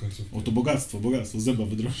sobie końcówkę. O, to bogactwo, zęba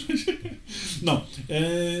wydrążyć. No,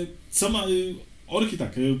 co ma... Orki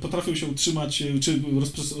tak, potrafią się utrzymać, czy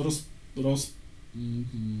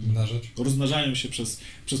rozmnażają się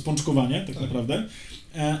przez pączkowanie, tak naprawdę,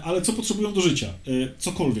 ale co potrzebują do życia?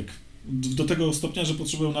 Cokolwiek. Do tego stopnia, że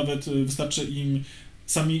potrzebują nawet, wystarczy im,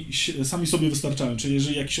 sami sobie wystarczają, czyli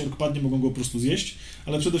jeżeli jakiś ork padnie, mogą go po prostu zjeść,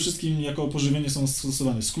 ale przede wszystkim jako pożywienie są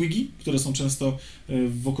stosowane squigi, które są często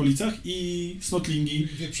w okolicach, i snotlingi,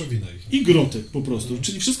 wieprzowina ich. i groty po prostu,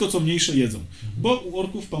 czyli wszystko co mniejsze jedzą, bo u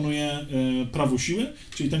orków panuje prawo siły,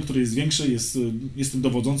 czyli ten, który jest większy, jest tym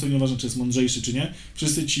dowodzącym, nieważne czy jest mądrzejszy czy nie,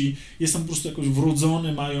 wszyscy ci, jest tam po prostu jakoś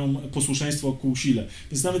wrodzony, mają posłuszeństwo ku sile,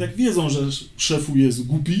 więc nawet jak wiedzą, że szefu jest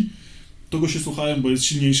głupi, to go się słuchają, bo jest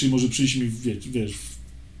silniejszy i może przyjść mi, wiesz,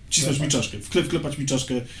 wcisnąć mi czaszkę, wklepać mi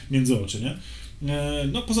czaszkę między oczy, nie?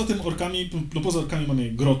 No poza tym poza orkami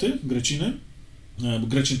mamy groty, greciny, bo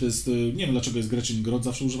grecin to jest, nie wiem dlaczego jest grecin grot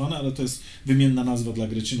zawsze używany, ale to jest wymienna nazwa dla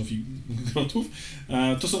grecinów i grotów.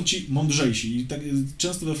 To są ci mądrzejsi i tak,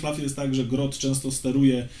 często we Fluffie jest tak, że grot często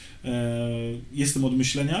steruje, jest tym od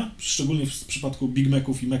myślenia, szczególnie w przypadku Big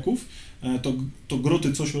Maców i Meków, to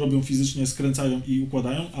groty coś robią fizycznie, skręcają i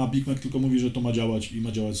układają, a Big Mac tylko mówi, że to ma działać i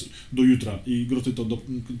ma działać do jutra i groty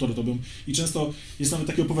to robią. I często jest nawet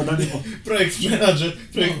takie opowiadanie o... Projekt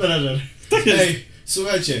manager. Tak jest. Ej,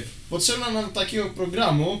 słuchajcie, potrzeba nam takiego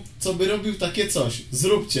programu, co by robił takie coś.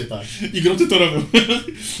 Zróbcie tak. I groty to robią.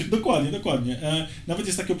 Dokładnie. Nawet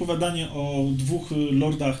jest takie opowiadanie o dwóch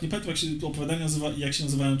lordach, nie pamiętam jak się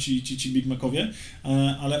nazywają ci Big Macowie,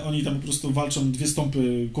 ale oni tam po prostu walczą, dwie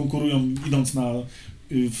stąpy konkurują, idąc na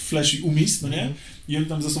Flash i Umis, no nie? I oni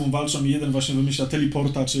tam ze sobą walczą i jeden właśnie wymyśla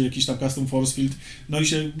teleporta, czy jakiś tam custom force field, no i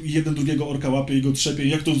się jeden drugiego orka łapie i go trzepie,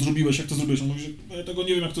 jak to zrobiłeś? On mówi, że ja tego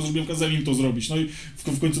nie wiem, jak to zrobiłem, kazałem im to zrobić, no i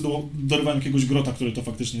w końcu dorwałem jakiegoś grota, który to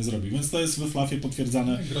faktycznie zrobił, więc to jest we Fluffie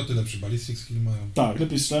potwierdzane. Groty lepszy ballistic skill mają. Tak,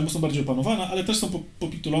 lepiej strzelają, bo są bardziej opanowane, ale też są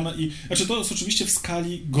popitulone i, znaczy to jest oczywiście w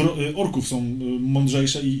skali orków są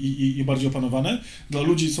mądrzejsze i bardziej opanowane, dla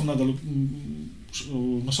ludzi są nadal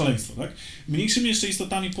szaleństwo, tak? Mniejszymi jeszcze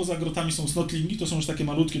istotami poza grotami są snotlingi, to są już takie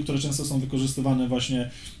malutkie, które często są wykorzystywane właśnie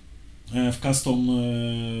w custom,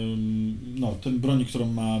 no, ten broni,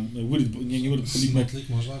 którą ma Snotling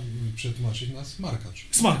można przetłumaczyć na smarkacz.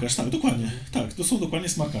 Smarkacz, tak, dokładnie. Tak, to są dokładnie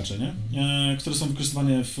smarkacze, nie? Które są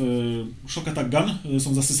wykorzystywane w Shock Attack Gun,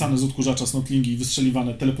 są zasysane z odkurzacza snotlingi,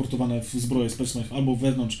 wystrzeliwane, teleportowane w zbroję Space Marinów albo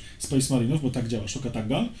wewnątrz Space Marinów, bo tak działa Shock Attack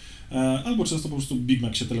Gun, albo często po prostu Big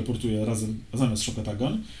Mac się teleportuje zamiast Shock Attack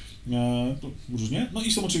Gun. Różnie. No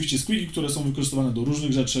i są oczywiście squigi, które są wykorzystywane do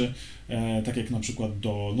różnych rzeczy, tak jak na przykład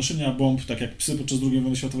do noszenia bomb, tak jak psy podczas II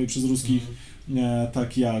wojny światowej przez ruskich,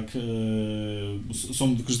 tak jak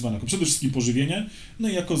są wykorzystywane jako przede wszystkim pożywienie, no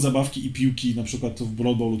i jako zabawki i piłki, na przykład w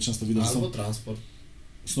Blood Bowlu często widać, albo są... transport.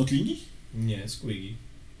 Snotlingi? Nie, squigi.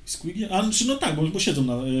 Squigi? No tak, bo siedzą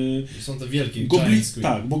na... Są te wielkie giant squigi.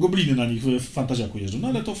 Tak, bo gobliny na nich w Fantaziaku jeżdżą, no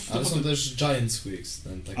ale to... Ale są też giant squigs,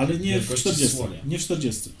 ten taki ale nie w 40, słonia. nie w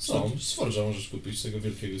 40. Są, z Forge'a możesz kupić tego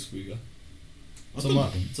wielkiego squiga.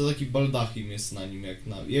 Co taki baldachim jest na nim, jak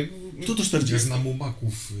na... To 40. Jak na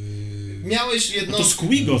mumaków. Miałeś jedno... To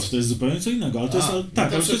Squigos to jest zupełnie co innego, ale to jest...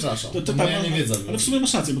 Tak, ale przepraszam, to moja niewiedza. Ale w sumie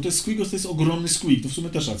masz rację, bo to jest Squigos, to jest ogromny squig, to w sumie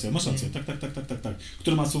też racja, masz rację, tak.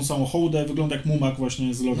 Który ma tą samą hołdę, wygląda jak mumak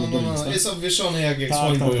właśnie z Lord of the Rings, tak? Jest obwieszony jak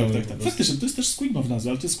słoń bojowy. Tak. Faktycznie, to jest też Squig ma w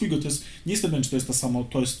nazwie, ale to jest Squigo, to jest... Nie jestem pewien, czy to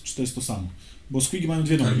jest to samo, bo Squigi mają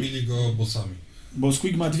dwie nogi. Karmili go bossami. Bo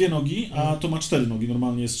Squig ma dwie nogi, a to ma 4 nogi,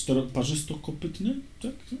 normalnie jest parzystokopytny,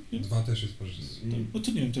 tak? Nie? 2 też jest parzysty. No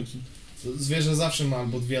to nie wiem, tak... Zwierzę zawsze ma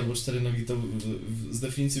albo 2 albo 4 nogi, to z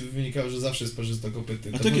definicji by wynikało, że zawsze jest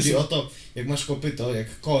parzystokopytny. A To tak chodzi jest... o to, jak masz kopyto,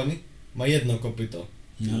 jak koń ma jedno kopyto,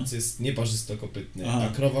 więc jest nieparzystokopytny, Aha.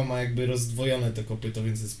 a krowa ma jakby rozdwojone to kopyto,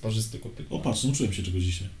 więc jest parzystokopytny. O patrz, nauczyłem się czegoś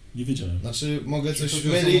dzisiaj. Nie wiedziałem. Znaczy, mogę coś Chodzi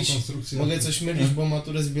o mylić, samą konstrukcję. bo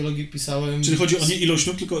maturę z biologii pisałem... Czyli chodzi o nie ilość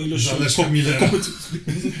nóg, tylko o ilość Zależka Millera.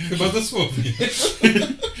 Chyba dosłownie.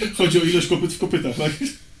 Chodzi o ilość kopyt w kopytach,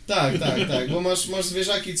 tak? Tak, bo masz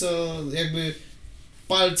zwierzaki, co jakby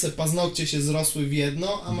palce, paznokcie się zrosły w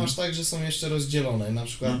jedno, a masz tak, że są jeszcze rozdzielone. Na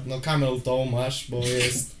przykład, camel toe masz, bo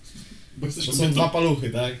Bo są dwa paluchy,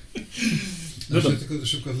 tak? Znaczy, tylko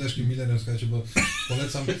szybko z Leszkiem Millerem, słuchajcie, bo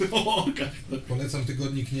polecam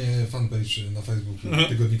tygodnik, nie fanpage na Facebooku,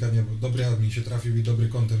 tygodnika nie, bo dobry admin się trafił i dobry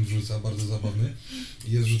content wrzuca, bardzo zabawny.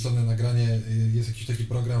 Jest wrzucone nagranie, jest jakiś taki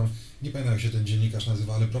program, nie pamiętam jak się ten dziennikarz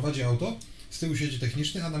nazywa, ale prowadzi auto, z tyłu siedzi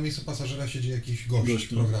techniczny, a na miejscu pasażera siedzi jakiś gość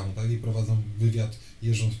programu, tak? I prowadzą wywiad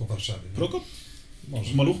jeżdżąc po Warszawie. Nie? Prokop?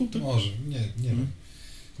 Może. W Maluchu? Tak? Może, nie wiem.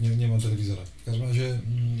 Nie mam telewizora. W każdym razie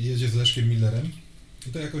jedzie z Leszkiem Millerem i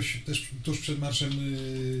to jakoś też tuż przed Marszem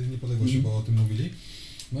Niepodległości, bo o tym mówili.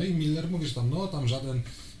 No i Miller mówi, że tam żaden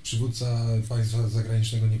przywódca państwa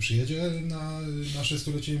zagranicznego nie przyjedzie na nasze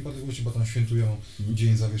stulecie niepodległości, bo tam świętują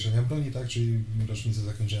Dzień Zawieszenia Broni, tak, czyli rocznicę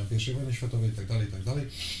zakończenia I wojny światowej i tak dalej.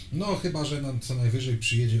 No chyba, że co najwyżej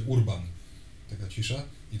przyjedzie Urban. Taka cisza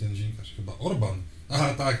i ten dziennikarz, chyba Orban.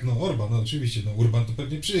 Aha, tak, Orban, oczywiście, Urban to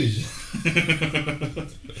pewnie przyjdzie.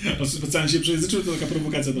 On specjalnie się przejęzyczył, to taka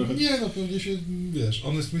prowokacja trochę. Nie, pewnie się,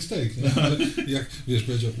 honest mistake, nie? Ale jak,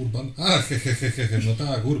 powiedział Urban, no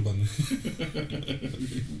tak, Urban.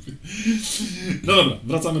 No dobra,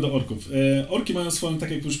 wracamy do orków. Orki mają swoją,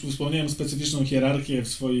 tak jak już wspomniałem, specyficzną hierarchię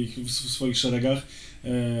w swoich szeregach.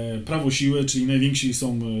 Prawo siły, czyli najwięksi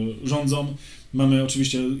rządzą. Mamy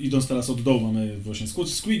oczywiście, idąc teraz od dołu, mamy właśnie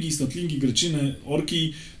squigi, snotlingi, gryczyny,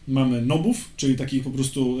 orki, mamy nobów, czyli takich po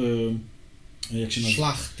prostu, jak się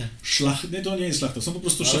nazywa? Nie, to nie jest szlachta, są po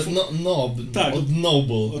prostu szefów. Tak, od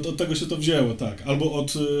noble. Od tego się to wzięło, tak. Albo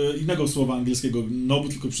od innego słowa angielskiego noble,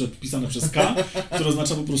 tylko pisane przez K, które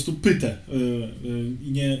oznacza po prostu pytę.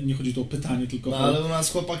 I nie chodzi tu o pytanie, tylko ale u nas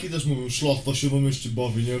chłopaki też mówią, szlachta się na mieście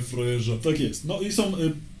bawi, nie, frajerze. Tak jest. No i są...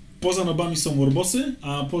 Poza nobami są warbossy,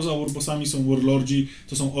 a poza warbossami są warlordzi.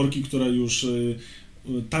 To są orki, które już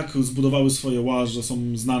tak zbudowały swoje ła, że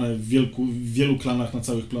są znane w wielu klanach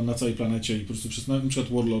na całej planecie i po prostu przez na przykład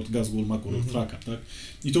Warlord, Gazgul, Makur, Traka, tak?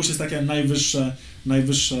 I to już jest taka najwyższa,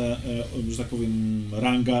 że tak powiem,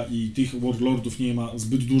 ranga i tych warlordów nie ma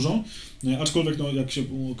zbyt dużo, aczkolwiek, jak się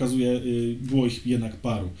okazuje, było ich jednak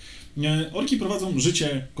paru. Orki prowadzą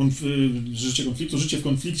życie konfliktu, życie w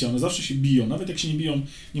konflikcie, one zawsze się biją, nawet jak się nie biją,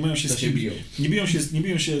 nie mają się z kim, nie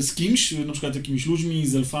biją się z kimś, na przykład jakimiś ludźmi,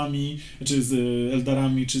 z elfami, czy z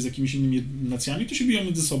eldarami, czy z jakimiś innymi nacjami, to się biją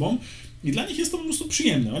między sobą i dla nich jest to po prostu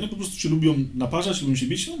przyjemne, one po prostu się lubią naparzać, lubią się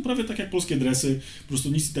bić, prawie tak jak polskie dresy, po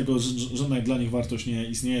prostu nic z tego, żadna dla nich wartość nie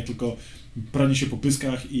istnieje, tylko pranie się po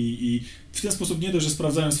pyskach i w ten sposób nie dość, że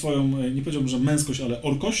sprawdzają swoją, nie powiedziałbym, że męskość, ale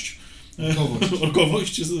orkość,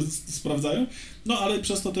 orkowość sprawdzają, ale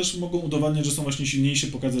przez to też mogą udowadniać, że są właśnie silniejsi,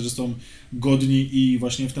 pokazać, że są godni i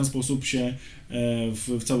właśnie w ten sposób się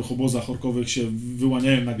w całych obozach orkowych się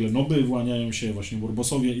wyłaniają nagle noby, wyłaniają się właśnie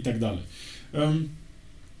warbossowie i tak dalej.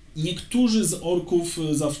 Niektórzy z orków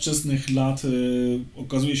za wczesnych lat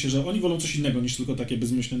okazuje się, że oni wolą coś innego niż tylko takie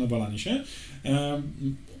bezmyślne nawalanie się.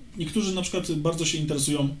 Niektórzy na przykład bardzo się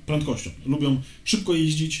interesują prędkością. Lubią szybko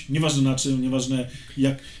jeździć, nieważne na czym, nieważne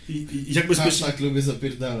jak bezpiecznie... Tak, lubię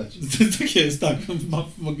zapierdalać. Tak jest, tak.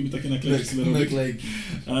 Mogliby takie naklejki sobie robić.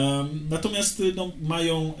 Natomiast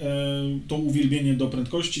mają to uwielbienie do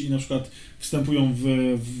prędkości i na przykład wstępują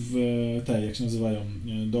w te, jak się nazywają,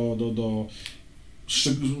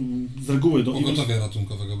 z reguły do pogotowia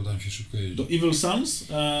ratunkowego, bo tam się szybko jeździ. Do Evil Sons,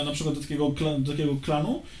 na przykład do takiego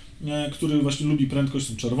klanu, który właśnie lubi prędkość,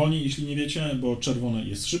 są czerwoni, jeśli nie wiecie, bo czerwone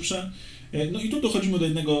jest szybsze. No i tu dochodzimy do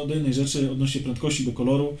jednej rzeczy odnośnie prędkości, do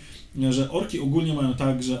koloru, że orki ogólnie mają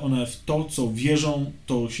tak, że one w to, co wierzą,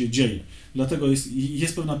 to się dzieje. Dlatego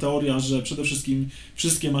jest pewna teoria, że przede wszystkim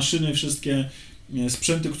wszystkie maszyny, wszystkie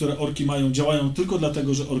sprzęty, które orki mają, działają tylko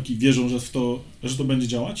dlatego, że orki wierzą, że to będzie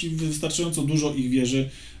działać i wystarczająco dużo ich wierzy,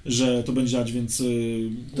 że to będzie działać, więc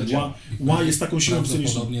ła jest taką siłą psychiczną.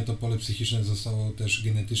 Prawdopodobnie to pole psychiczne zostało też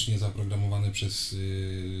genetycznie zaprogramowane przez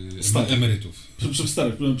emerytów.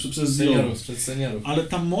 Przez seniorów. Ale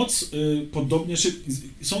ta moc podobnie,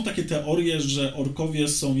 są takie teorie, że orkowie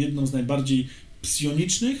są jedną z najbardziej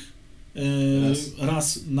psionicznych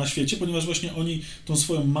ras na świecie, ponieważ właśnie oni tą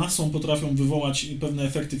swoją masą potrafią wywołać pewne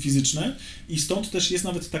efekty fizyczne i stąd też jest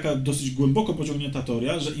nawet taka dosyć głęboko pociągnięta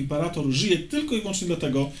teoria, że imperator żyje tylko i wyłącznie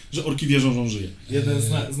dlatego, że orki wierzą, że on żyje. Jeden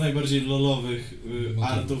z najbardziej lolowych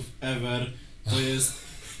artów ever to jest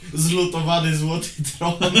zlutowany złoty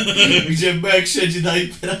tron, gdzie Meg siedzi na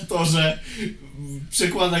imperatorze,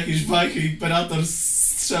 przekłada jakieś wajchy, imperator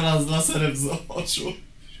strzela z laserem z oczu.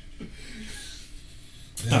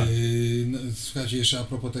 Tak. Słuchajcie, jeszcze a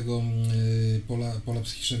propos tego pola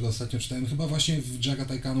psychicznego ostatnio czytałem, chyba właśnie w Jaga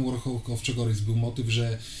Taikanu Warhawk of Chogoris był motyw,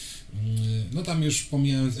 że no tam już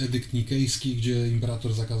pomijając edykt nikejski, gdzie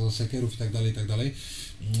imperator zakazał sekerów i tak dalej,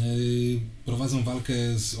 prowadzą walkę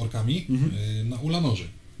z orkami na Ulanorze.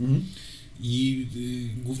 I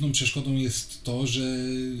główną przeszkodą jest to, że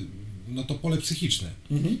no to pole psychiczne.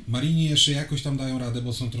 Marini jeszcze jakoś tam dają radę,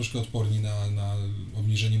 bo są troszkę odporni na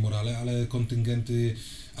obniżenie morale, ale kontyngenty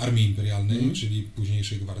armii imperialnej, czyli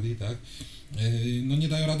późniejszej gwardii, tak, no nie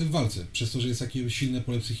dają rady w walce, przez to, że jest takie silne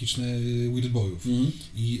pole psychiczne Wildboyów.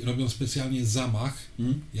 I robią specjalnie zamach,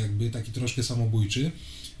 jakby taki troszkę samobójczy,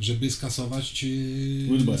 żeby skasować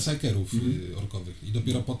Psykerów orkowych. I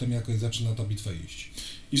dopiero potem jakoś zaczyna ta bitwa iść.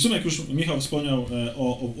 I w sumie, jak już Michał wspomniał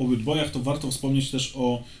o Wildboyach, to warto wspomnieć też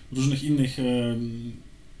o różnych innych,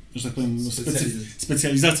 że tak powiem,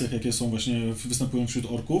 specjalizacjach, jakie są właśnie, występują wśród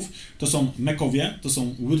orków. To są mekowie, to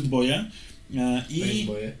są Wildboye i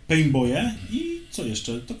painboye i co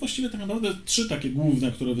jeszcze? To właściwie tak naprawdę 3 takie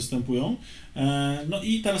główne, które występują. No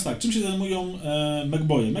i teraz tak, czym się zajmują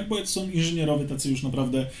mechboye? Mechboye to są inżynierowie tacy już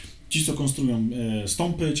naprawdę, ci co konstruują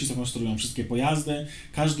stąpy, ci co konstruują wszystkie pojazdy.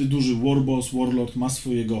 Każdy duży warlord ma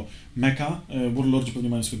swojego mecha. Warlordzi pewnie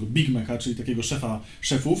mają swojego big mecha, czyli takiego szefa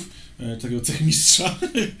szefów, takiego cechmistrza.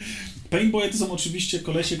 Painboye to są oczywiście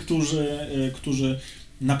kolesie, którzy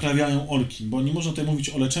naprawiają orki, bo nie można tutaj mówić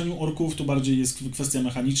o leczeniu orków, to bardziej jest kwestia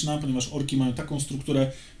mechaniczna, ponieważ orki mają taką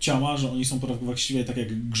strukturę ciała, że oni są właściwie tak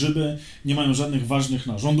jak grzyby, nie mają żadnych ważnych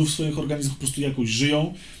narządów w swoich organizmach, po prostu jakoś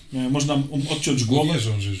żyją. Można odciąć głowę.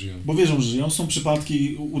 Bo wierzą, że żyją. Są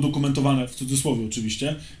przypadki udokumentowane, w cudzysłowie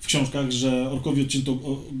oczywiście, w książkach, że orkowi odcięto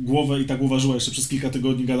głowę i ta głowa żyła jeszcze przez kilka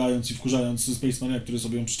tygodni, gadając i wkurzając Space Marina, który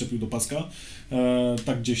sobie ją przyczepił do paska.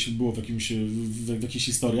 Tak gdzieś było w jakichś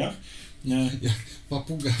historiach. Nie. Jak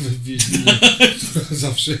papuga w Wiedźminie, która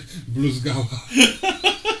zawsze bluzgała.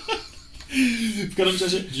 W każdym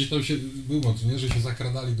razie... Gdzieś tam był motyw, nie? Że się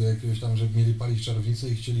zakradali do jakiegoś tam, że mieli palić czarownicę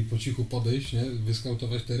i chcieli po cichu podejść, nie?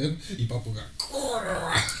 Wyskautować teren i papuga.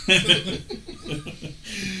 Kurwa!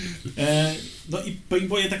 No i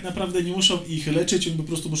painboye tak naprawdę nie muszą ich leczyć, oni po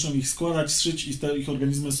prostu muszą ich składać, zszyć i te ich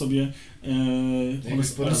organizmy sobie,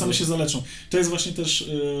 one same się zaleczą. To jest właśnie też,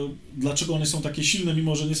 dlaczego one są takie silne,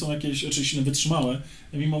 mimo że nie są jakieś, czy silne, wytrzymałe,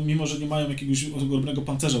 mimo że nie mają jakiegoś ogromnego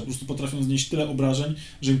pancerza, po prostu potrafią znieść tyle obrażeń,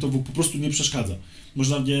 że im to po prostu nie przeszkadza.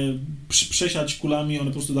 Można je przesiać kulami, one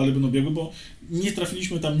po prostu dalej będą biegły, bo nie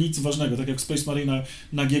trafiliśmy tam nic ważnego, tak jak w Space Marina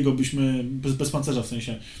nagiego byśmy, bez pancerza w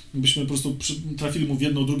sensie, byśmy po prostu trafili mu w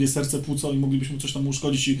jedno, drugie serce, płuco i moglibyśmy coś tam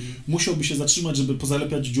uszkodzić i musiałby się zatrzymać, żeby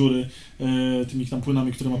pozalepiać dziury tymi tam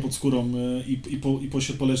płynami, które ma pod skórą i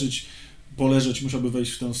się poleżeć, musiałby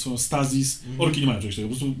wejść w tę swoją stazis. Orki nie mają czegoś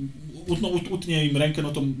takiego, po prostu utnie im rękę,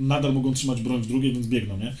 no to nadal mogą trzymać broń w drugiej, więc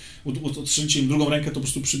biegną, nie? Otrzyjcie im drugą rękę, to po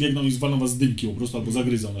prostu przybiegną i zwalą was z dynki po prostu, albo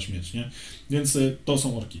zagryzą na śmierć, nie? Więc to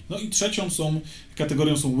są orki. No i trzecią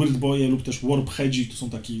kategorią są Wildboye lub też Warpheadzi, to są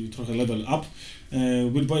taki trochę level up.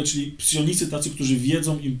 Wildboye, czyli psionicy tacy, którzy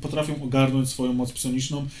wiedzą i potrafią ogarnąć swoją moc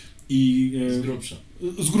psioniczną i...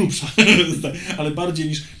 Z grubsza, ale bardziej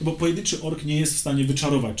niż... No bo pojedynczy ork nie jest w stanie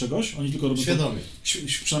wyczarować czegoś, oni tylko robią świadomie.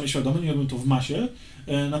 Przynajmniej świadomie, nie robią to w masie,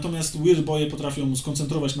 natomiast Wildboye potrafią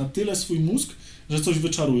skoncentrować na tyle swój mózg, że coś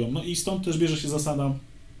wyczarują. No i stąd też bierze się zasada,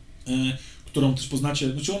 którą też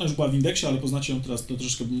poznacie, znaczy ona już była w indeksie, ale poznacie ją teraz to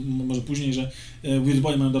troszeczkę może później, że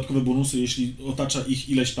Wildboye mają dodatkowe bonusy, jeśli otacza ich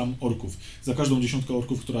ileś tam orków. Za każdą 10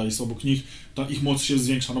 orków, która jest obok nich, ta ich moc się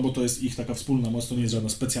zwiększa, no bo to jest ich taka wspólna moc, to nie jest żadna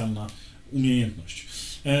specjalna umiejętność.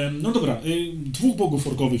 No dobra, 2 bogów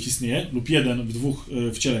orkowych istnieje, lub 1 w 2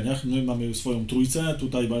 wcieleniach. My mamy swoją trójcę,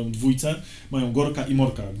 tutaj mają dwójcę, mają Gorka i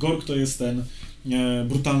Morka. Gork to jest ten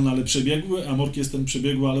brutalny, ale przebiegły, a Mork jest ten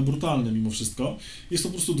przebiegły, ale brutalny mimo wszystko. Jest to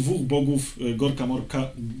po prostu 2 bogów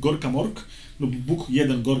Gorka-Mork, lub Bóg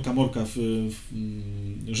 1 Gorka-Morka,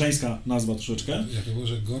 żeńska nazwa troszeczkę. Ja to było,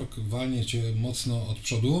 że Gork walnie cię mocno od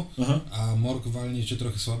przodu, a Mork walnie cię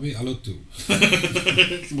trochę słabiej, ale od tyłu.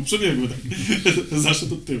 Bo przebiegły, tak.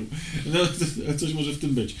 Zaszedł od tyłu. No, coś może w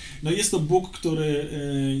tym być. No jest to Bóg, który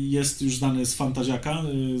jest już znany z fantaziaka,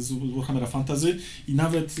 z Warhammera Fantasy i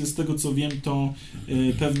nawet z tego co wiem, to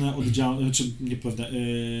pewne oddziały, czy nie pewne,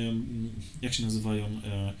 jak się nazywają,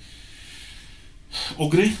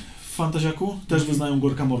 ogry w fantaziaku też wyznają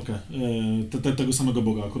Gorka-Morkę, tego samego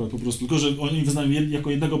boga akurat po prostu, tylko że oni wyznają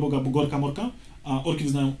jako jednego boga Gorka-Morka, a orki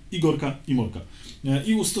wyznają i Gorka, i Morka.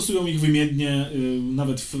 I stosują ich wymiennie,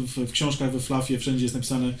 nawet w książkach, we Fluffie, wszędzie jest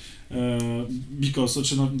napisane because,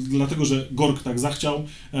 dlatego, że Gork tak zachciał,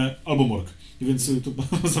 albo Mork. Więc tu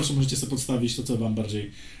zawsze możecie sobie podstawić to, co wam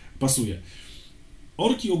bardziej pasuje.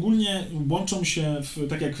 Orki ogólnie łączą się,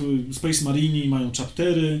 tak jak Space Marini mają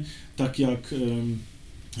chaptery, tak jak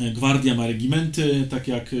Gwardia ma regimenty, tak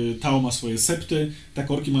jak Tau ma swoje septy,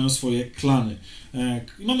 tak orki mają swoje klany.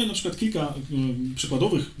 Mamy na przykład kilka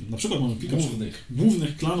przykładowych,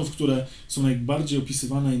 głównych klanów, które są najbardziej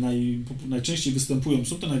opisywane i najczęściej występują.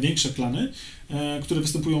 Są to największe klany, które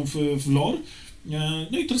występują w lore.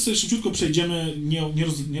 No i teraz sobie szybciutko przejdziemy,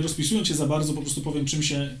 nie rozpisując się za bardzo, po prostu powiem, czym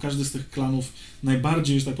się każdy z tych klanów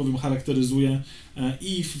najbardziej, że tak powiem, charakteryzuje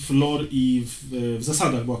i w lore, i w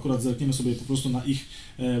zasadach, bo akurat zerkniemy sobie po prostu na ich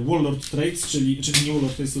Warlord Traits, czyli nie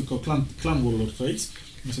Warlord Traits, tylko Clan Warlord Traits.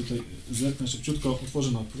 Ja sobie tutaj zerknę szybciutko,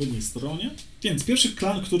 otworzę na odpowiedniej stronie. Więc pierwszy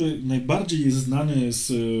klan, który najbardziej jest znany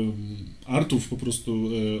z artów po prostu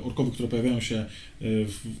orkowych, które pojawiają się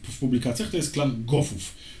w publikacjach, to jest klan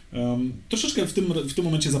Gothów. Troszeczkę w tym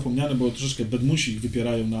momencie zapomniane, bo troszeczkę bedmusi ich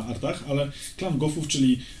wypierają na artach, ale klan Gothów,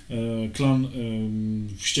 czyli klan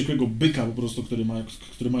wściekłego byka po prostu,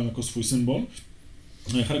 który mają jako swój symbol,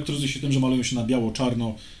 charakteryzuje się tym, że malują się na biało,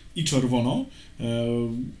 czarno i czerwono.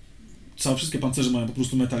 Wszystkie pancerze mają po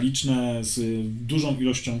prostu metaliczne, z dużą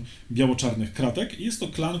ilością biało-czarnych kratek. Jest to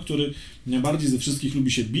klan, który najbardziej ze wszystkich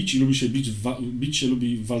lubi się bić i bić się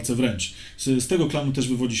lubi w walce wręcz. Z tego klanu też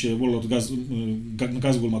wywodzi się Warlord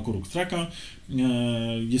Gazgul Makuruk Traka.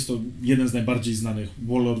 Jest to jeden z najbardziej znanych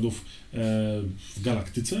warlordów w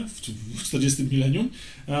galaktyce, w 40 milenium.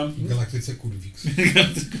 W galaktyce Kurwix.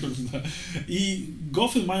 I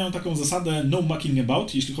Gothy mają taką zasadę no mucking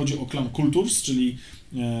about, jeśli chodzi o klan Cultures, czyli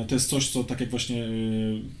to jest coś, co tak jak właśnie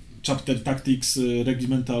Chapter Tactics,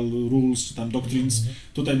 Regimental Rules, czy tam Doctrines.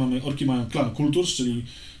 Tutaj orki mają klan Cultures, czyli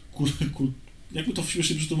jakby to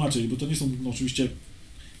śmiesznie przetłumaczyć, bo to nie są oczywiście,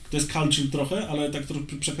 to jest culture trochę, ale tak trochę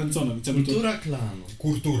przekręcone. Kultura klanu.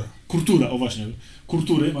 Kultura, o właśnie.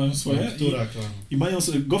 Kultury mają swoje. Kultura klanu.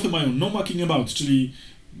 I Gothy mają no mucking about, czyli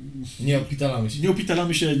nie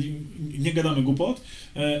opitalamy się, nie gadamy głupot.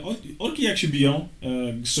 Orki jak się biją,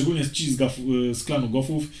 szczególnie ci z klanu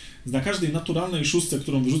Gothów, na każdej naturalnej szóstce,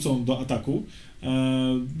 którą wyrzucą do ataku,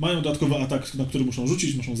 mają dodatkowy atak, na który muszą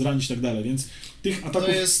rzucić, muszą zranić i tak dalej, więc tych ataków...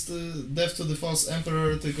 To jest Death to the False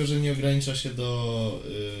Emperor, tylko że nie ogranicza się do...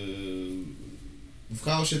 W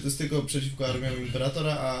chaosie to jest tylko przeciwko armiom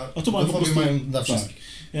Imperatora, a Gothowie mają dla wszystkich.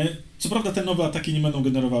 Tak. Co prawda te nowe ataki nie będą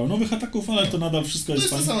generowały nowych ataków, ale to nadal wszystko jest...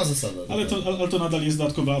 To jest ta sama zasada. Ale to nadal jest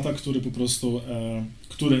dodatkowy atak, który po prostu...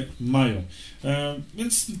 który mają.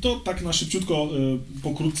 Więc to tak na szybciutko,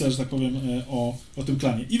 pokrótce, że tak powiem, o tym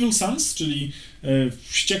klanie. Evil Suns, czyli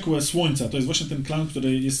wściekłe słońca, to jest właśnie ten klan,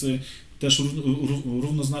 który jest też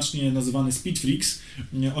równoznacznie nazywany Speed Freaks.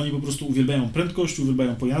 Oni po prostu uwielbiają prędkość,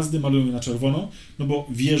 uwielbiają pojazdy, malują je na czerwono, no bo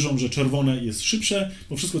wierzą, że czerwone jest szybsze,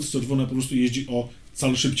 bo wszystko co czerwone po prostu jeździ o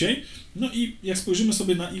cal szybciej. No i jak spojrzymy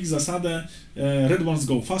sobie na ich zasadę Red Ones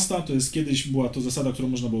Go Fasta, to jest kiedyś była to zasada, którą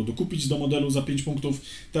można było dokupić do modelu za 5 punktów,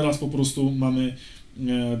 teraz po prostu mamy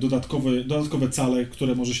dodatkowe cale,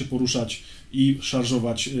 które może się poruszać i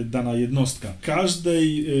szarżować dana jednostka. W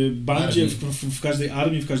każdej bandzie, w każdej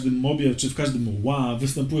armii, w każdym mobie, czy w każdym WA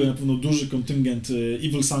występuje na pewno duży kontyngent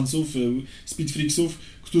Evil Sunsów, Speed Freaksów,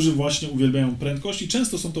 którzy właśnie uwielbiają prędkość i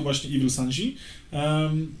często są to właśnie Evil Sunsi.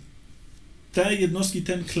 Te jednostki,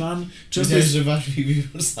 ten klan... Często że wasi Evil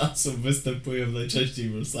Sunsów występują najczęściej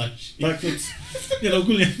Evil Sunsi. Tak,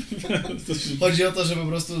 ogólnie... Chodzi o to, że po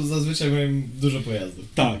prostu zazwyczaj mają dużo pojazdów.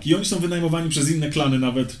 Tak, i oni są wynajmowani przez inne klany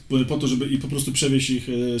nawet po to, żeby po prostu przewieźć ich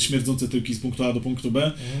śmierdzące tyłki z punktu A do punktu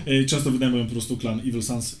B. Często wynajmują po prostu klan Evil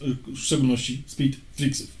Suns, w szczególności Speed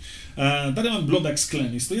Freaksów. Dalej mam Blood Axe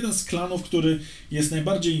Clan. Jest to jeden z klanów, który jest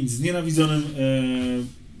najbardziej znienawidzonym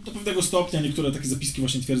do pewnego stopnia, niektóre takie zapiski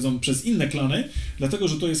właśnie twierdzą, przez inne klany, dlatego,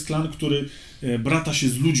 że to jest klan, który brata się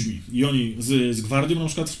z ludźmi i oni z Gwardią na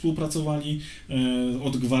przykład współpracowali,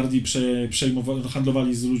 od Gwardii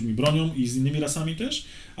handlowali z ludźmi bronią i z innymi rasami też,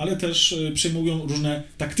 ale też przejmują różne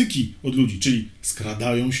taktyki od ludzi, czyli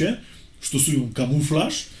skradają się, stosują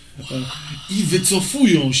kamuflaż i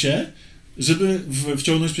wycofują się, żeby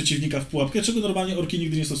wciągnąć przeciwnika w pułapkę, czego normalnie orki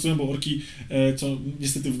nigdy nie stosują, bo orki, co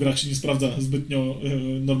niestety w grach się nie sprawdza zbytnio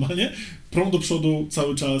normalnie, prą do przodu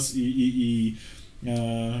cały czas i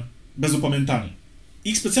bez upamiętania.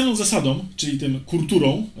 Ich specjalną zasadą, czyli tym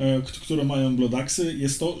kulturą, którą mają Bloodaxy,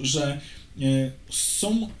 jest to, że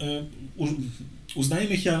są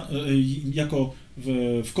uznajemy ich jako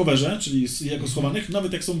w coverze, czyli jako schowanych,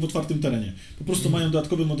 nawet jak są w otwartym terenie. Po prostu mają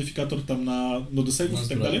dodatkowy modyfikator tam do save'ów i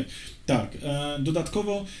tak dalej. Tak.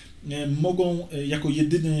 Dodatkowo mogą jako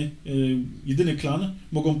jedyny klan,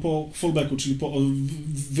 mogą po fallbacku, czyli po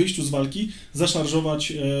wyjściu z walki,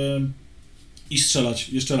 zaszarżować i strzelać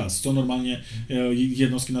jeszcze raz, co normalnie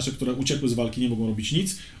jednostki nasze, które uciekły z walki, nie mogą robić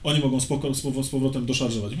nic, oni mogą z powrotem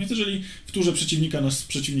doszarżować. Więc jeżeli w turze przeciwnika nasz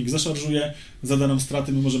przeciwnik zaszarżuje, zada nam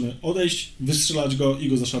straty, my możemy odejść, wystrzelać go i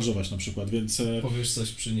go zaszarżować na przykład, więc... Powiesz coś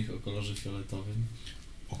przy nich o kolorze fioletowym?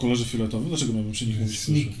 O kolorze fioletowym? Dlaczego miałbym przy nich mówić?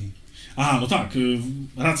 Sniki. No tak,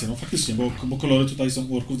 racja, no faktycznie, bo kolory tutaj są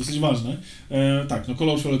u orków dosyć ważne. Tak, no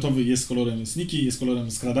kolor fioletowy jest kolorem sniki, jest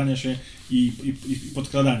kolorem skradania się i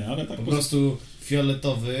podkradania, ale tak... Po prostu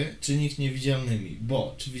fioletowy czyni ich niewidzialnymi,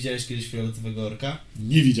 bo czy widziałeś kiedyś fioletowego orka?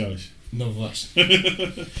 Nie widziałeś. No właśnie.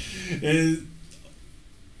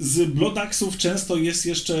 Z Bloodaxów często jest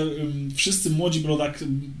jeszcze wszyscy młodzi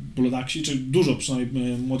Bloodaxi, czy dużo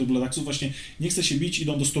przynajmniej młodych Bloodaxów właśnie nie chce się bić,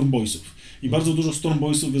 idą do Stormboysów. I bardzo dużo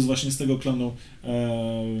Stormboysów jest właśnie z tego klanu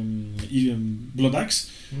Bloodax.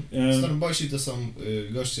 Stormboysi to są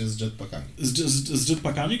goście z jetpackami. Z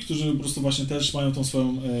jetpackami, którzy po prostu właśnie też mają tą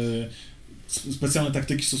swoją specjalne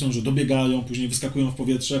taktyki stosują, że dobiegają, później wyskakują w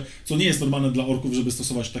powietrze, co nie jest normalne dla orków, żeby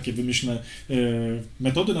stosować takie wymyślne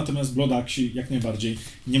metody, natomiast Bloodaxi jak najbardziej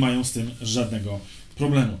nie mają z tym żadnego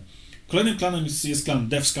problemu. Kolejnym klanem jest klan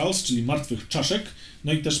Death Skulls, czyli martwych czaszek,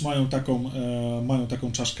 no i też mają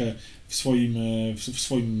taką czaszkę w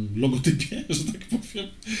swoim logotypie, że tak powiem.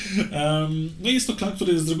 No i jest to klan,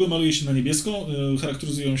 który z reguły maluje się na niebiesko,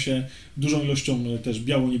 charakteryzują się dużą ilością też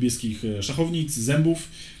biało-niebieskich szachownic, zębów.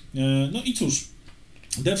 No i cóż,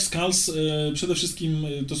 Death Skulls przede wszystkim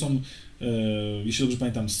to są, jeśli dobrze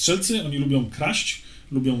pamiętam, strzelcy, oni lubią kraść,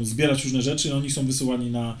 lubią zbierać różne rzeczy, oni są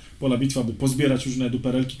wysyłani na pola bitwy, aby pozbierać różne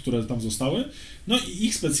duperelki, które tam zostały. No i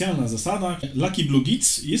ich specjalna zasada, Lucky Blue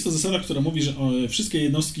Gits, jest to zasada, która mówi, że wszystkie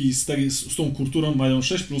jednostki z tą kulturą mają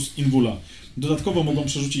 6+ invula. Dodatkowo mogą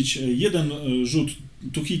przerzucić jeden rzut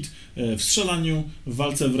to hit w strzelaniu, w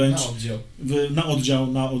walce wręcz, na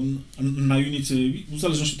oddział, na unity, w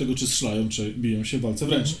zależności od tego, czy strzelają, czy biją się w walce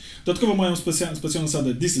wręcz. Dodatkowo mają specjalną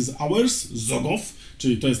zasadę This is ours, Zogow,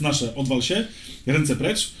 czyli to jest nasze, odwal się, ręce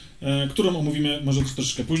precz, którą omówimy może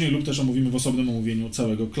troszeczkę później lub też omówimy w osobnym omówieniu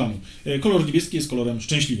całego klanu. Kolor niebieski jest kolorem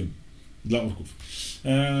szczęśliwym dla orków.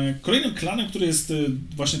 Kolejnym klanem, który jest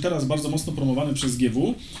właśnie teraz bardzo mocno promowany przez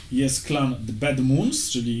GW, jest klan The Bad Moons,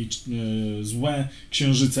 czyli złe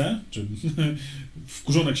księżyce, czy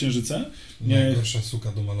wkurzone księżyce. Najgorsza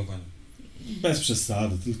suka do malowania. Bez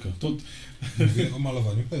przesady, tylko. To... Mówię o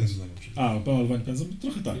malowaniu pędzlem. O malowaniu pędzlem?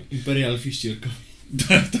 Trochę tak. Imperialfiści orkowi.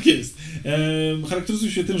 Tak jest.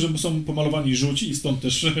 Charakteryzują się tym, że są pomalowani żółci i stąd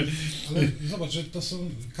też... Ale zobacz, że to są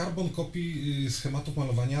carbon copy schematów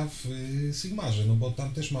malowania w Sigmarze, no bo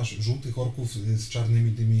tam też masz żółtych orków z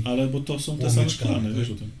czarnymi tymi... Ale bo to są te same klany, wiesz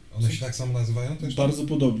o tym. One się tak samo nazywają też? Bardzo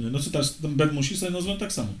podobnie. No co teraz, Bad Musi sobie nazywają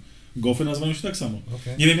tak samo. Gofy nazywają się tak samo.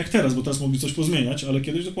 Okay. Nie wiem jak teraz, bo teraz mogli coś pozmieniać, ale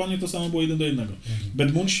kiedyś dokładnie to samo było 1 do 1.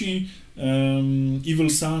 Bad Munsi, Evil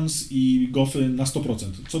Suns i Gofy na 100%.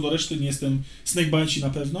 Co do reszty nie jestem... Snakebitesi na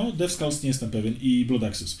pewno, Death Skulls nie jestem pewien i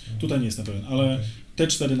Bloodaxes. Tutaj nie jestem pewien, ale te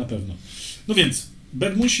 4 na pewno. No więc,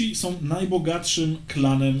 Bad Musi są najbogatszym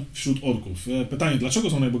klanem wśród orków. Pytanie, dlaczego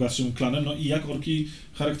są najbogatszym klanem? No i jak orki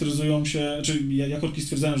charakteryzują się, czy jak orki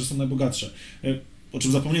stwierdzają, że są najbogatsze? O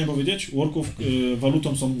czym zapomniałem powiedzieć, u orków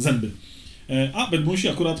walutą są zęby. A bedmusi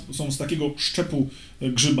akurat są z takiego szczepu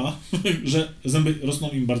grzyba, że zęby rosną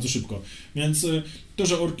im bardzo szybko. Więc to,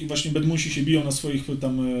 że orki, właśnie bedmusi się biją na swoich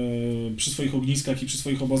tam, przy swoich ogniskach i przy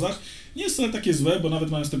swoich obozach, nie jest wcale takie złe, bo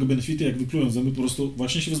nawet mają z tego benefity, jak wyklują zęby, po prostu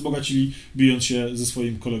właśnie się wzbogacili, bijąc się ze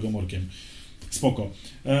swoim kolegą orkiem. Spoko.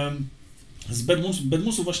 Z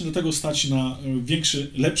bedmusów właśnie do tego stać na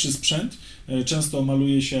większy, lepszy sprzęt. Często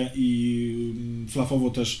maluje się i flafowo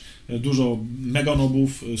też dużo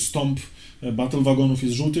meganobów, stąp, battle wagonów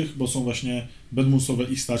jest żółtych, bo są właśnie bedmusowe,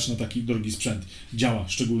 ich stać na taki drogi sprzęt. Działa,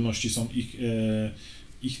 w szczególności są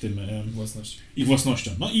ich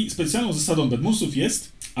własnością. No i specjalną zasadą bedmusów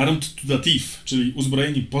jest armed to the teeth, czyli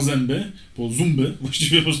uzbrojeni po zęby, po zumby,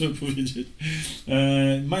 właściwie można powiedzieć.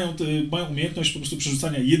 Mają umiejętność po prostu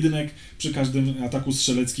przerzucania jedynek przy każdym ataku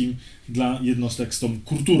strzeleckim dla jednostek z tą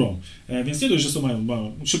kulturą. Więc nie dość, że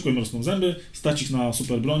mają szybko im rosną zęby, stać ich na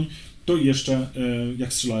super broń, to jeszcze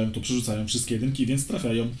jak strzelają, to przerzucają wszystkie jedynki, więc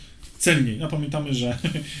trafiają cenniej. No pamiętamy, że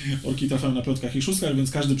orki trafiają na plotkach i szóstkach,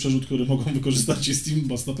 więc każdy przerzut, który mogą wykorzystać, jest im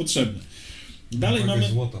mocno potrzebny. Dalej mamy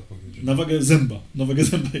złota, powiedzieć. na wagę zęba. Nowego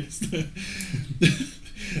zęba jest.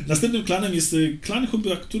 Następnym klanem jest klan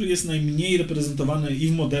chyba, który jest najmniej reprezentowany i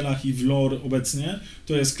w modelach, i w lore obecnie.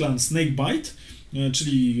 To jest klan Snakebite,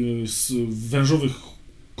 czyli z wężowych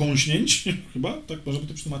kąśnięć, chyba, tak możemy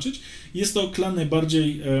to przetłumaczyć. Jest to klan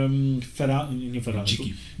najbardziej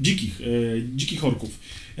dzikich orków.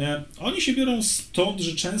 Oni się biorą stąd,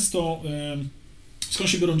 że często... Skąd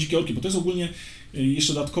się biorą dzikie orki? Bo to jest ogólnie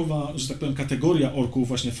jeszcze dodatkowa, że tak powiem, kategoria orków,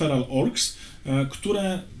 właśnie feral orcs,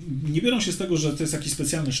 które nie biorą się z tego, że to jest jakiś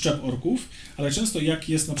specjalny szczep orków, ale często jak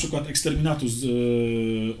jest na przykład eksterminatus,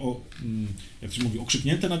 jak to się mówi,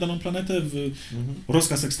 okrzyknięte na daną planetę,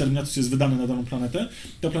 rozkaz eksterminatus jest wydany na daną planetę,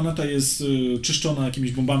 ta planeta jest czyszczona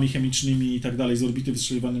jakimiś bombami chemicznymi i tak dalej, z orbity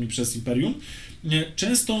wystrzeliwanymi przez Imperium.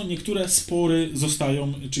 Często niektóre spory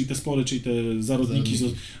zostają, czyli te zarodniki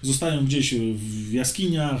zostają gdzieś w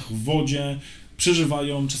jaskiniach, w wodzie,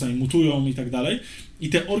 przeżywają, czasami mutują i tak dalej. I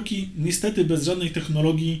te orki niestety bez żadnej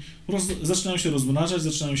technologii zaczynają się rozmnażać,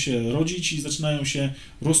 zaczynają się rodzić i zaczynają się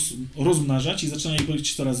rozmnażać i zaczynają ich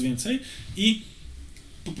być coraz więcej i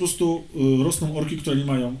po prostu rosną orki, które nie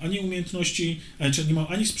mają ani umiejętności, czyli nie mają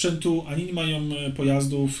ani sprzętu, ani nie mają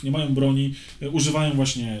pojazdów, nie mają broni, używają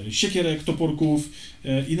właśnie siekierek, toporków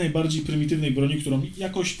i najbardziej prymitywnej broni, którą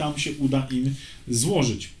jakoś tam się uda im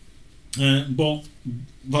złożyć. Bo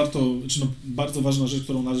bardzo ważna rzecz,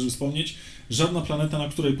 którą należy wspomnieć, żadna planeta, na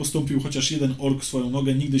której postąpił chociaż jeden ork swoją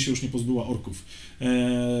nogę, nigdy się już nie pozbyła orków.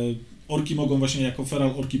 Orki mogą właśnie jako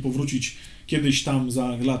feral orki powrócić kiedyś tam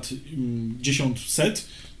za lat 1000,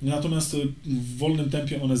 natomiast w wolnym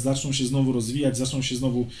tempie one zaczną się znowu rozwijać, zaczną się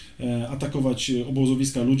znowu atakować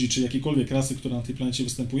obozowiska ludzi, czy jakiejkolwiek rasy, która na tej planecie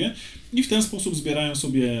występuje i w ten sposób zbierają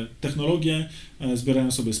sobie technologię,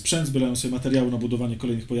 zbierają sobie sprzęt, zbierają sobie materiały na budowanie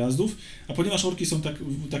kolejnych pojazdów, a ponieważ orki są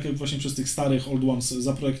tak jak właśnie przez tych starych Old Ones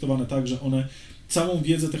zaprojektowane tak, że one całą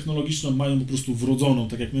wiedzę technologiczną mają po prostu wrodzoną,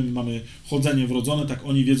 tak jak my mamy chodzenie wrodzone, tak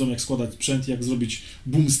oni wiedzą jak składać sprzęt, jak zrobić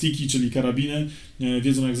boomsticki, czyli karabiny,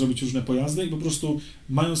 wiedzą jak zrobić różne pojazdy i po prostu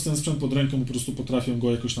mając ten sprzęt pod ręką po prostu potrafią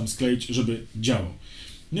go jakoś tam skleić, żeby działał.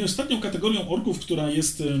 No i ostatnią kategorią orków, która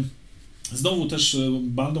jest znowu też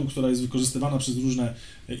bandą, która jest wykorzystywana przez różne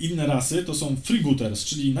inne rasy, to są freebooters,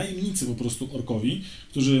 czyli najemnicy po prostu orkowi,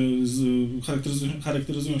 którzy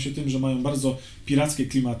charakteryzują się tym, że mają bardzo pirackie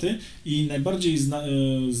klimaty i najbardziej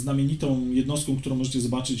znamienitą jednostką, którą możecie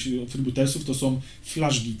zobaczyć freebootersów, to są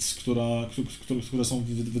flashgits, które są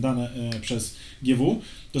wydane przez GW.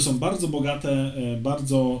 To są bardzo bogate,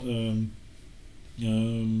 bardzo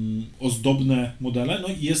ozdobne modele, no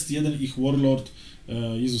i jest jeden ich warlord,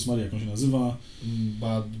 Jezus Maria, jak on się nazywa?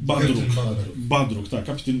 Badruk, tak,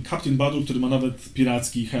 kapitan Badruk, który ma nawet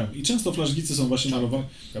piracki hełm. I często flashgicy są właśnie malowani,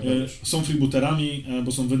 są freebooterami,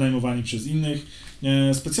 bo są wynajmowani przez innych.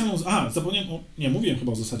 Specjalną, zapomniałem mówiłem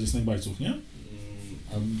chyba o zasadzie snakebite'ów, nie?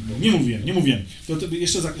 Nie mówiłem. To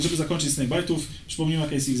jeszcze, żeby zakończyć snakebite'ów, przypomnijmy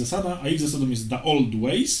jaka jest ich zasada, a ich zasadą jest The Old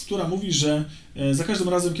Ways, która mówi, że za każdym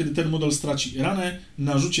razem, kiedy ten model straci ranę,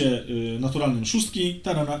 na rzucie naturalnym 6,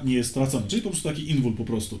 ta rana nie jest stracona, czyli po prostu taki invul po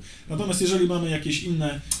prostu. Natomiast jeżeli mamy jakieś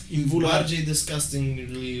inne invule... Bardziej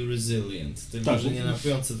disgustingly resilient, tylko że nie na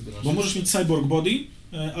piątce, tylko na bo możesz mieć cyborg body,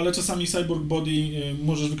 ale czasami cyborg body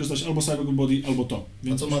możesz wykorzystać albo cyborg body, albo to.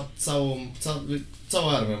 Więc... A to ma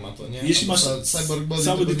cała armia ma to, nie? Jeśli masz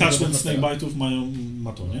cały detachment snakebite'ów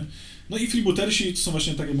ma to, nie? No i freebootersi to są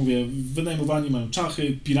właśnie, tak jak mówię, wynajmowani, mają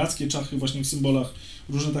czachy, pirackie czachy właśnie w symbolach,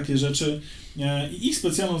 różne takie rzeczy. I ich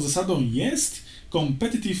specjalną zasadą jest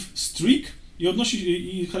competitive streak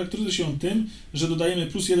i charakteryzuje się on tym, że dodajemy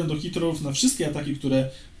 +1 do hitrolów na wszystkie ataki, które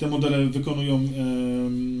te modele wykonują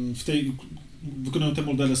wykonują te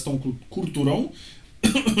modele z tą kulturą,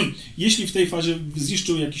 jeśli w tej fazie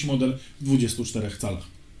zniszczył jakiś model w 24 calach.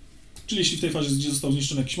 Czyli jeśli w tej fazie został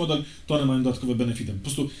zniszczony jakiś model, to one mają dodatkowe benefity. Po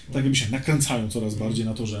prostu tak jakby się nakręcają coraz bardziej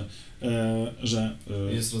na to, że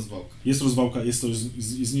jest rozwałka, jest to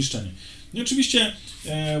zniszczenie. No i oczywiście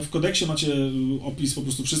w kodeksie macie opis po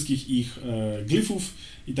prostu wszystkich ich glifów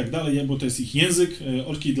i tak dalej, bo to jest ich język.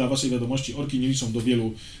 Orki, dla waszej wiadomości, orki nie liczą do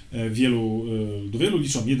wielu,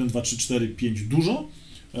 liczą 1, 2, 3, 4, 5 dużo.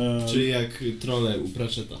 Czyli jak trolle u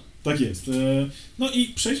Pratchetta. Tak jest. No i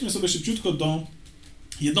przejdźmy sobie szybciutko do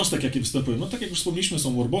jednostek, jakie występują. No tak jak już wspomnieliśmy,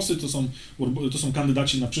 są warbossy, to są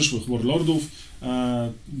kandydaci na przyszłych warlordów.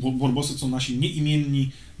 Warbossy są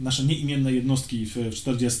nasze nieimienne jednostki w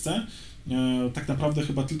 40. Tak naprawdę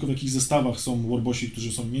chyba tylko w jakichś zestawach są warbossi,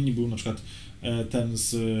 którzy są imienni. Był na przykład ten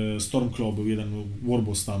z Stormclaw, był jeden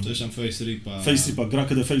warboss tam. Coś tam Face Ripa,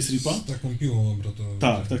 Grake the Face Ripa. Z taką piłą obrotową.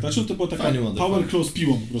 Tak. Znaczy to była taka power claw z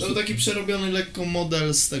piłą po prostu. To był taki przerobiony lekko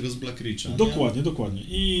model z Black Richa. Dokładnie.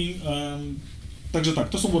 I Także tak,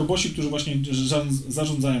 to są warbosi, którzy właśnie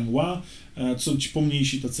zarządzają ła, co ci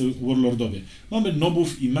pomniejsi tacy warlordowie. Mamy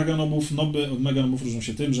nobów i meganobów. Noby od meganobów różnią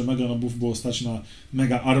się tym, że meganobów było stać na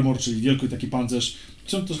mega armor, czyli wielki taki pancerz.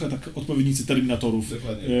 Są to trochę tak odpowiednicy terminatorów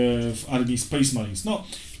w armii Space Marines. No,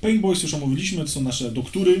 Pain Boys już omówiliśmy, to są nasze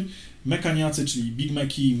doktury, mekaniacy, czyli Big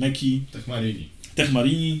Meki,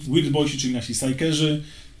 Techmarini, Weird Boysi, czyli nasi Psykerzy,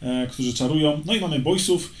 którzy czarują. No i mamy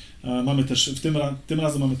boysów, mamy też, tym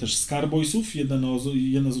razem mamy też Scar Boysów.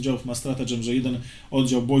 Jeden z oddziałów ma stratagem, że jeden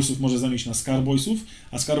oddział boysów może zamienić na Scar Boysów,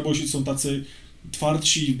 a Scar Boysi są tacy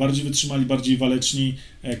twardsi, bardziej wytrzymali, bardziej waleczni,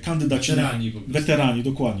 kandydaci. Weterani,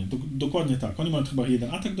 dokładnie tak. Oni mają chyba jeden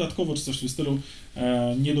atak dodatkowo, czy coś w tym stylu.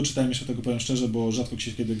 Nie doczytałem się tego, powiem szczerze, bo rzadko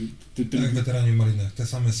się kiedy... Tak, weterani w marinach, te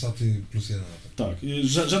same staty plus jeden atak. Tak,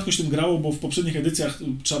 rzadko się tym grało, bo w poprzednich edycjach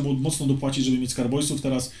trzeba było mocno dopłacić, żeby mieć Scar Boysów.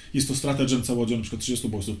 Teraz jest to stratagem cały oddział, na przykład 30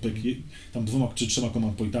 boysów, tam 2 czy 3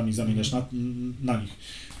 command pointami zamieniasz na nich.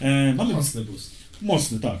 Mamy mocny boost.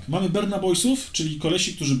 Mocny, tak. Mamy Berna Boysów, czyli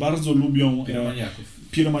kolesi, którzy bardzo lubią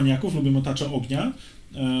piromaniaków, lubią miotacze ognia,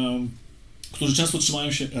 którzy często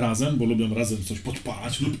trzymają się razem, bo lubią razem coś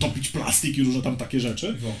podpalać lub topić plastik i różne tam takie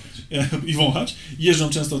rzeczy. I wąchać. Jeżdżą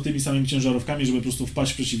często tymi samymi ciężarówkami, żeby po prostu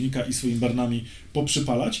wpaść w przeciwnika i swoimi bernami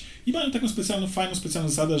poprzypalać. I mają taką fajną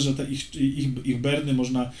zasadę, że te ich berny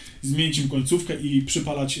można zmienić im końcówkę i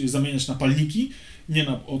przypalać, zamieniać na palniki. Nie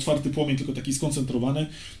na otwarty płomień, tylko taki skoncentrowany.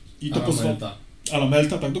 I to pozwala... A la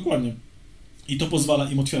Melta, tak, dokładnie. I to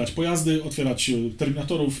pozwala im otwierać pojazdy, otwierać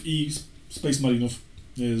terminatorów i Space Marinów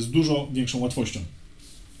z dużo większą łatwością.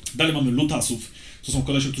 Dalej mamy lutasów. To są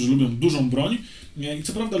kolesie, którzy lubią dużą broń. I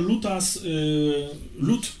co prawda lutas,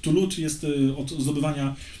 loot jest od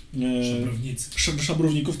zdobywania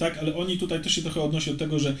szabrowników, tak, ale oni tutaj też się trochę odnosi od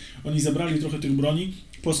tego, że oni zebrali trochę tych broni,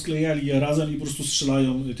 posklejali je razem i po prostu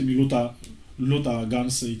strzelają tymi luta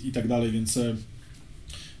guns i tak dalej, więc...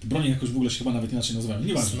 Te bronie jakoś w ogóle się chyba nawet inaczej nazywają,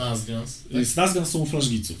 nieważne. Snazguns są u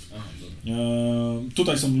flaszgiców.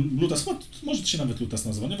 Tutaj są lutas, może to się nawet lutas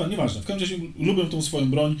nazywa, nieważne. W każdym razie lubią tą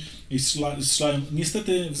swoją broń i strzelają.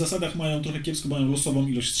 Niestety w zasadach mają trochę kiepsko, mają losową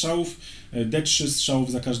ilość strzałów, D3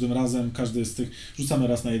 strzałów za każdym razem, każdy z tych rzucamy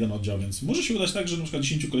raz na jeden oddział, więc może się udać tak, że na przykład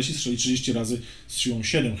 10 kolesi strzeli 30 razy z siłą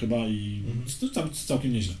 7 chyba i to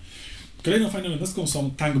całkiem nieźle. Kolejną fajną jednostką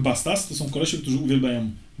są Tank Bastas, to są kolesie, którzy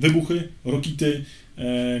uwielbiają wybuchy, rokity,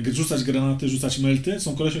 rzucać granaty, rzucać melty.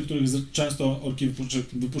 Są kolesie, których często orki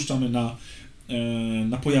wypuszczamy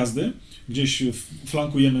na pojazdy. Gdzieś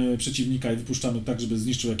flankujemy przeciwnika i wypuszczamy tak, żeby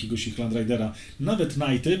zniszczył jakiegoś ich Land Ridera. Nawet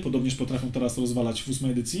Knighty podobnież potrafią teraz rozwalać w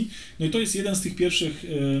 8 edycji. No i to jest jeden z tych pierwszych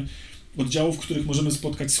oddziałów, w których możemy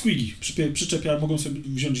spotkać squigi. Mogą sobie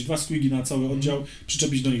wziąć 2 squigi na cały oddział,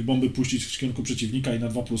 przyczepić do nich bomby, puścić w kierunku przeciwnika i na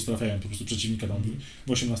 2+ trafiają po prostu przeciwnika tam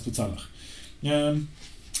w 18 calach.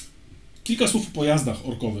 Kilka słów o pojazdach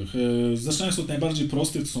orkowych. Zaczynając od najbardziej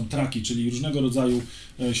prostych, to są traki, czyli różnego rodzaju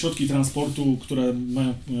środki transportu, które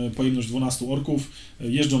mają pojemność 12 orków,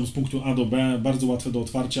 jeżdżą z punktu A do B, bardzo łatwe do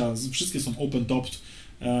otwarcia, wszystkie są open-topped.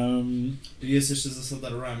 Jest jeszcze zasada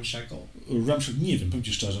Ramshackle? Nie wiem, powiem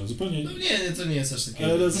Ci szczerze, zupełnie... No nie, to nie jest aż takie...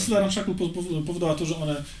 Ale zasada Ramshackle powodowała to, że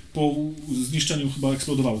one po zniszczeniu chyba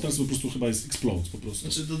eksplodowały. Teraz po prostu chyba jest explode po prostu.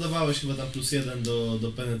 Znaczy dodawałeś chyba tam +1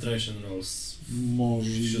 do penetration rolls.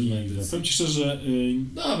 Możliwe. Powiem Ci szczerze, że...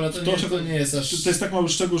 Dobra, to nie jest aż... To jest tak mały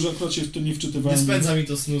szczegół, że akurat się w to nie wczytywałem. Nie spędza mi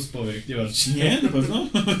to snu z powiek, nie martw się. Nie? Na pewno?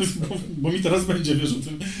 bo mi teraz będzie, wiesz o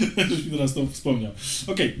tym, żeś mi teraz to wspomniał.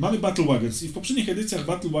 Okej, mamy Battle Wagons i w poprzednich edycjach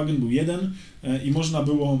Battle Wagon był jeden i można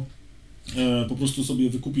było po prostu sobie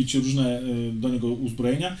wykupić różne do niego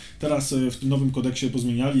uzbrojenia. Teraz w tym nowym kodeksie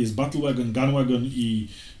pozmieniali, jest Battle Wagon, Gun Wagon i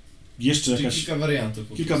jeszcze jakaś...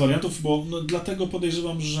 Kilka wariantów, bo dlatego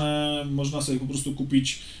podejrzewam, że można sobie po prostu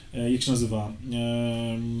kupić, jak się nazywa,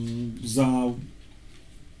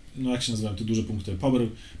 jak się nazywają te duże punkty,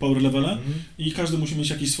 power levele i każdy musi mieć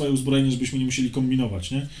jakieś swoje uzbrojenie, żebyśmy nie musieli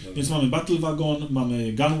kombinować, nie? Dobra. Więc mamy Battle Wagon,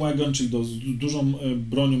 mamy Gun Wagon, czyli z dużą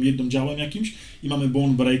bronią, jednym działem jakimś i mamy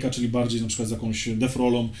Bone Breaka, czyli bardziej na przykład z jakąś death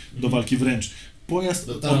rollą do walki wręcz.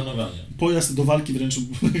 Pojazd do walki wręcz,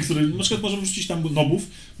 który na przykład może wrzucić tam nobów,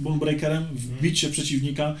 bonebreakerem, wbić się w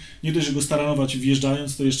przeciwnika, nie dość, że go staranować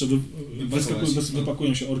wjeżdżając, to jeszcze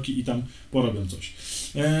wypakują się orki i tam porobią coś.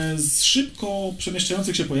 Z szybko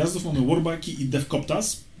przemieszczających się pojazdów mamy Warbike'i i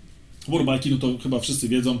Deathcopters. Warbike'i, no to chyba wszyscy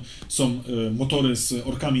wiedzą, są motory z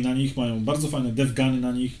orkami na nich, mają bardzo fajne devguny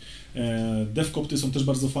na nich. Devcopty są też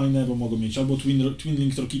bardzo fajne, bo mogą mieć albo Twin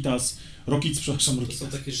Link Rockets. To są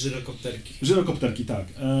takie żyrokopterki. Żyrokopterki,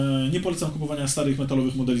 tak. Nie polecam kupowania starych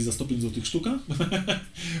metalowych modeli za 105 zł sztuka.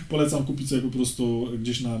 Polecam kupić sobie po prostu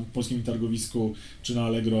gdzieś na polskim targowisku czy na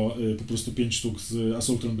Allegro po prostu 5 sztuk z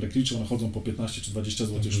Assault and Break Reach, one chodzą po 15 czy 20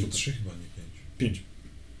 zł sztuka. 3 chyba, nie 5.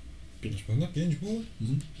 5. Pewno 5 było?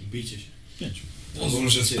 Bijcie się. 5. Pozwól,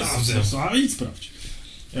 że sprawdzę. No, a idź sprawdź.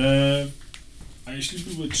 A jeśli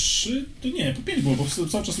były 3, to nie, po 5 było, bo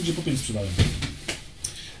cały czas ludzie po 5 sprzedają.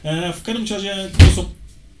 W każdym razie to są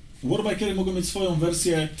Warbikery mogą mieć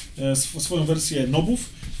swoją wersję nobów.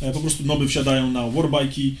 Po prostu noby wsiadają na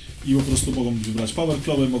Warbike'i i po prostu mogą wybrać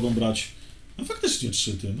powerclawy, mogą brać... No faktycznie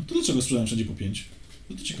 3, no to dlaczego sprzedają wszędzie po 5?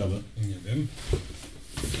 No to ciekawe. Nie wiem.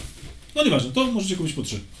 No nieważne, to możecie kupić po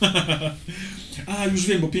 3. A, już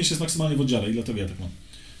wiem, bo 5 jest maksymalnie w oddziale i dlatego ja tak mam.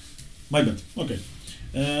 My bad, okej.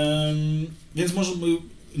 Więc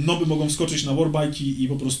noby mogą wskoczyć na Warbike'i i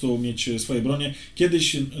po prostu mieć swoje bronie.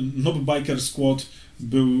 Kiedyś Nob Biker Squad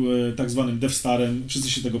był tak zwanym Death Starem, wszyscy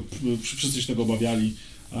się tego obawiali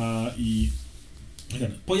i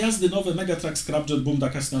pojazdy nowe, Megatruck, Scrapjet, Boom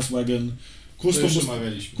Customers Wagon,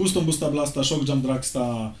 Custom Busta Blasta, Shock Jump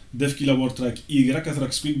Dragsta, Death Killa Wartrack i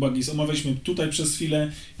Rakatrack Squeak Buggies omawialiśmy tutaj przez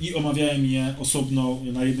chwilę i omawiałem je osobno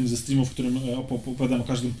na jednym ze streamów, w którym opowiadam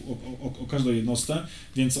o każdej jednostce,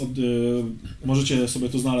 więc możecie sobie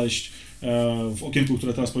to znaleźć w okienku,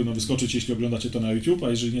 które teraz powinno wyskoczyć, jeśli oglądacie to na YouTube, a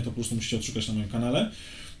jeżeli nie, to po prostu musicie odszukać na moim kanale.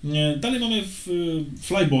 Dalej mamy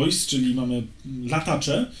Flyboys, czyli mamy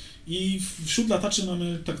latacze. I wśród lataczy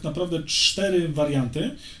mamy tak naprawdę 4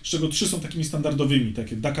 warianty, z czego 3 są takimi standardowymi,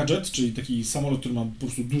 takie Dakar Jet, czyli taki samolot, który ma po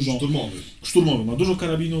prostu dużo... Szturmowy. Ma dużo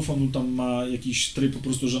karabinów, on tam ma jakiś tryb po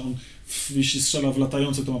prostu, że on jeśli strzela w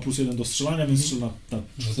latające, to ma +1 do strzelania, więc strzela na No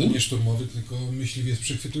to nie szturmowy, tylko myśliwiec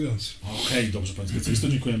przechwytujący. Okej, dobrze panie specjalisto,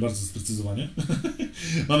 dziękuję bardzo za sprecyzowanie.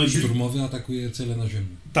 Szturmowy atakuje cele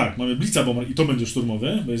naziemne. Tak, mamy Blitza Bomber i to będzie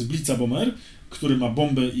szturmowy, bo jest Blitza Bomber, który ma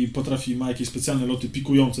bombę i ma jakieś specjalne loty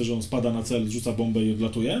pikujące, że on spada na cel, rzuca bombę i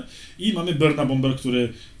odlatuje. I mamy Burna Bomber,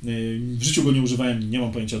 który w życiu go nie używałem, nie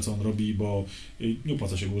mam pojęcia co on robi, bo nie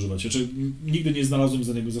opłaca się go używać. Znaczy, nigdy nie znalazłem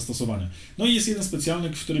za niego zastosowania. No i jest jeden specjalny,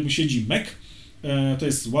 w którym siedzi mech. To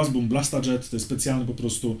jest Wasboom Blastajet, to jest specjalny po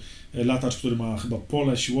prostu latacz, który ma chyba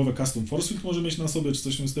pole siłowe, custom force field może mieć na sobie, czy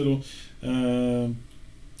coś w tym stylu.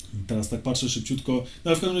 Teraz tak patrzę szybciutko,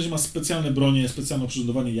 no ale w każdym razie ma specjalne bronie, specjalne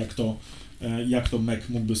oprzyrządowanie, jak to mech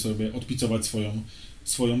mógłby sobie odpicować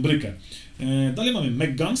swoją brykę. Dalej mamy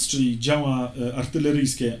mech guns, czyli działa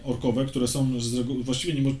artyleryjskie orkowe, które są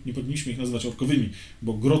właściwie nie powinniśmy ich nazywać orkowymi,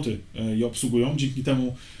 bo groty je obsługują, dzięki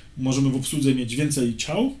temu możemy w obsłudze mieć więcej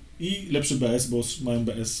ciał i lepszy BS, bo mają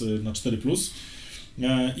BS na 4+.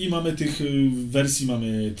 I mamy tych wersji,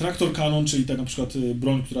 mamy Tractor Cannon, czyli tak na przykład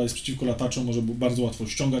broń, która jest przeciwko lataczom, może bardzo łatwo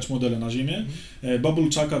ściągać modele na ziemię. Bubble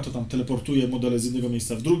Chucka to tam teleportuje modele z jednego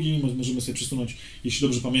miejsca w drugi, możemy sobie przesunąć, jeśli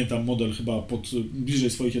dobrze pamiętam, model chyba bliżej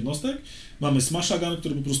swoich jednostek. Mamy Smasha Gun,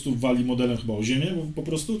 który po prostu wali modelem chyba o ziemię, po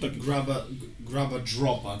prostu. Tak. Graba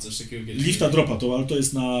dropa, coś takiego. Lifta dropa, ale to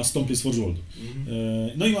jest na stąpie z Forge World.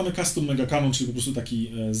 No i mamy Custom Mega Cannon, czyli po prostu taki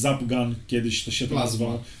Zap Gun, kiedyś to się to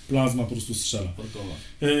nazywał. Plazma po prostu strzela.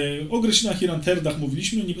 O Grecinach i Ranterdach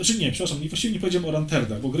mówiliśmy, właściwie nie powiedziałem o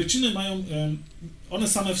Ranterdach, bo Greciny mają, one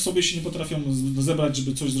same w sobie się nie potrafią zebrać,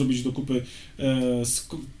 żeby coś zrobić do kupy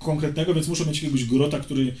konkretnego, więc muszą mieć jakiegoś grota,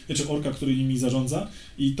 orka, który nimi zarządza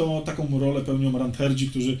i to taką rolę pełnią Ranterdzi,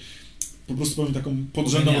 którzy po prostu pełnią taką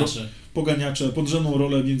poganiacze, podrzędną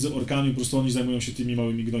rolę między orkami, po prostu oni zajmują się tymi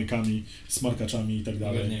małymi gnojkami, smarkaczami i tak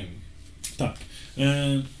dalej. Tak.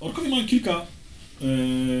 Orkowie mają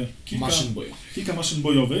kilka maszyn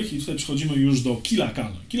bojowych i tutaj przechodzimy już do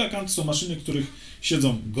Killakan. Killakan to są maszyny, w których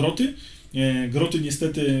siedzą groty. Groty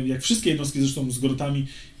niestety, jak wszystkie jednostki zresztą z grotami,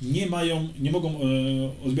 nie mogą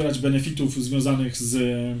odbierać benefitów związanych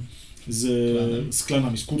z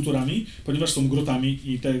klanami, z kulturami, ponieważ są grotami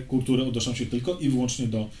i te kultury odnoszą się tylko i wyłącznie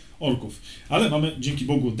do orków. Ale mamy dzięki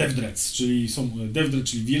Bogu Death Dreads, czyli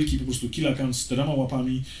czyli wielki po prostu Killakan z 4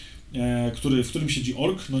 łapami, w którym siedzi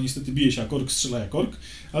ork, no niestety bije się jak ork, strzela jak ork,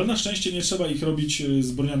 ale na szczęście nie trzeba ich robić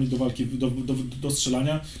z broniami do walki, do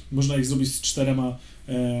strzelania, można ich zrobić z 4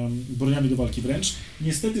 broniami do walki wręcz.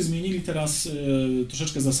 Niestety zmienili teraz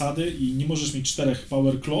troszeczkę zasady i nie możesz mieć 4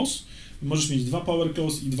 Power Claws, możesz mieć 2 Power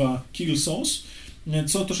Claws i 2 Kill Souls,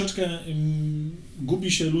 co troszeczkę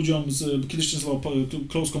gubi się ludziom kiedyś się nazywało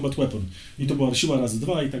Close Combat Weapon i to była siła razy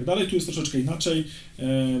 2 i tak dalej, tu jest troszeczkę inaczej,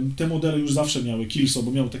 te modele już zawsze miały Kill Soul,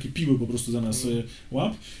 bo miały takie piły po prostu zamiast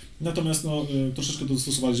łap. Natomiast troszeczkę to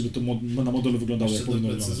dostosowali, żeby to na modelu wyglądało jak powinno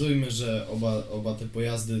wyglądać. Doprecyzujmy, że oba te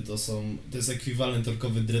pojazdy to jest ekwiwalent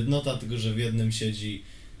orkowy Dreadnoughta, tylko że w jednym siedzi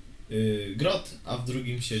Grot, a w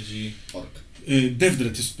drugim siedzi Ork.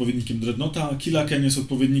 Devdread jest odpowiednikiem Dreadnoughta, Killaken jest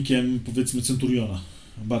odpowiednikiem, powiedzmy, Centuriona.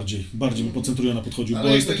 Bardziej bym po Centuriona podchodził, ale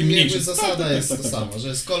bo jest takim mniejszym. Zasada jest ta sama, że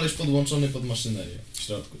jest koleś podłączony pod maszynerię w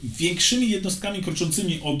środku. Większymi jednostkami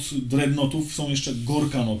kroczącymi od Dreadnoughtów są jeszcze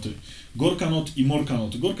Gorkanoty. Gorkanot i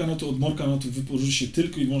Morkanot. Gorkanoty od Morkanot różni się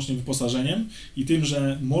tylko i wyłącznie wyposażeniem i tym,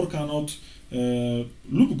 że Morkanot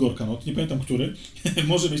lub Gorkanot, nie pamiętam który,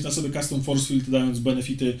 może mieć na sobie custom force field, dając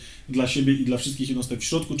benefity dla siebie i dla wszystkich jednostek w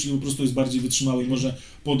środku, czyli po prostu jest bardziej wytrzymały i może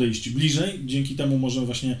podejść bliżej, dzięki temu może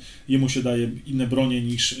właśnie jemu się daje inne bronie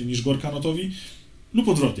niż Gorkanotowi, lub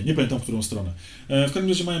odwrotnie, nie pamiętam w którą stronę. W każdym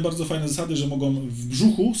razie mają bardzo fajne zasady, że mogą w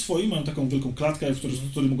brzuchu swoim, mają taką wielką klatkę,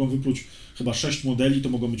 w której mogą wypluć chyba 6 modeli, to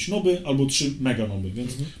mogą być noby albo 3 mega noby,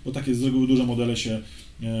 więc bo takie z reguły duże modele się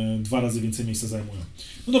 2 razy więcej miejsca zajmują.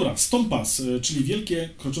 No dobra, Stompas, czyli wielkie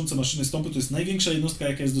kroczące maszyny stompy, to jest największa jednostka,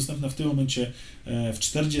 jaka jest dostępna w tym momencie w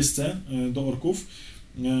 40 do orków.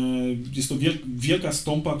 Jest to wielka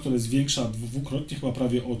stompa, która jest większa dwukrotnie chyba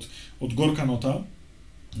prawie od Gorkanota,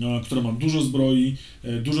 która ma dużo zbroi,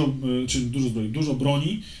 dużo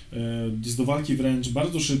broni, jest do walki wręcz,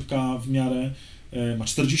 bardzo szybka w miarę, ma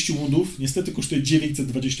 40 woundów, niestety kosztuje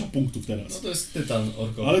 920 punktów teraz. No to jest tytan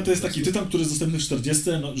orkowy. Ale to jest taki tytan, który jest dostępny w 40,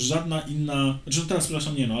 żadna inna, teraz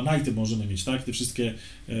przepraszam, a knighty możemy mieć, tak? Te wszystkie,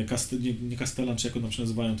 nie Castellan, czy jak one się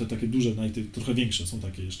nazywają, te takie duże knighty, trochę większe są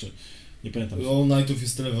takie jeszcze, nie pamiętam. O knightów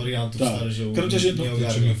jest tyle wariantów, tak. stary zioł, nie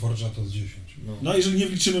ogarniamy Forge'a to z 10. No jeżeli nie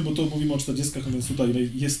wliczymy, bo to mówimy o 40, więc tutaj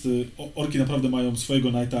jest, orki naprawdę mają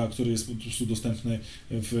swojego knighta, który jest po prostu dostępny,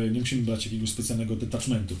 nie musimy brać jakiegoś specjalnego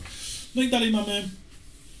detachmentu. No i dalej mamy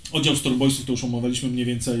oddział Stormboysów, to już omawialiśmy mniej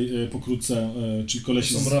więcej pokrótce, czyli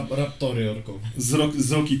kolesi są raptory orkowe.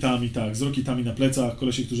 Z rokitami, tak, z rokitami na plecach,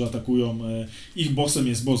 kolesi, którzy atakują. Ich bossem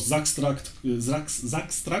jest boss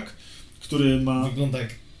Zackstrak, który ma... Wygląda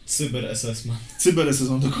jak Cyber-SS-man.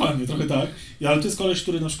 Cyber-SS-man, dokładnie, trochę tak. Ale to jest koleś,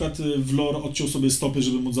 który na przykład w lore odciął sobie stopy,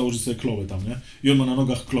 żeby móc założyć sobie kloły tam, nie? I on ma na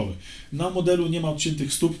nogach kloły. Na modelu nie ma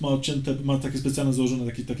odciętych stóp, ma takie specjalne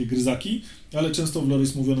założone takie gryzaki, ale często w lore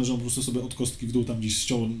jest mówione, że on po prostu sobie od kostki w dół tam gdzieś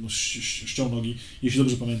ściął nogi, jeśli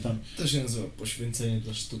dobrze pamiętam. To się nazywa poświęcenie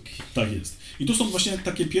dla sztuki. Tak jest. I tu są właśnie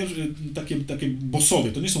takie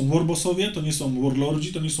bossowie. To nie są warbossowie, to nie są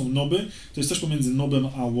warlordzi, to nie są noby, to jest też pomiędzy nobem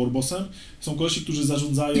a warbossem. Są kolesi, którzy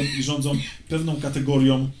zarządzają i rządzą pewną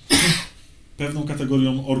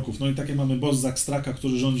kategorią orków. No i takie mamy boss Zackstraka,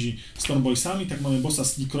 który rządzi Stormboysami, tak mamy bossa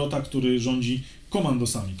Sneakrota, który rządzi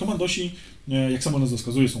komandosami. Komandosi, jak sama nazwa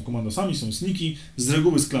wskazuje, są komandosami, są sneaky, z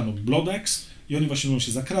reguły z klanu Bloodaxe i oni właśnie mogą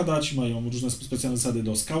się zakradać, mają różne specjalne zasady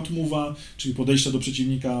do scout move'a, czyli podejścia do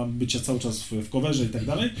przeciwnika, bycia cały czas w coverze i tak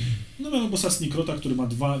dalej. No mamy bossa Sneakrota, który ma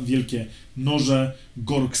 2 wielkie noże,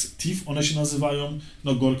 Gork's Teeth one się nazywają.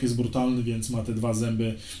 No Gork jest brutalny, więc ma te 2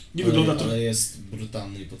 zęby. Ale jest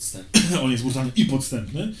brutalny i podstępny. On jest brutalny i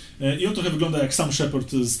podstępny. I on trochę wygląda jak sam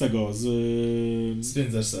Shepard z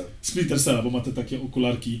Splinter Cella, bo ma te takie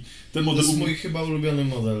okularki. Ten model to jest mój chyba ulubiony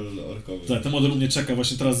model orkowy. Tak, ten model u mnie czeka,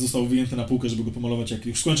 właśnie teraz został wyjęty na półkę, żeby go pomalować. Jak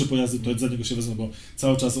już skończę pojazdy, to za niego się wezmę, bo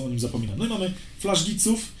cały czas o nim zapominam. No i mamy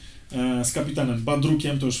Flashgitzów z kapitanem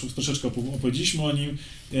Badrukiem, to już troszeczkę opowiedzieliśmy o nim.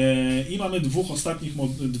 I mamy 2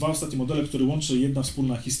 ostatnie modele, które łączy jedna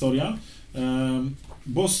wspólna historia.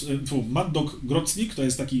 Mad Dog Grocnik to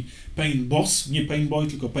jest taki pain boss, nie pain boy,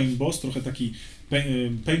 tylko pain boss, trochę taki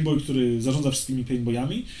pain boy, który zarządza wszystkimi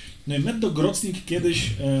painboyami. No i Mad Dog Grocnik kiedyś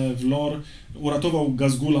w lore uratował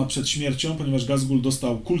Gazgula przed śmiercią, ponieważ Gazgul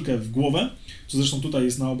dostał kulkę w głowę, co zresztą tutaj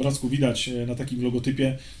jest na obrazku widać na takim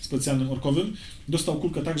logotypie specjalnym orkowym. Dostał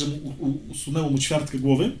kulkę tak, że usunęło mu ćwiartkę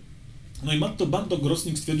głowy. No i Mad Dog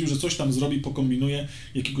Grocnik stwierdził, że coś tam zrobi, pokombinuje,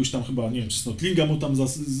 jakiegoś tam chyba, nie wiem, czy Snotlinga mu tam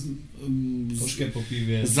troszkę po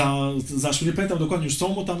piwie. Zaszył, nie pamiętam dokładnie już co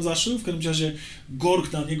mu tam zaszył, w każdym razie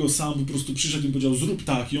Gork na niego sam po prostu przyszedł i powiedział zrób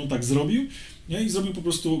tak i on tak zrobił. Nie? I zrobił po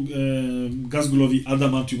prostu Gazgulowi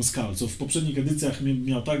Adamantium Skull, co w poprzednich edycjach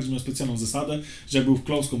miał tak, że miał specjalną zasadę, że jak był w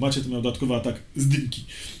Close Combacie, to miał dodatkowy atak z dymki.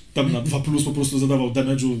 Tam na 2+ po prostu zadawał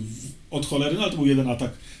damage'u od cholery, no ale to był jeden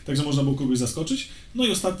atak, także można było kogoś zaskoczyć. No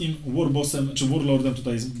i ostatnim warbossem, czy warlordem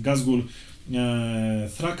tutaj jest Gazgul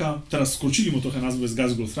Thraka. Teraz skrócili mu trochę nazwę, jest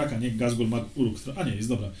Gazgul Thraka, nie Gazgul Mag Uruk. A nie, jest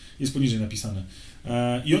dobra, jest poniżej napisane.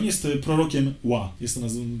 I on jest prorokiem Ła, jest to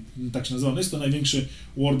tak się nazywa. Jest to największy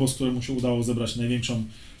warboss, któremu się udało zebrać największą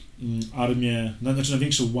armię, znaczy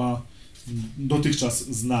największy Ła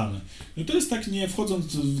dotychczas znane. No i to jest tak, nie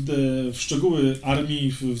wchodząc w szczegóły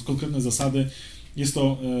armii, w konkretne zasady, jest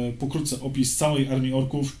to pokrótce opis całej armii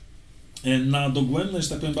orków. Na dogłębny, że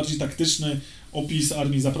tak powiem, bardziej taktyczny opis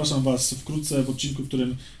armii zapraszam Was wkrótce w odcinku, w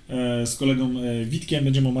którym z kolegą Witkiem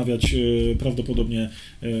będziemy omawiać prawdopodobnie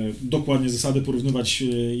dokładnie zasady, porównywać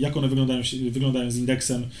jak one wyglądają z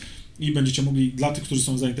indeksem i będziecie mogli, dla tych, którzy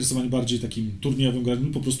są zainteresowani bardziej takim turniejowym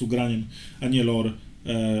graniem, po prostu graniem, a nie lore,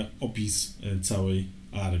 opis całej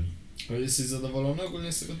armii. A jesteś zadowolony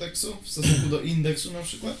ogólnie z tego tekstu? W stosunku do indeksu na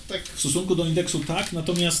przykład? Tak. W stosunku do indeksu tak,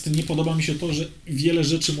 natomiast nie podoba mi się to, że wiele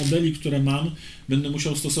rzeczy, modeli, które mam, będę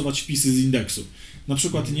musiał stosować wpisy z indeksu. Na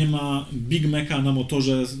przykład nie ma Big Mecha na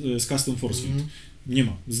motorze z Custom Force Field. Nie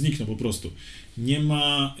ma, zniknął po prostu. Nie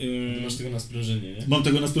ma... Masz tego na sprężynie, nie? Mam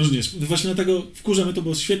tego na sprężynie. Właśnie dlatego wkurzamy to,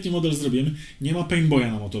 bo świetnie model zrobiłem. Nie ma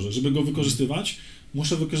Paintboya na motorze. Żeby go wykorzystywać,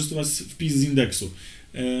 muszę wykorzystywać wpis z indeksu.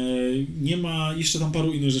 Nie ma jeszcze tam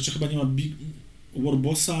paru innych rzeczy. Chyba nie ma Big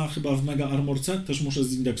Warbossa, chyba w Mega Armorce, też muszę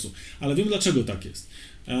z indeksu. Ale wiem, dlaczego tak jest.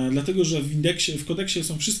 Dlatego, że w kodeksie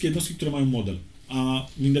są wszystkie jednostki, które mają model, a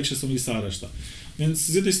w indeksie jest cała reszta. Więc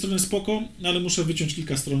z jednej strony spoko, ale muszę wyciąć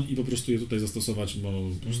kilka stron i po prostu je tutaj zastosować, bo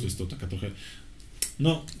po prostu jest to taka trochę...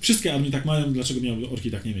 No, wszystkie armie tak mają, dlaczego miały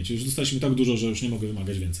orki tak nie mieć? Już dostaliśmy tak dużo, że już nie mogę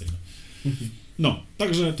wymagać więcej. No,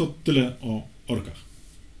 także to tyle o orkach.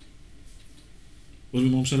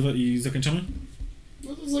 Robimy małą przerwę i zakończamy?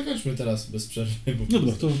 No to zakończmy teraz bez przerwy. No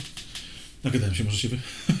dobra, to nagadałem się, może się wy...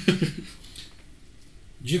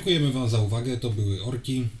 Dziękujemy Wam za uwagę, to były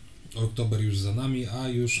orki. Oktober już za nami, a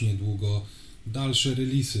już niedługo dalsze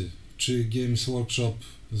releasy. Czy Games Workshop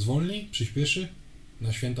zwolni? Przyspieszy?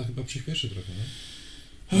 Na święta chyba przyspieszy trochę, nie?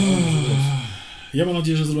 Ja mam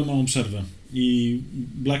nadzieję, że zrobię małą przerwę. I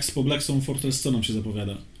po Blackstone Fortress co nam się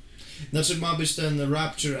zapowiada? Znaczy ma być ten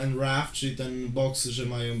Rapture and Raft, czyli ten box, że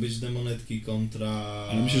mają być demonetki kontra...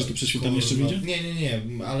 Ale myślisz, że to przed świętami jeszcze wyjdzie? Nie,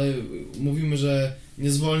 ale mówimy, że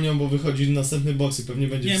nie zwolnią, bo wychodzi następny box i pewnie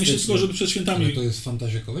będzie nie, myślę tylko, że przed świętami... Ale to jest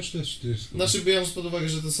fantazjakowe, czy to jest... Znaczy biorąc pod uwagę,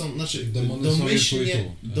 że to są... Znaczy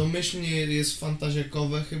domyślnie jest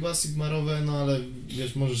fantazjakowe chyba, sigmarowe, no ale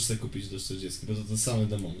wiesz, możesz sobie kupić do 40, bo to same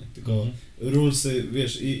demony, tylko rulesy,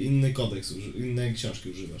 wiesz, i inny kodeks, inne książki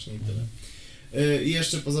używasz, no i tyle. I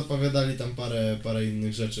jeszcze pozapowiadali tam parę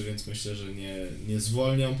innych rzeczy, więc myślę, że nie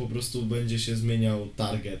zwolnią, po prostu będzie się zmieniał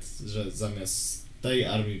target, że zamiast tej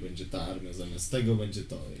armii będzie ta armia, zamiast tego będzie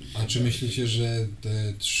to. A czy myślicie, że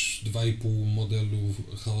te 2,5 modelu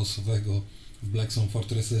chaosowego w Blackstone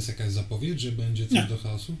Fortress to jest jakaś zapowiedź, że będzie coś do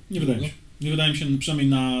chaosu? Nie wydaje mi się. Nie wydaje mi się, przynajmniej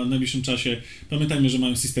na najbliższym czasie. Pamiętajmy, że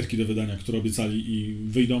mają sisterki do wydania, które obiecali i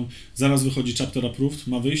wyjdą. Zaraz wychodzi Chapter Approved,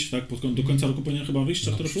 ma wyjść, tak? Do końca roku powinien chyba wyjść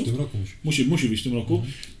Chapter Approved? W tym roku musi wyjść w tym roku.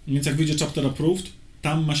 Więc jak wyjdzie Chapter Approved,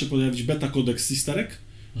 tam ma się pojawić beta kodeks sisterek,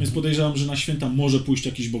 więc podejrzewam, że na święta może pójść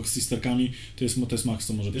jakiś box z sisterkami, to jest max,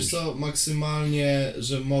 co może pójść. Wiesz co, maksymalnie,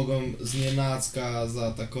 że mogą znienacka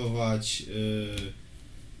zaatakować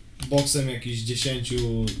boksem jakichś 10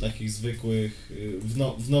 takich zwykłych,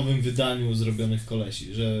 w nowym wydaniu zrobionych kolesi,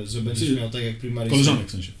 że będziesz miał tak jak Primaris. Koleżanek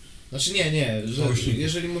w sensie. Znaczy nie, że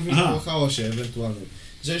jeżeli mówimy o chaosie ewentualnym,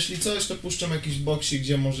 że jeśli coś, to puszczam jakiś boksik,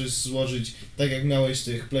 gdzie możesz złożyć, tak jak miałeś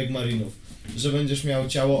tych Plague Marinów, że będziesz miał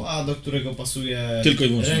ciało A, do którego pasuje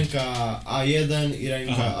ręka A1 i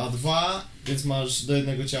ręka A2, więc masz do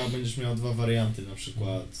jednego ciała będziesz miał 2 warianty na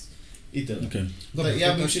przykład. I tyle. Okay. Dobra,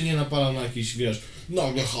 ja bym się nie napalał na jakiś, wiesz,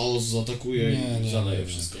 nagle chaos zaatakuje i zaleje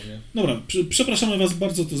wszystko, nie? Dobra, przepraszamy Was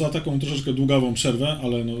bardzo za taką troszeczkę długawą przerwę,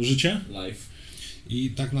 ale no życie. Live. I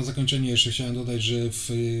tak na zakończenie jeszcze chciałem dodać, że w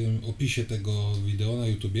opisie tego wideo na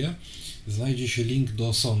YouTubie znajdzie się link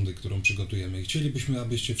do sondy, którą przygotujemy. Chcielibyśmy,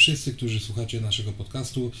 abyście wszyscy, którzy słuchacie naszego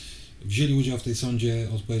podcastu, wzięli udział w tej sondzie,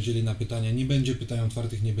 odpowiedzieli na pytania. Nie będzie pytań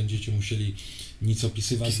otwartych, nie będziecie musieli nic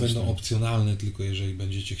opisywać, będą opcjonalne, tylko jeżeli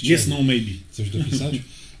będziecie chcieli coś dopisać.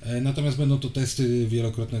 Natomiast będą to testy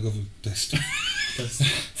wielokrotnego testu.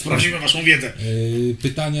 Sprawdzimy Waszą wiedzę.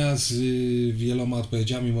 Pytania z wieloma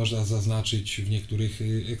odpowiedziami można zaznaczyć, w niektórych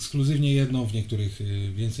ekskluzywnie jedną, w niektórych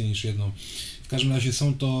więcej niż jedną. W każdym razie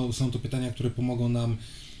są to pytania, które pomogą nam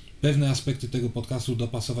pewne aspekty tego podcastu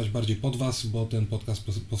dopasować bardziej pod Was, bo ten podcast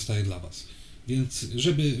powstaje dla Was. Więc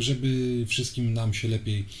żeby wszystkim nam się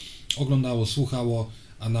lepiej oglądało, słuchało,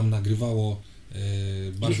 a nam nagrywało,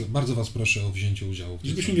 bardzo Was proszę o wzięcie udziału.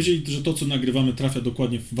 Żebyśmy wiedzieli, że to, co nagrywamy, trafia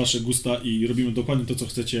dokładnie w Wasze gusta i robimy dokładnie to, co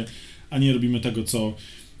chcecie, a nie robimy tego, co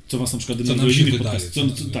Was na przykład denerwuje w innych podcastach.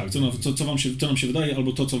 Co nam się wydaje,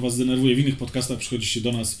 albo to, co Was denerwuje w innych podcastach, przychodzicie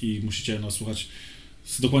do nas i musicie nas słuchać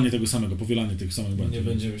z dokładnie tego samego, powielanie tych samych błędów. Nie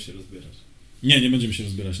będziemy się rozbierać. Nie będziemy się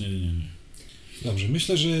rozbierać, nie. Dobrze,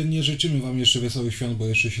 myślę, że nie życzymy Wam jeszcze wesołych świąt, bo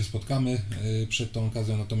jeszcze się spotkamy przed tą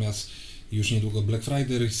okazją, natomiast już niedługo Black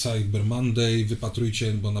Friday, Cyber Monday,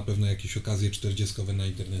 wypatrujcie, bo na pewno jakieś okazje 40 na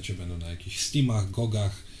internecie będą na jakichś Steamach,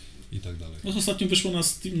 Gogach, i tak dalej. No to ostatnio wyszło na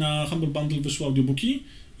Steam, na Humble Bundle wyszły audiobooki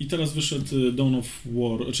i teraz wyszedł Dawn of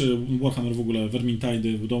War, czy Warhammer w ogóle,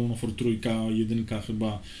 Vermintide, Dawn of War 3, 1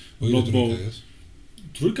 chyba, O ile trójka jest?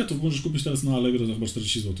 Trójkę to możesz kupić teraz na Allegro za chyba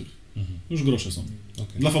 40 zł. Już grosze są.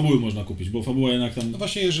 Okay. Dla fabuły można kupić, bo fabuła jednak tam... No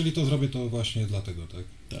właśnie, jeżeli to zrobię, to właśnie dlatego, tak?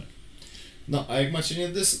 Tak. No, a jak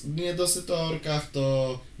macie niedosyt o orkach,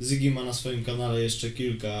 to Ziggy ma na swoim kanale jeszcze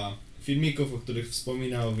kilka filmików, o których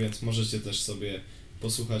wspominał, więc możecie też sobie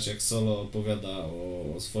posłuchać, jak Solo opowiada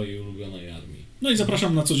o swojej ulubionej armii. No i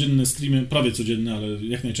zapraszam na codzienne streamy, prawie codzienne, ale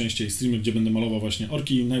jak najczęściej streamy, gdzie będę malował właśnie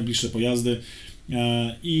orki, najbliższe pojazdy.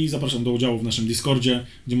 I zapraszam do udziału w naszym Discordzie,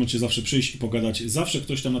 gdzie możecie zawsze przyjść i pogadać. Zawsze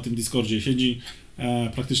ktoś tam na tym Discordzie siedzi,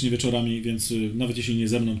 praktycznie wieczorami, więc nawet jeśli nie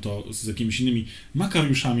ze mną, to z jakimiś innymi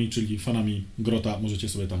makariuszami, czyli fanami Grota, możecie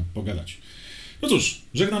sobie tam pogadać. No cóż,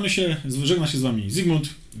 żegna się z wami Zygmunt,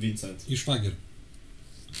 Vincent i Szwagier.